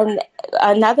 Yeah. And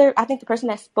I think the person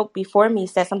that spoke before me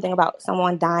said something about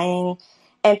someone dying.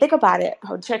 And think about it.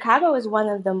 Chicago is one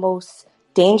of the most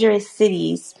dangerous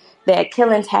cities that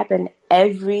killings happen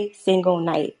every single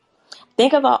night.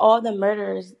 Think about all the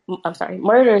murders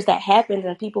that happens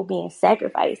and people being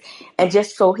sacrificed. And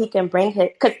just so he can bring his,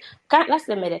 because let's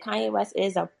admit it, Kanye West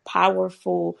is a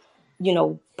powerful,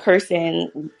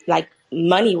 person, like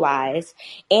money wise.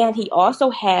 And he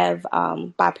also have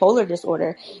bipolar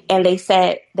disorder. And they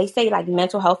say like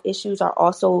mental health issues are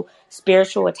also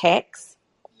spiritual attacks.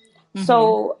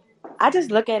 So I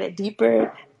just look at it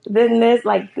deeper than this,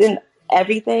 like than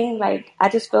everything. Like I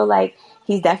just feel like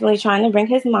he's definitely trying to bring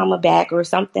his mama back or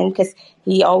something, because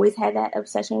he always had that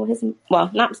obsession with his. Well,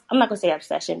 I'm not gonna say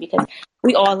obsession, because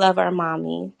we all love our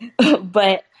mommy,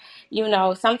 but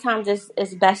sometimes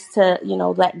it's best to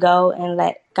let go and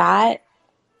let God,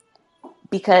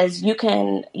 because you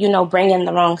can bring in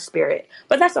the wrong spirit.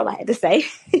 But that's all I had to say.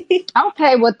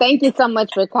 Okay, well, thank you so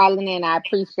much for calling in. I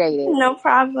appreciate it. No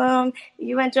problem.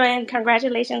 You enjoy, and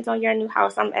congratulations on your new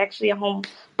house. I'm actually a home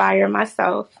buyer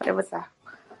myself. It was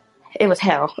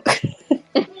hell.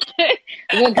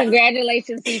 Well,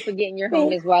 congratulations to you for getting your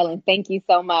home as well, and thank you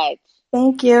so much.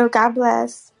 Thank you. God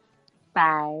bless.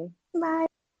 Bye. Bye.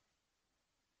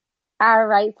 All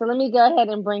right, so let me go ahead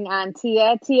and bring on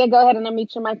Tia. Tia, go ahead and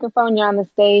unmute your microphone. You're on the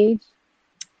stage.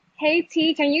 Hey,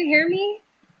 T, can you hear me?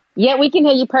 Yeah, we can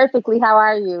hear you perfectly. How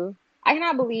are you? I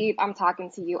cannot believe I'm talking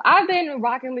to you. I've been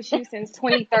rocking with you since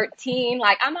 2013.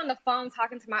 Like, I'm on the phone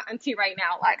talking to my auntie right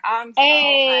now. Like, I'm so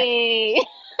hyped.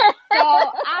 So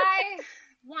I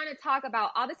want to talk about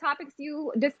all the topics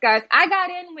you discussed. I got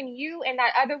in when you and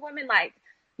that other woman, like,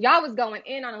 y'all was going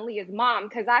in on Aaliyah's mom,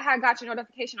 because I had got your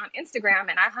notification on Instagram,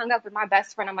 and I hung up with my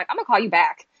best friend. I'm like, I'm gonna call you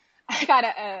back. I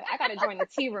gotta join the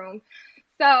tea room.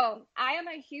 So I am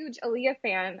a huge Aaliyah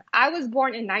fan. I was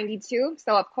born in 92,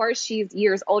 so of course she's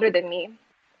years older than me.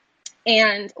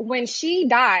 And when she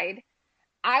died,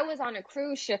 I was on a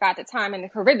cruise ship at the time in the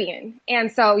Caribbean.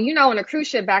 And so, on a cruise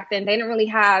ship back then, they didn't really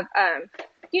have,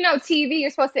 TV.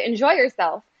 You're supposed to enjoy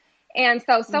yourself. And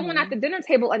so someone at the dinner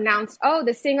table announced, oh,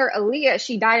 the singer Aaliyah,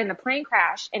 she died in a plane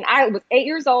crash. And I was 8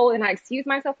 years old, and I excused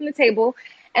myself from the table.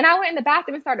 And I went in the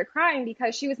bathroom and started crying,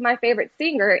 because she was my favorite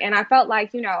singer. And I felt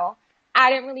like, I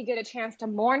didn't really get a chance to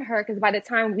mourn her, because by the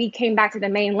time we came back to the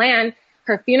mainland,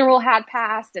 her funeral had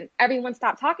passed and everyone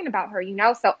stopped talking about her,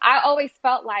 So I always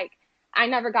felt like I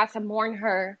never got to mourn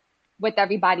her with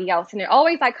everybody else. And it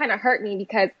always kind of hurt me,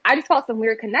 because I just felt some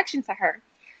weird connection to her.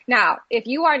 Now, if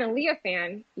you are an Aaliyah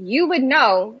fan, you would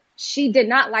know she did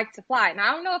not like to fly. Now,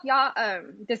 I don't know if y'all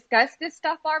discussed this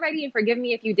stuff already, and forgive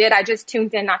me if you did. I just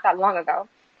tuned in not that long ago.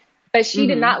 But she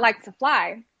did not like to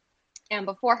fly. And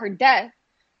before her death,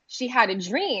 she had a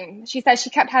dream. She said she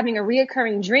kept having a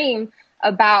reoccurring dream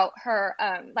about her,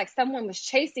 like someone was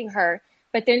chasing her,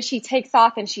 but then she takes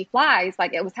off and she flies.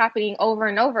 Like it was happening over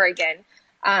and over again.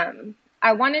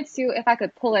 I wanted to, if I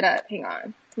could pull it up. Hang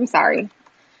on. I'm sorry.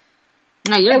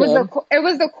 No, you're good. It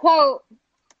was the quote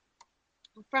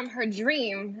from her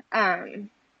dream. I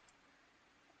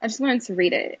just wanted to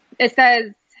read it. It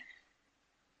says,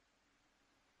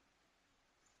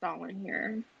 stalling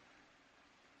here.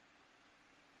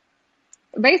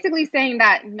 Basically saying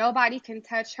that nobody can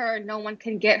touch her, no one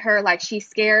can get her, like she's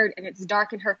scared and it's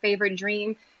dark in her favorite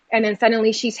dream, and then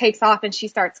suddenly she takes off and she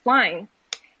starts flying.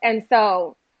 And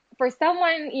so for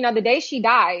someone, the day she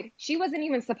died, she wasn't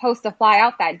even supposed to fly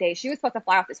out that day. She was supposed to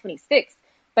fly out the 26th,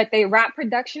 but they wrapped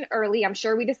production early. I'm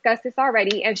sure we discussed this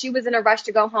already, and she was in a rush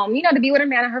to go home, to be with her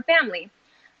man and her family.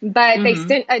 But they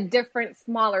sent a different,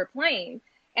 smaller plane.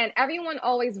 And everyone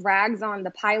always rags on the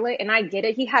pilot, and I get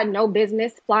it. He had no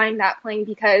business flying that plane,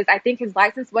 because I think his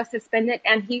license was suspended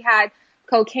and he had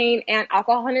cocaine and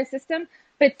alcohol in his system.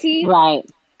 But right.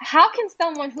 How can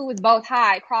someone who was both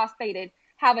high, cross-faded,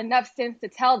 have enough sense to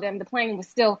tell them the plane was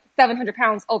still 700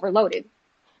 pounds overloaded?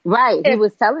 Right. He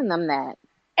was telling them that.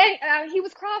 And he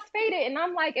was cross-faded. And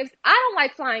I'm like, I don't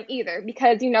like flying either,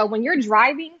 because, when you're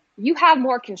driving, you have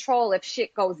more control if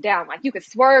shit goes down. Like you could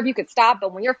swerve, you could stop,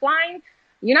 but when you're flying,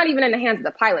 you're not even in the hands of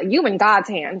the pilot. You in God's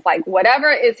hands. Like whatever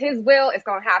is his will, it's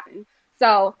going to happen.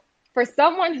 So for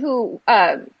someone who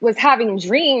was having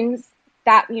dreams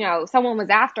that, someone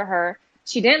was after her,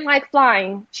 She didn't like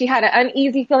flying. She had an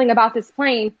uneasy feeling about this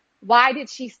plane. Why did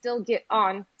she still get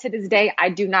on? To this day, I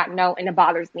do not know, and it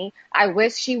bothers me. I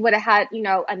wish she would have had,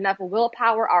 enough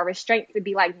willpower or restraint to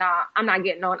be like, nah, I'm not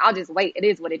getting on. I'll just wait. It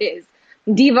is what it is,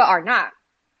 diva or not.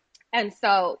 And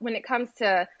so when it comes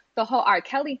to the whole R.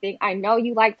 Kelly thing, I know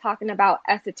you like talking about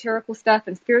esoterical stuff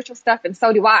and spiritual stuff, and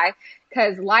so do I,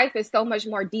 because life is so much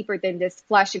more deeper than this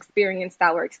flesh experience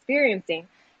that we're experiencing.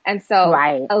 And so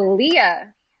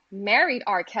Aaliyah married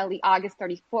R. Kelly August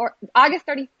 31st,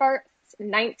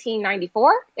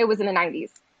 1994. It was in the 90s.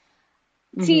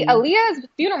 See, Aaliyah's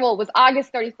funeral was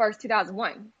August 31st,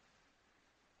 2001.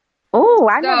 Oh,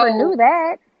 I never knew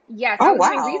that. Yes, I was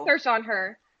doing research on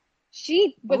her.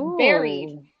 She was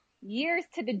buried years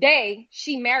to the day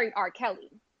she married R. Kelly.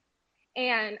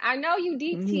 And I know you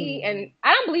DT, and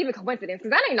I don't believe in coincidence,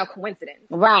 because that ain't no coincidence.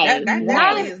 Right. That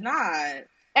definitely is not.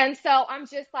 And so I'm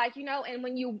just like, and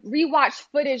when you rewatch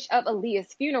footage of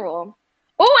Aaliyah's funeral,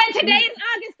 and today is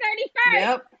August 31st.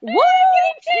 Yep. Woo!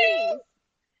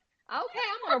 Okay,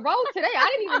 I'm on a roll today. I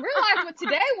didn't even realize what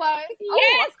today was.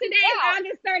 Yes, today is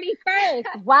August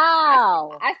 31st.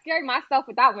 Wow. I scared myself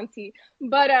with that one, T.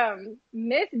 But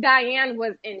Miss Diane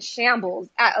was in shambles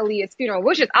at Aaliyah's funeral,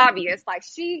 which is obvious. Like,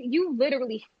 you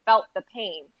literally felt the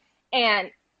pain.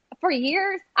 And for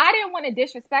years, I didn't want to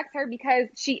disrespect her because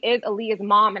she is Aaliyah's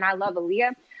mom and I love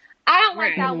Aaliyah. I don't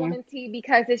like that woman, T,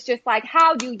 because it's just like,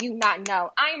 how do you not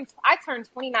know? I turned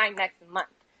 29 next month.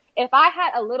 If I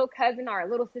had a little cousin or a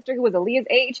little sister who was Aaliyah's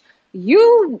age, she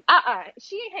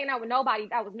ain't hanging out with nobody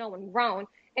that was no one grown.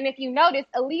 And if you notice,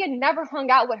 Aaliyah never hung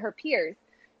out with her peers.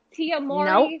 Tia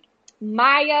Mowry,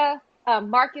 Maya,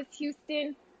 Marcus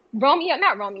Houston,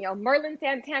 Merlin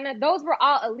Santana, those were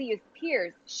all Aaliyah's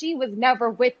peers. She was never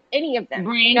with any of them.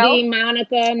 Brandy,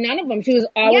 Monica, none of them. She was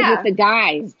always with the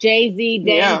guys. Jay-Z,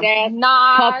 Dan,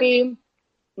 Puffy.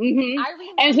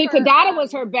 And see, Kadada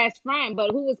was her best friend,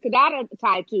 but who was Kadada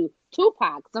tied to?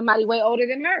 Tupac, somebody way older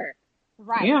than her.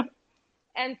 Right. Yeah.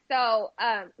 And so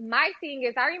my thing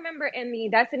is, I remember in the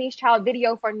Destiny's Child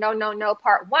video for No No No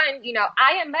Part 1,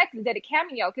 IMX did a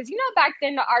cameo. Because, back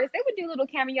then the artists, they would do little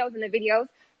cameos in the videos.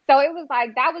 So it was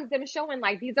like, that was them showing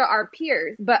like, these are our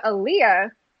peers. But Aaliyah,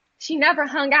 she never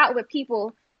hung out with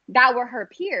people that were her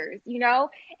peers,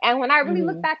 And when I really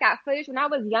look back at footage, when I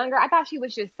was younger, I thought she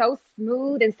was just so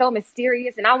smooth and so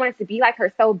mysterious, and I wanted to be like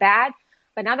her so bad.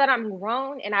 But now that I'm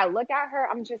grown and I look at her,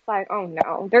 I'm just like, oh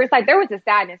no. There was a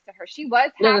sadness to her. She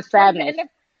was happy. There was sadness.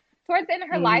 Towards the end of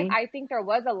her life, I think there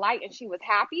was a light and she was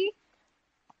happy.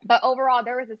 But overall,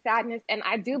 there was a sadness, and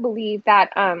I do believe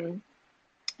that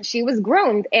she was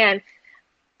groomed. And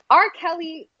R.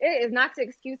 Kelly, it is not to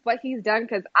excuse what he's done,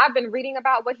 because I've been reading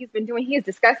about what he's been doing. He is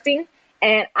disgusting,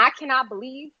 and I cannot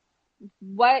believe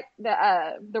what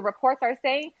the reports are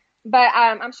saying. But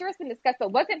I'm sure it's been discussed.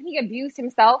 But wasn't he abused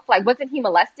himself? Like, wasn't he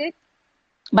molested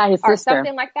by his or sister,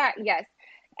 something like that? Yes.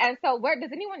 And so,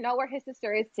 does anyone know where his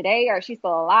sister is today, or is she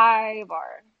still alive,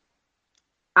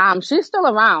 or? She's still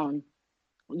around.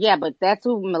 Yeah, but that's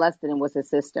who molested him, was his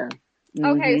sister.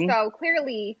 Okay, so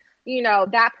clearly,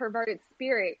 that perverted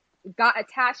spirit got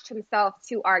attached himself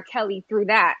to R. Kelly through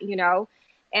that,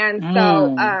 And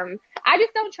so I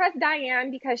just don't trust Diane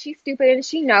because she's stupid and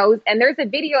she knows. And there's a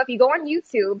video, if you go on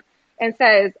YouTube, and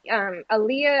says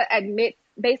Aaliyah admits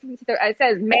basically it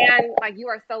says, man, like, you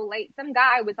are so late. Some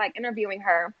guy was like interviewing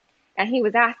her, and he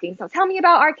was asking, so tell me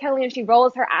about R. Kelly. And she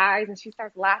rolls her eyes and she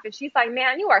starts laughing. She's like,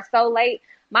 man, you are so late.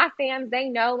 My fans, they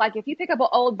know, like, if you pick up an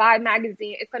old Vibe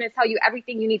magazine, it's going to tell you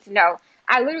everything you need to know.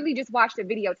 I literally just watched the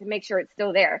video to make sure it's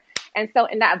still there. And so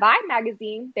in that Vibe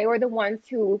magazine, they were the ones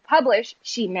who published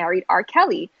she married R.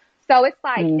 Kelly. So it's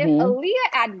like, if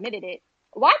Aaliyah admitted it,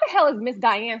 why the hell is Miss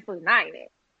Diane still denying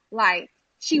it? Like,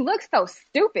 she looks so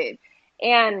stupid.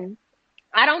 And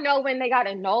I don't know when they got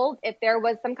annulled, if there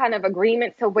was some kind of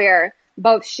agreement to where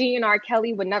both she and R.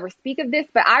 Kelly would never speak of this.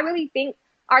 But I really think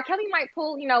R. Kelly might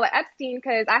pull, Epstein,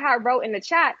 because I had wrote in the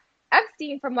chat,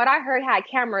 Epstein, from what I heard, had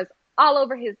cameras all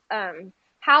over his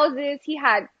houses. He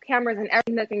had cameras in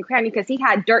every nook and cranny because he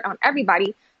had dirt on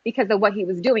everybody because of what he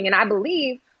was doing. And I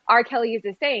believe R. Kelly is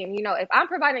the same. If I'm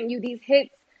providing you these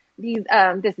hits,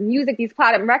 this music, these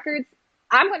platinum records,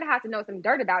 I'm going to have to know some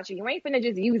dirt about you. You ain't finna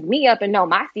just use me up and know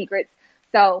my secrets.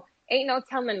 So ain't no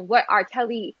telling what R.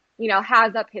 Kelly,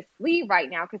 has up his sleeve right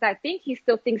now, because I think he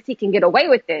still thinks he can get away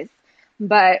with this.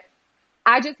 But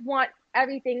I just want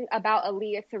everything about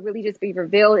Aaliyah to really just be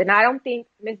revealed. And I don't think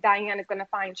Miss Diane is going to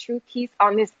find true peace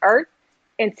on this earth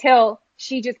until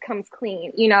she just comes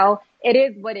clean. It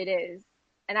is what it is.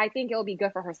 And I think it'll be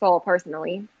good for her soul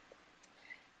personally.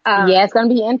 Yeah, it's going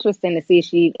to be interesting to see if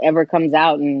she ever comes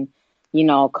out and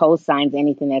co-signs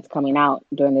anything that's coming out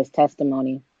during this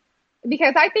testimony.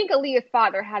 Because I think Aaliyah's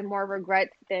father had more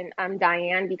regrets than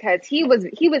Diane, because he was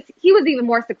even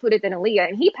more secluded than Aaliyah,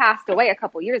 and he passed away a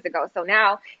couple years ago. So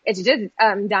now it's just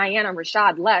Diane and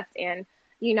Rashad left, and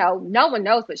no one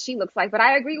knows what she looks like. But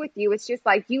I agree with you. It's just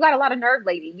like, you got a lot of nerve,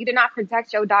 lady. You did not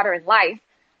protect your daughter in life.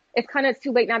 It's kind of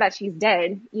too late now that she's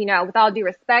dead. With all due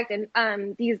respect,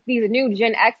 and these new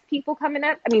Gen X people coming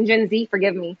up. I mean Gen Z,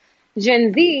 forgive me,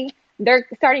 Gen Z. They're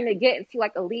starting to get into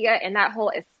like Aaliyah and that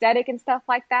whole aesthetic and stuff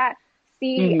like that.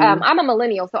 See, I'm a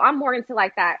millennial, so I'm more into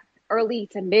like that early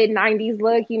to mid 90s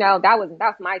look.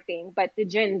 That's my thing. But the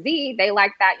Gen Z, they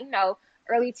like that,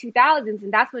 early 2000s,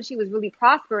 and that's when she was really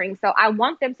prospering. So I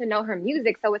want them to know her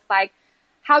music. So it's like,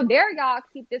 how dare y'all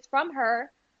keep this from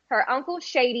her? Her uncle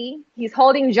Shady, he's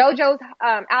holding JoJo's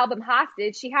album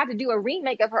hostage. She had to do a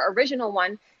remake of her original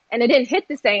one, and it didn't hit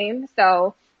the same.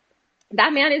 So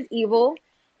that man is evil.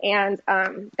 And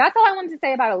that's all I wanted to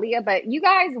say about Aaliyah. But you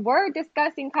guys were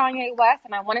discussing Kanye West,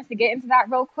 and I wanted to get into that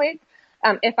real quick,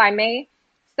 if I may.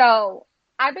 So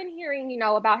I've been hearing,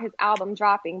 about his album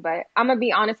dropping, but I'm going to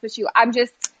be honest with you. I'm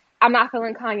not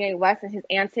feeling Kanye West and his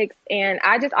antics. And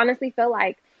I just honestly feel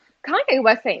like Kanye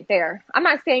West ain't there. I'm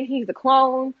not saying he's a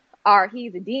clone or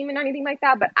he's a demon or anything like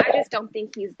that, but I just don't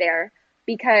think he's there,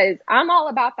 because I'm all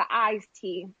about the eyes,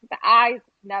 T. The eyes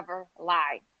never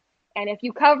lie. And if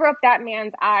you cover up that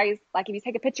man's eyes, like if you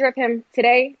take a picture of him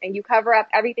today and you cover up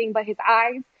everything but his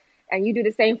eyes, and you do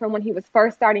the same from when he was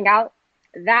first starting out,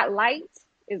 that light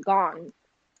is gone.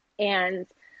 And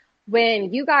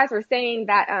when you guys were saying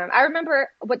that, I remember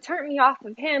what turned me off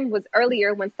of him was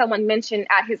earlier when someone mentioned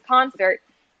at his concert,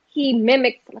 he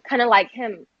mimicked kind of like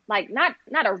him, like not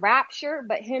a rapture,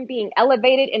 but him being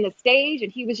elevated in the stage,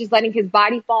 and he was just letting his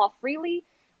body fall freely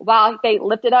while they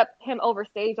lifted up him over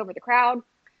stage over the crowd.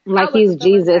 Like he's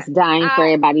Jesus dying for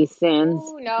everybody's sins.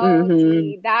 No,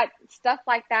 that stuff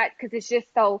like that, because it's just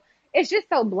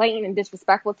so blatant and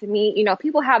disrespectful to me.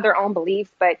 People have their own beliefs,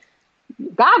 but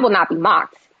God will not be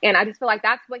mocked. And I just feel like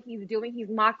that's what he's doing. He's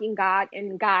mocking God in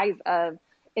the guise of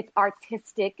it's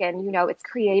artistic and, it's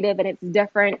creative and it's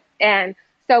different. And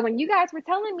so when you guys were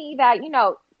telling me that,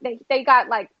 they got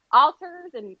like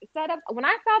altars and set up, when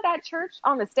I saw that church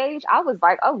on the stage, I was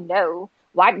like, oh no,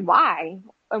 why?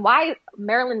 And why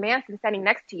Marilyn Manson standing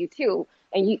next to you too?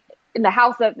 And you in the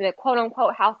house of the quote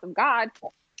unquote house of God.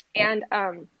 And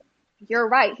you're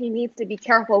right. He needs to be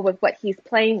careful with what he's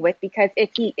playing with, because if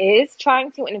he is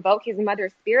trying to invoke his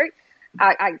mother's spirit,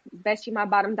 I bet you my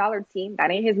bottom dollar, team,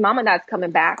 that ain't his mama that's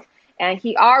coming back. And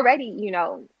he already,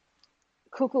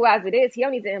 cuckoo as it is, he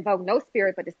don't need to invoke no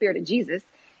spirit but the spirit of Jesus.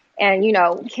 And,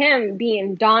 Kim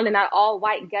being donned in that all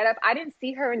white getup, I didn't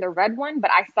see her in the red one,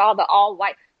 but I saw the all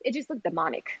white. It just looked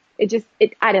demonic. I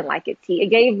didn't like it, T.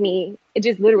 It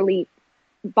just literally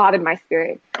bothered my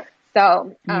spirit.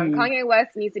 So Kanye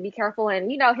West needs to be careful.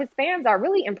 And, his fans are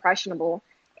really impressionable.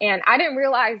 And I didn't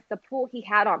realize the pull he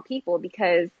had on people,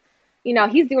 because,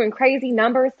 he's doing crazy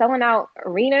numbers, selling out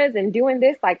arenas and doing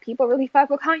this. Like, people really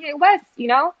fuck with Kanye West,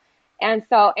 And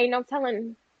so ain't no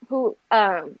telling who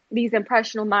these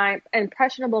impressionable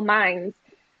minds,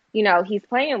 he's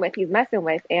playing with, he's messing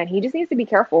with. And he just needs to be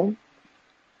careful.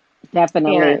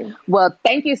 Definitely. And, well,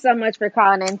 thank you so much for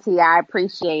calling in, T. I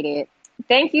appreciate it.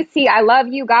 Thank you, T. I love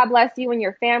you. God bless you and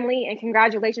your family, and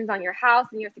congratulations on your house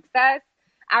and your success.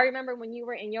 I remember when you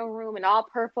were in your room and all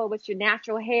purple with your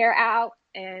natural hair out,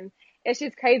 and it's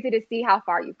just crazy to see how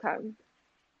far you've come.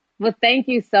 Well, thank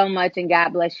you so much, and God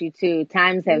bless you too.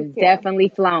 Times have definitely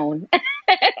flown.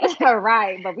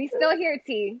 Right, but we still here,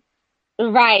 T.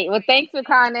 Right. Well, thanks for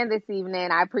calling in this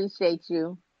evening. I appreciate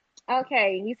you.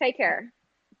 Okay, you take care.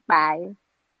 Bye.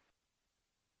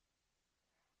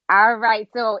 All right,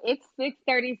 so it's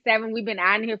 6:37. We've been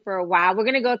on here for a while. We're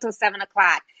gonna go till 7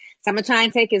 o'clock. So I'm gonna try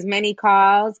and take as many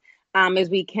calls as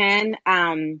we can.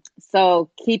 So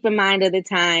keep in mind of the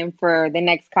time for the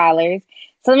next callers.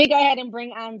 So let me go ahead and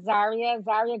bring on Zaria.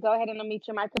 Zaria, go ahead and unmute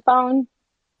your microphone.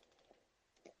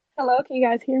 Hello, can you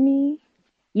guys hear me?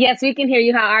 Yes, we can hear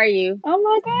you. How are you? Oh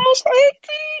my gosh,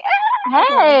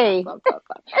 Hey.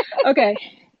 Okay,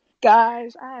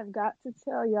 guys, I have got to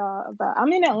tell y'all about.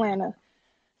 I'm in Atlanta.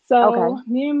 So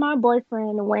me and my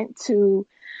boyfriend went to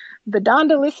the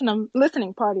Donda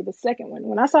listening party, the second one.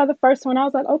 When I saw the first one, I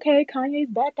was like, okay, Kanye's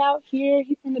back out here.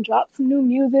 He's going to drop some new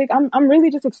music. I'm really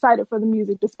just excited for the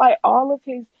music. Despite all of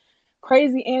his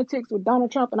crazy antics with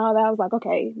Donald Trump and all that, I was like,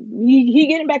 okay, he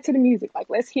getting back to the music. Like,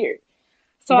 let's hear it.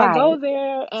 So I go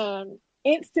there, and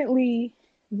instantly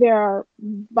there are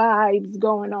vibes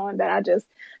going on that I just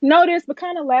noticed, but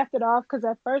kind of laughed it off, because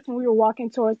at first when we were walking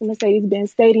towards the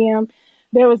Mercedes-Benz Stadium,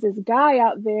 there was this guy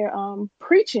out there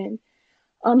preaching.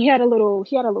 He had a little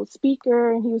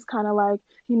speaker, and he was kind of like,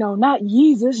 not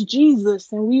Jesus,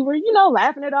 Jesus. And we were,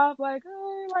 laughing it off like,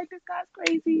 oh, like this guy's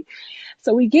crazy.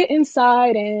 So we get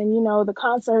inside, and, the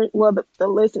concert, well, the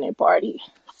listening party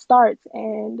starts,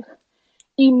 and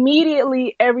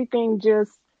immediately everything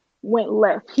just went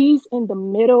left. He's in the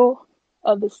middle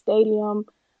of the stadium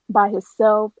by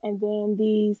himself, and then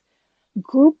these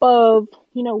group of,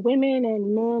 women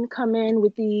and men come in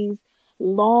with these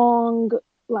long,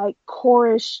 like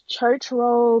chorus church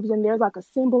robes, and there's like a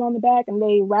symbol on the back, and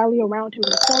they rally around him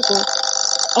in a circle.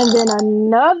 And then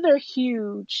another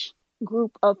huge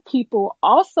group of people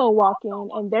also walk in,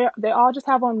 and they all just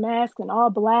have on masks and all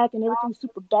black, and everything's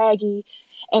super baggy,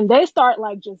 and they start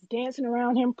like just dancing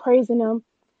around him, praising him.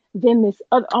 Then this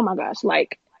other, oh my gosh,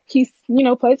 like he's,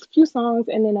 plays a few songs,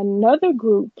 and then another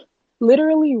group,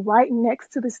 literally right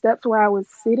next to the steps where I was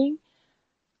sitting,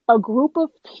 a group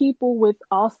of people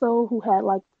who had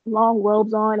like long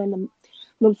robes on and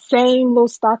the same little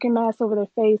stocking mask over their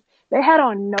face. They had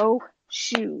on no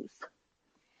shoes,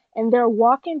 and they're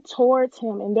walking towards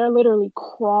him, and they're literally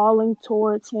crawling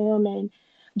towards him, and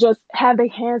just have their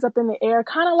hands up in the air,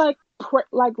 kind of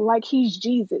like he's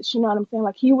Jesus. You know what I'm saying?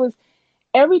 Like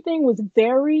everything was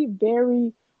very,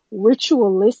 very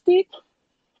ritualistic.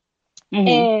 Mm-hmm.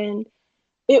 And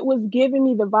it was giving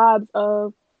me the vibes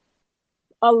of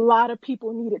a lot of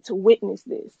people needed to witness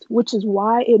this, which is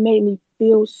why it made me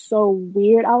feel so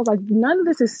weird. I was like, none of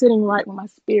this is sitting right with my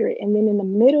spirit. And then in the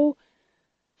middle,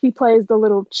 he plays the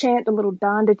little chant, the little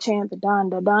Donda chant, the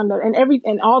Donda, Donda,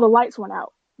 and all the lights went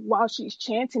out while she's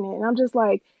chanting it. And I'm just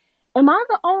like, am I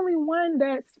the only one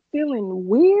that's feeling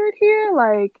weird here?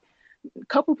 Like, a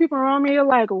couple people around me are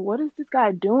like, what is this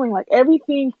guy doing? Like,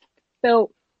 everything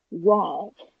felt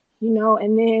wrong,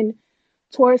 and then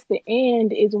towards the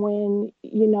end is when,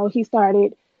 he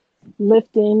started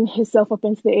lifting himself up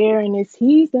into the air, and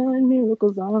he's done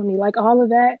miracles on me, like all of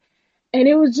that. And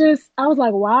it was just, I was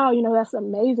like, wow, that's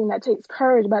amazing. That takes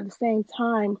courage. But at the same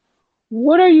time,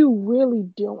 what are you really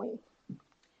doing?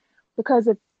 Because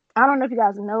I don't know if you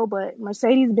guys know, but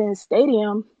Mercedes-Benz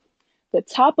Stadium, the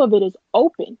top of it is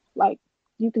open. Like,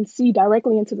 you can see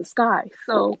directly into the sky.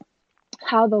 So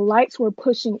how the lights were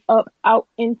pushing up out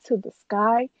into the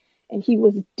sky, and he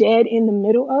was dead in the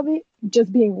middle of it,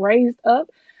 just being raised up.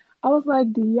 I was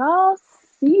like, do y'all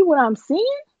see what I'm seeing?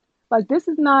 Like, this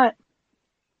is not,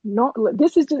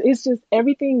 it's just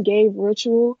everything gave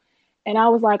ritual. And I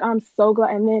was like, I'm so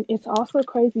glad. And then it's also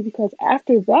crazy because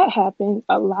after that happened,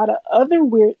 a lot of other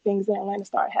weird things in Atlanta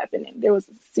started happening. There was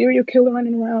a serial killer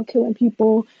running around killing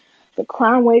people. The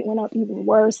crime rate went up even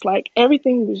worse. Like,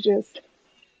 everything was just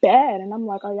bad. And I'm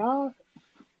like, are y'all?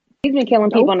 He's been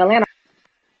killing people in Atlanta.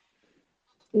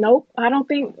 Nope, I don't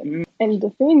think. And the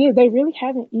thing is, they really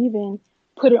haven't even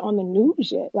put it on the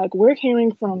news yet. Like, we're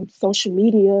hearing from social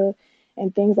media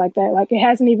and things like that. Like, it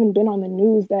hasn't even been on the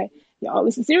news that, y'all,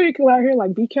 it's a serial killer out here.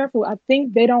 Like, be careful. I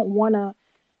think they don't want to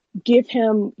give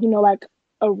him, like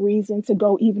a reason to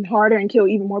go even harder and kill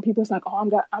even more people. It's like,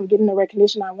 oh, I'm getting the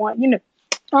recognition I want. I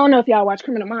don't know if y'all watch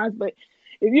Criminal Minds, but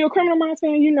if you're a Criminal Minds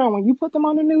fan, when you put them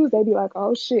on the news, they be like,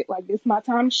 oh shit, like, this is my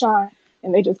time to shine,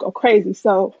 and they just go crazy.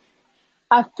 So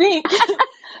I think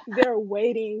they're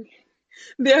waiting.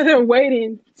 They're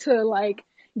waiting to like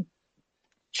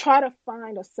try to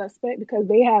find a suspect because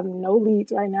they have no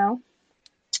leads right now.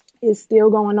 It's still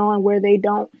going on where they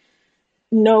don't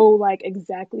know like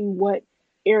exactly what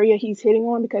area he's hitting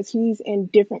on because he's in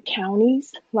different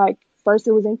counties. Like, first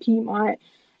it was in Piedmont,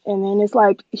 and then it's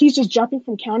like he's just jumping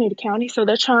from county to county. So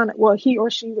they're trying to, well, he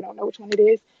or she, we don't know which one it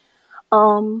is.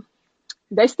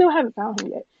 They still haven't found him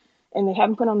yet, and they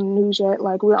haven't put on the news yet.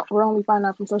 Like, we're only finding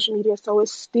out from social media. So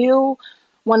it's still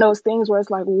one of those things where it's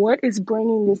like, what is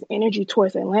bringing this energy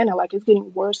towards Atlanta? Like, it's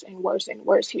getting worse and worse and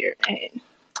worse here. And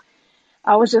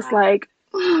I was just like,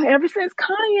 ever since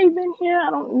Kanye been here,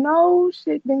 I don't know,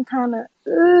 shit been kind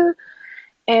of,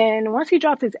 And once he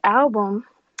dropped his album,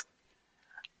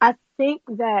 I think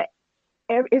that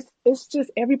it's just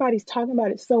everybody's talking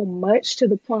about it so much to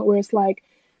the point where it's like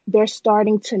they're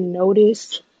starting to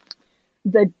notice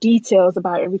the details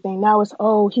about everything. Now it's,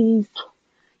 oh, he's,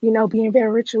 being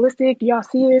very ritualistic. Do y'all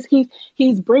see this?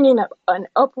 He's bringing up an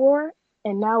uproar,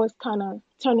 and now it's kind of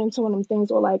turned into one of them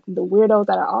things where like the weirdos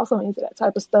that are also into that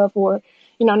type of stuff, or,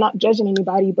 not judging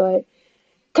anybody, but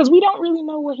because we don't really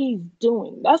know what he's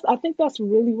doing. I think that's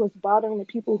really what's bothering the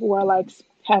people who are like,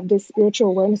 have this spiritual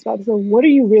awareness about it. So what are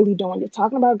you really doing? You're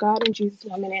talking about God and Jesus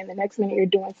one minute, and the next minute you're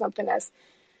doing something that's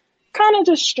kind of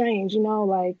just strange,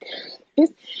 like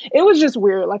it was just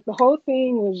weird. Like, the whole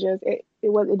thing was just,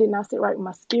 it did not sit right with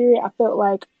my spirit. I felt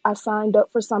like I signed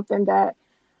up for something that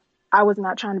I was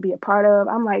not trying to be a part of.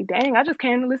 I'm like, dang, I just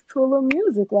came to listen to a little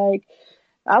music. Like,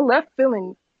 I left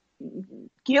feeling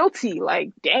guilty.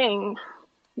 Like, dang,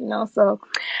 So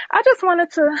I just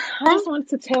wanted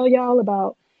to tell y'all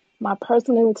about my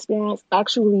personal experience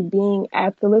actually being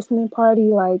at the listening party.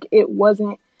 Like, it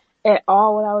wasn't at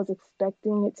all what I was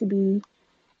expecting it to be.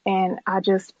 And I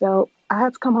just felt I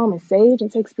had to come home and sage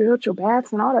and take spiritual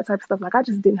baths and all that type of stuff. Like, I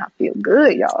just did not feel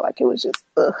good, y'all. Like, it was just,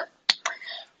 ugh.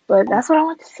 But that's what I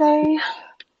want to say.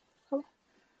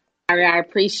 I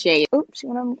appreciate it. Oops,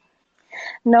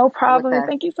 no problem.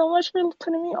 Thank you so much for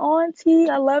putting me on, T.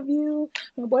 I love you.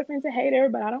 My boyfriend's a hater,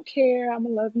 but I don't care. I'm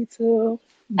going to love you till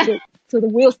the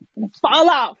wheels fall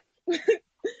off.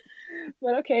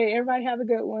 But okay, everybody have a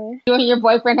good one. You and your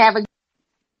boyfriend have a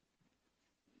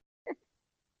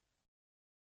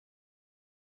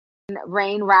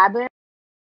Rain Robin.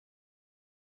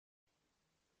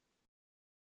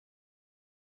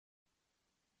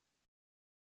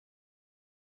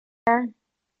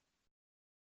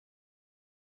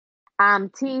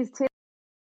 Tease.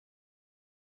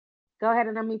 Go ahead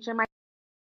and unmute your mic.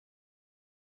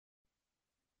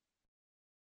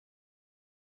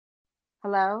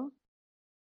 Hello?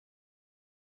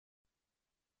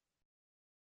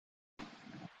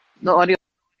 The audio.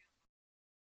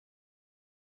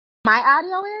 My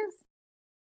audio is?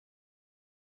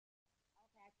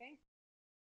 Okay,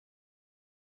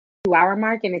 2-hour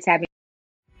mark and it's having.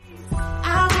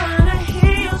 I wanna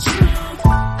hear your truth.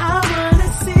 I wanna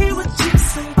see what you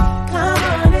say. Come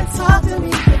on and talk to me.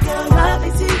 With your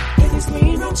lovely teeth in these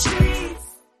green room streets.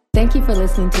 Thank you for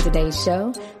listening to today's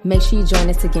show. Make sure you join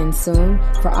us again soon.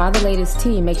 For all the latest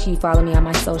tea, make sure you follow me on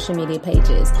my social media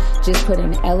pages. Just put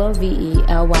in LOVELYTI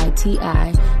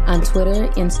on Twitter,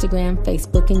 Instagram,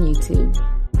 Facebook, and YouTube.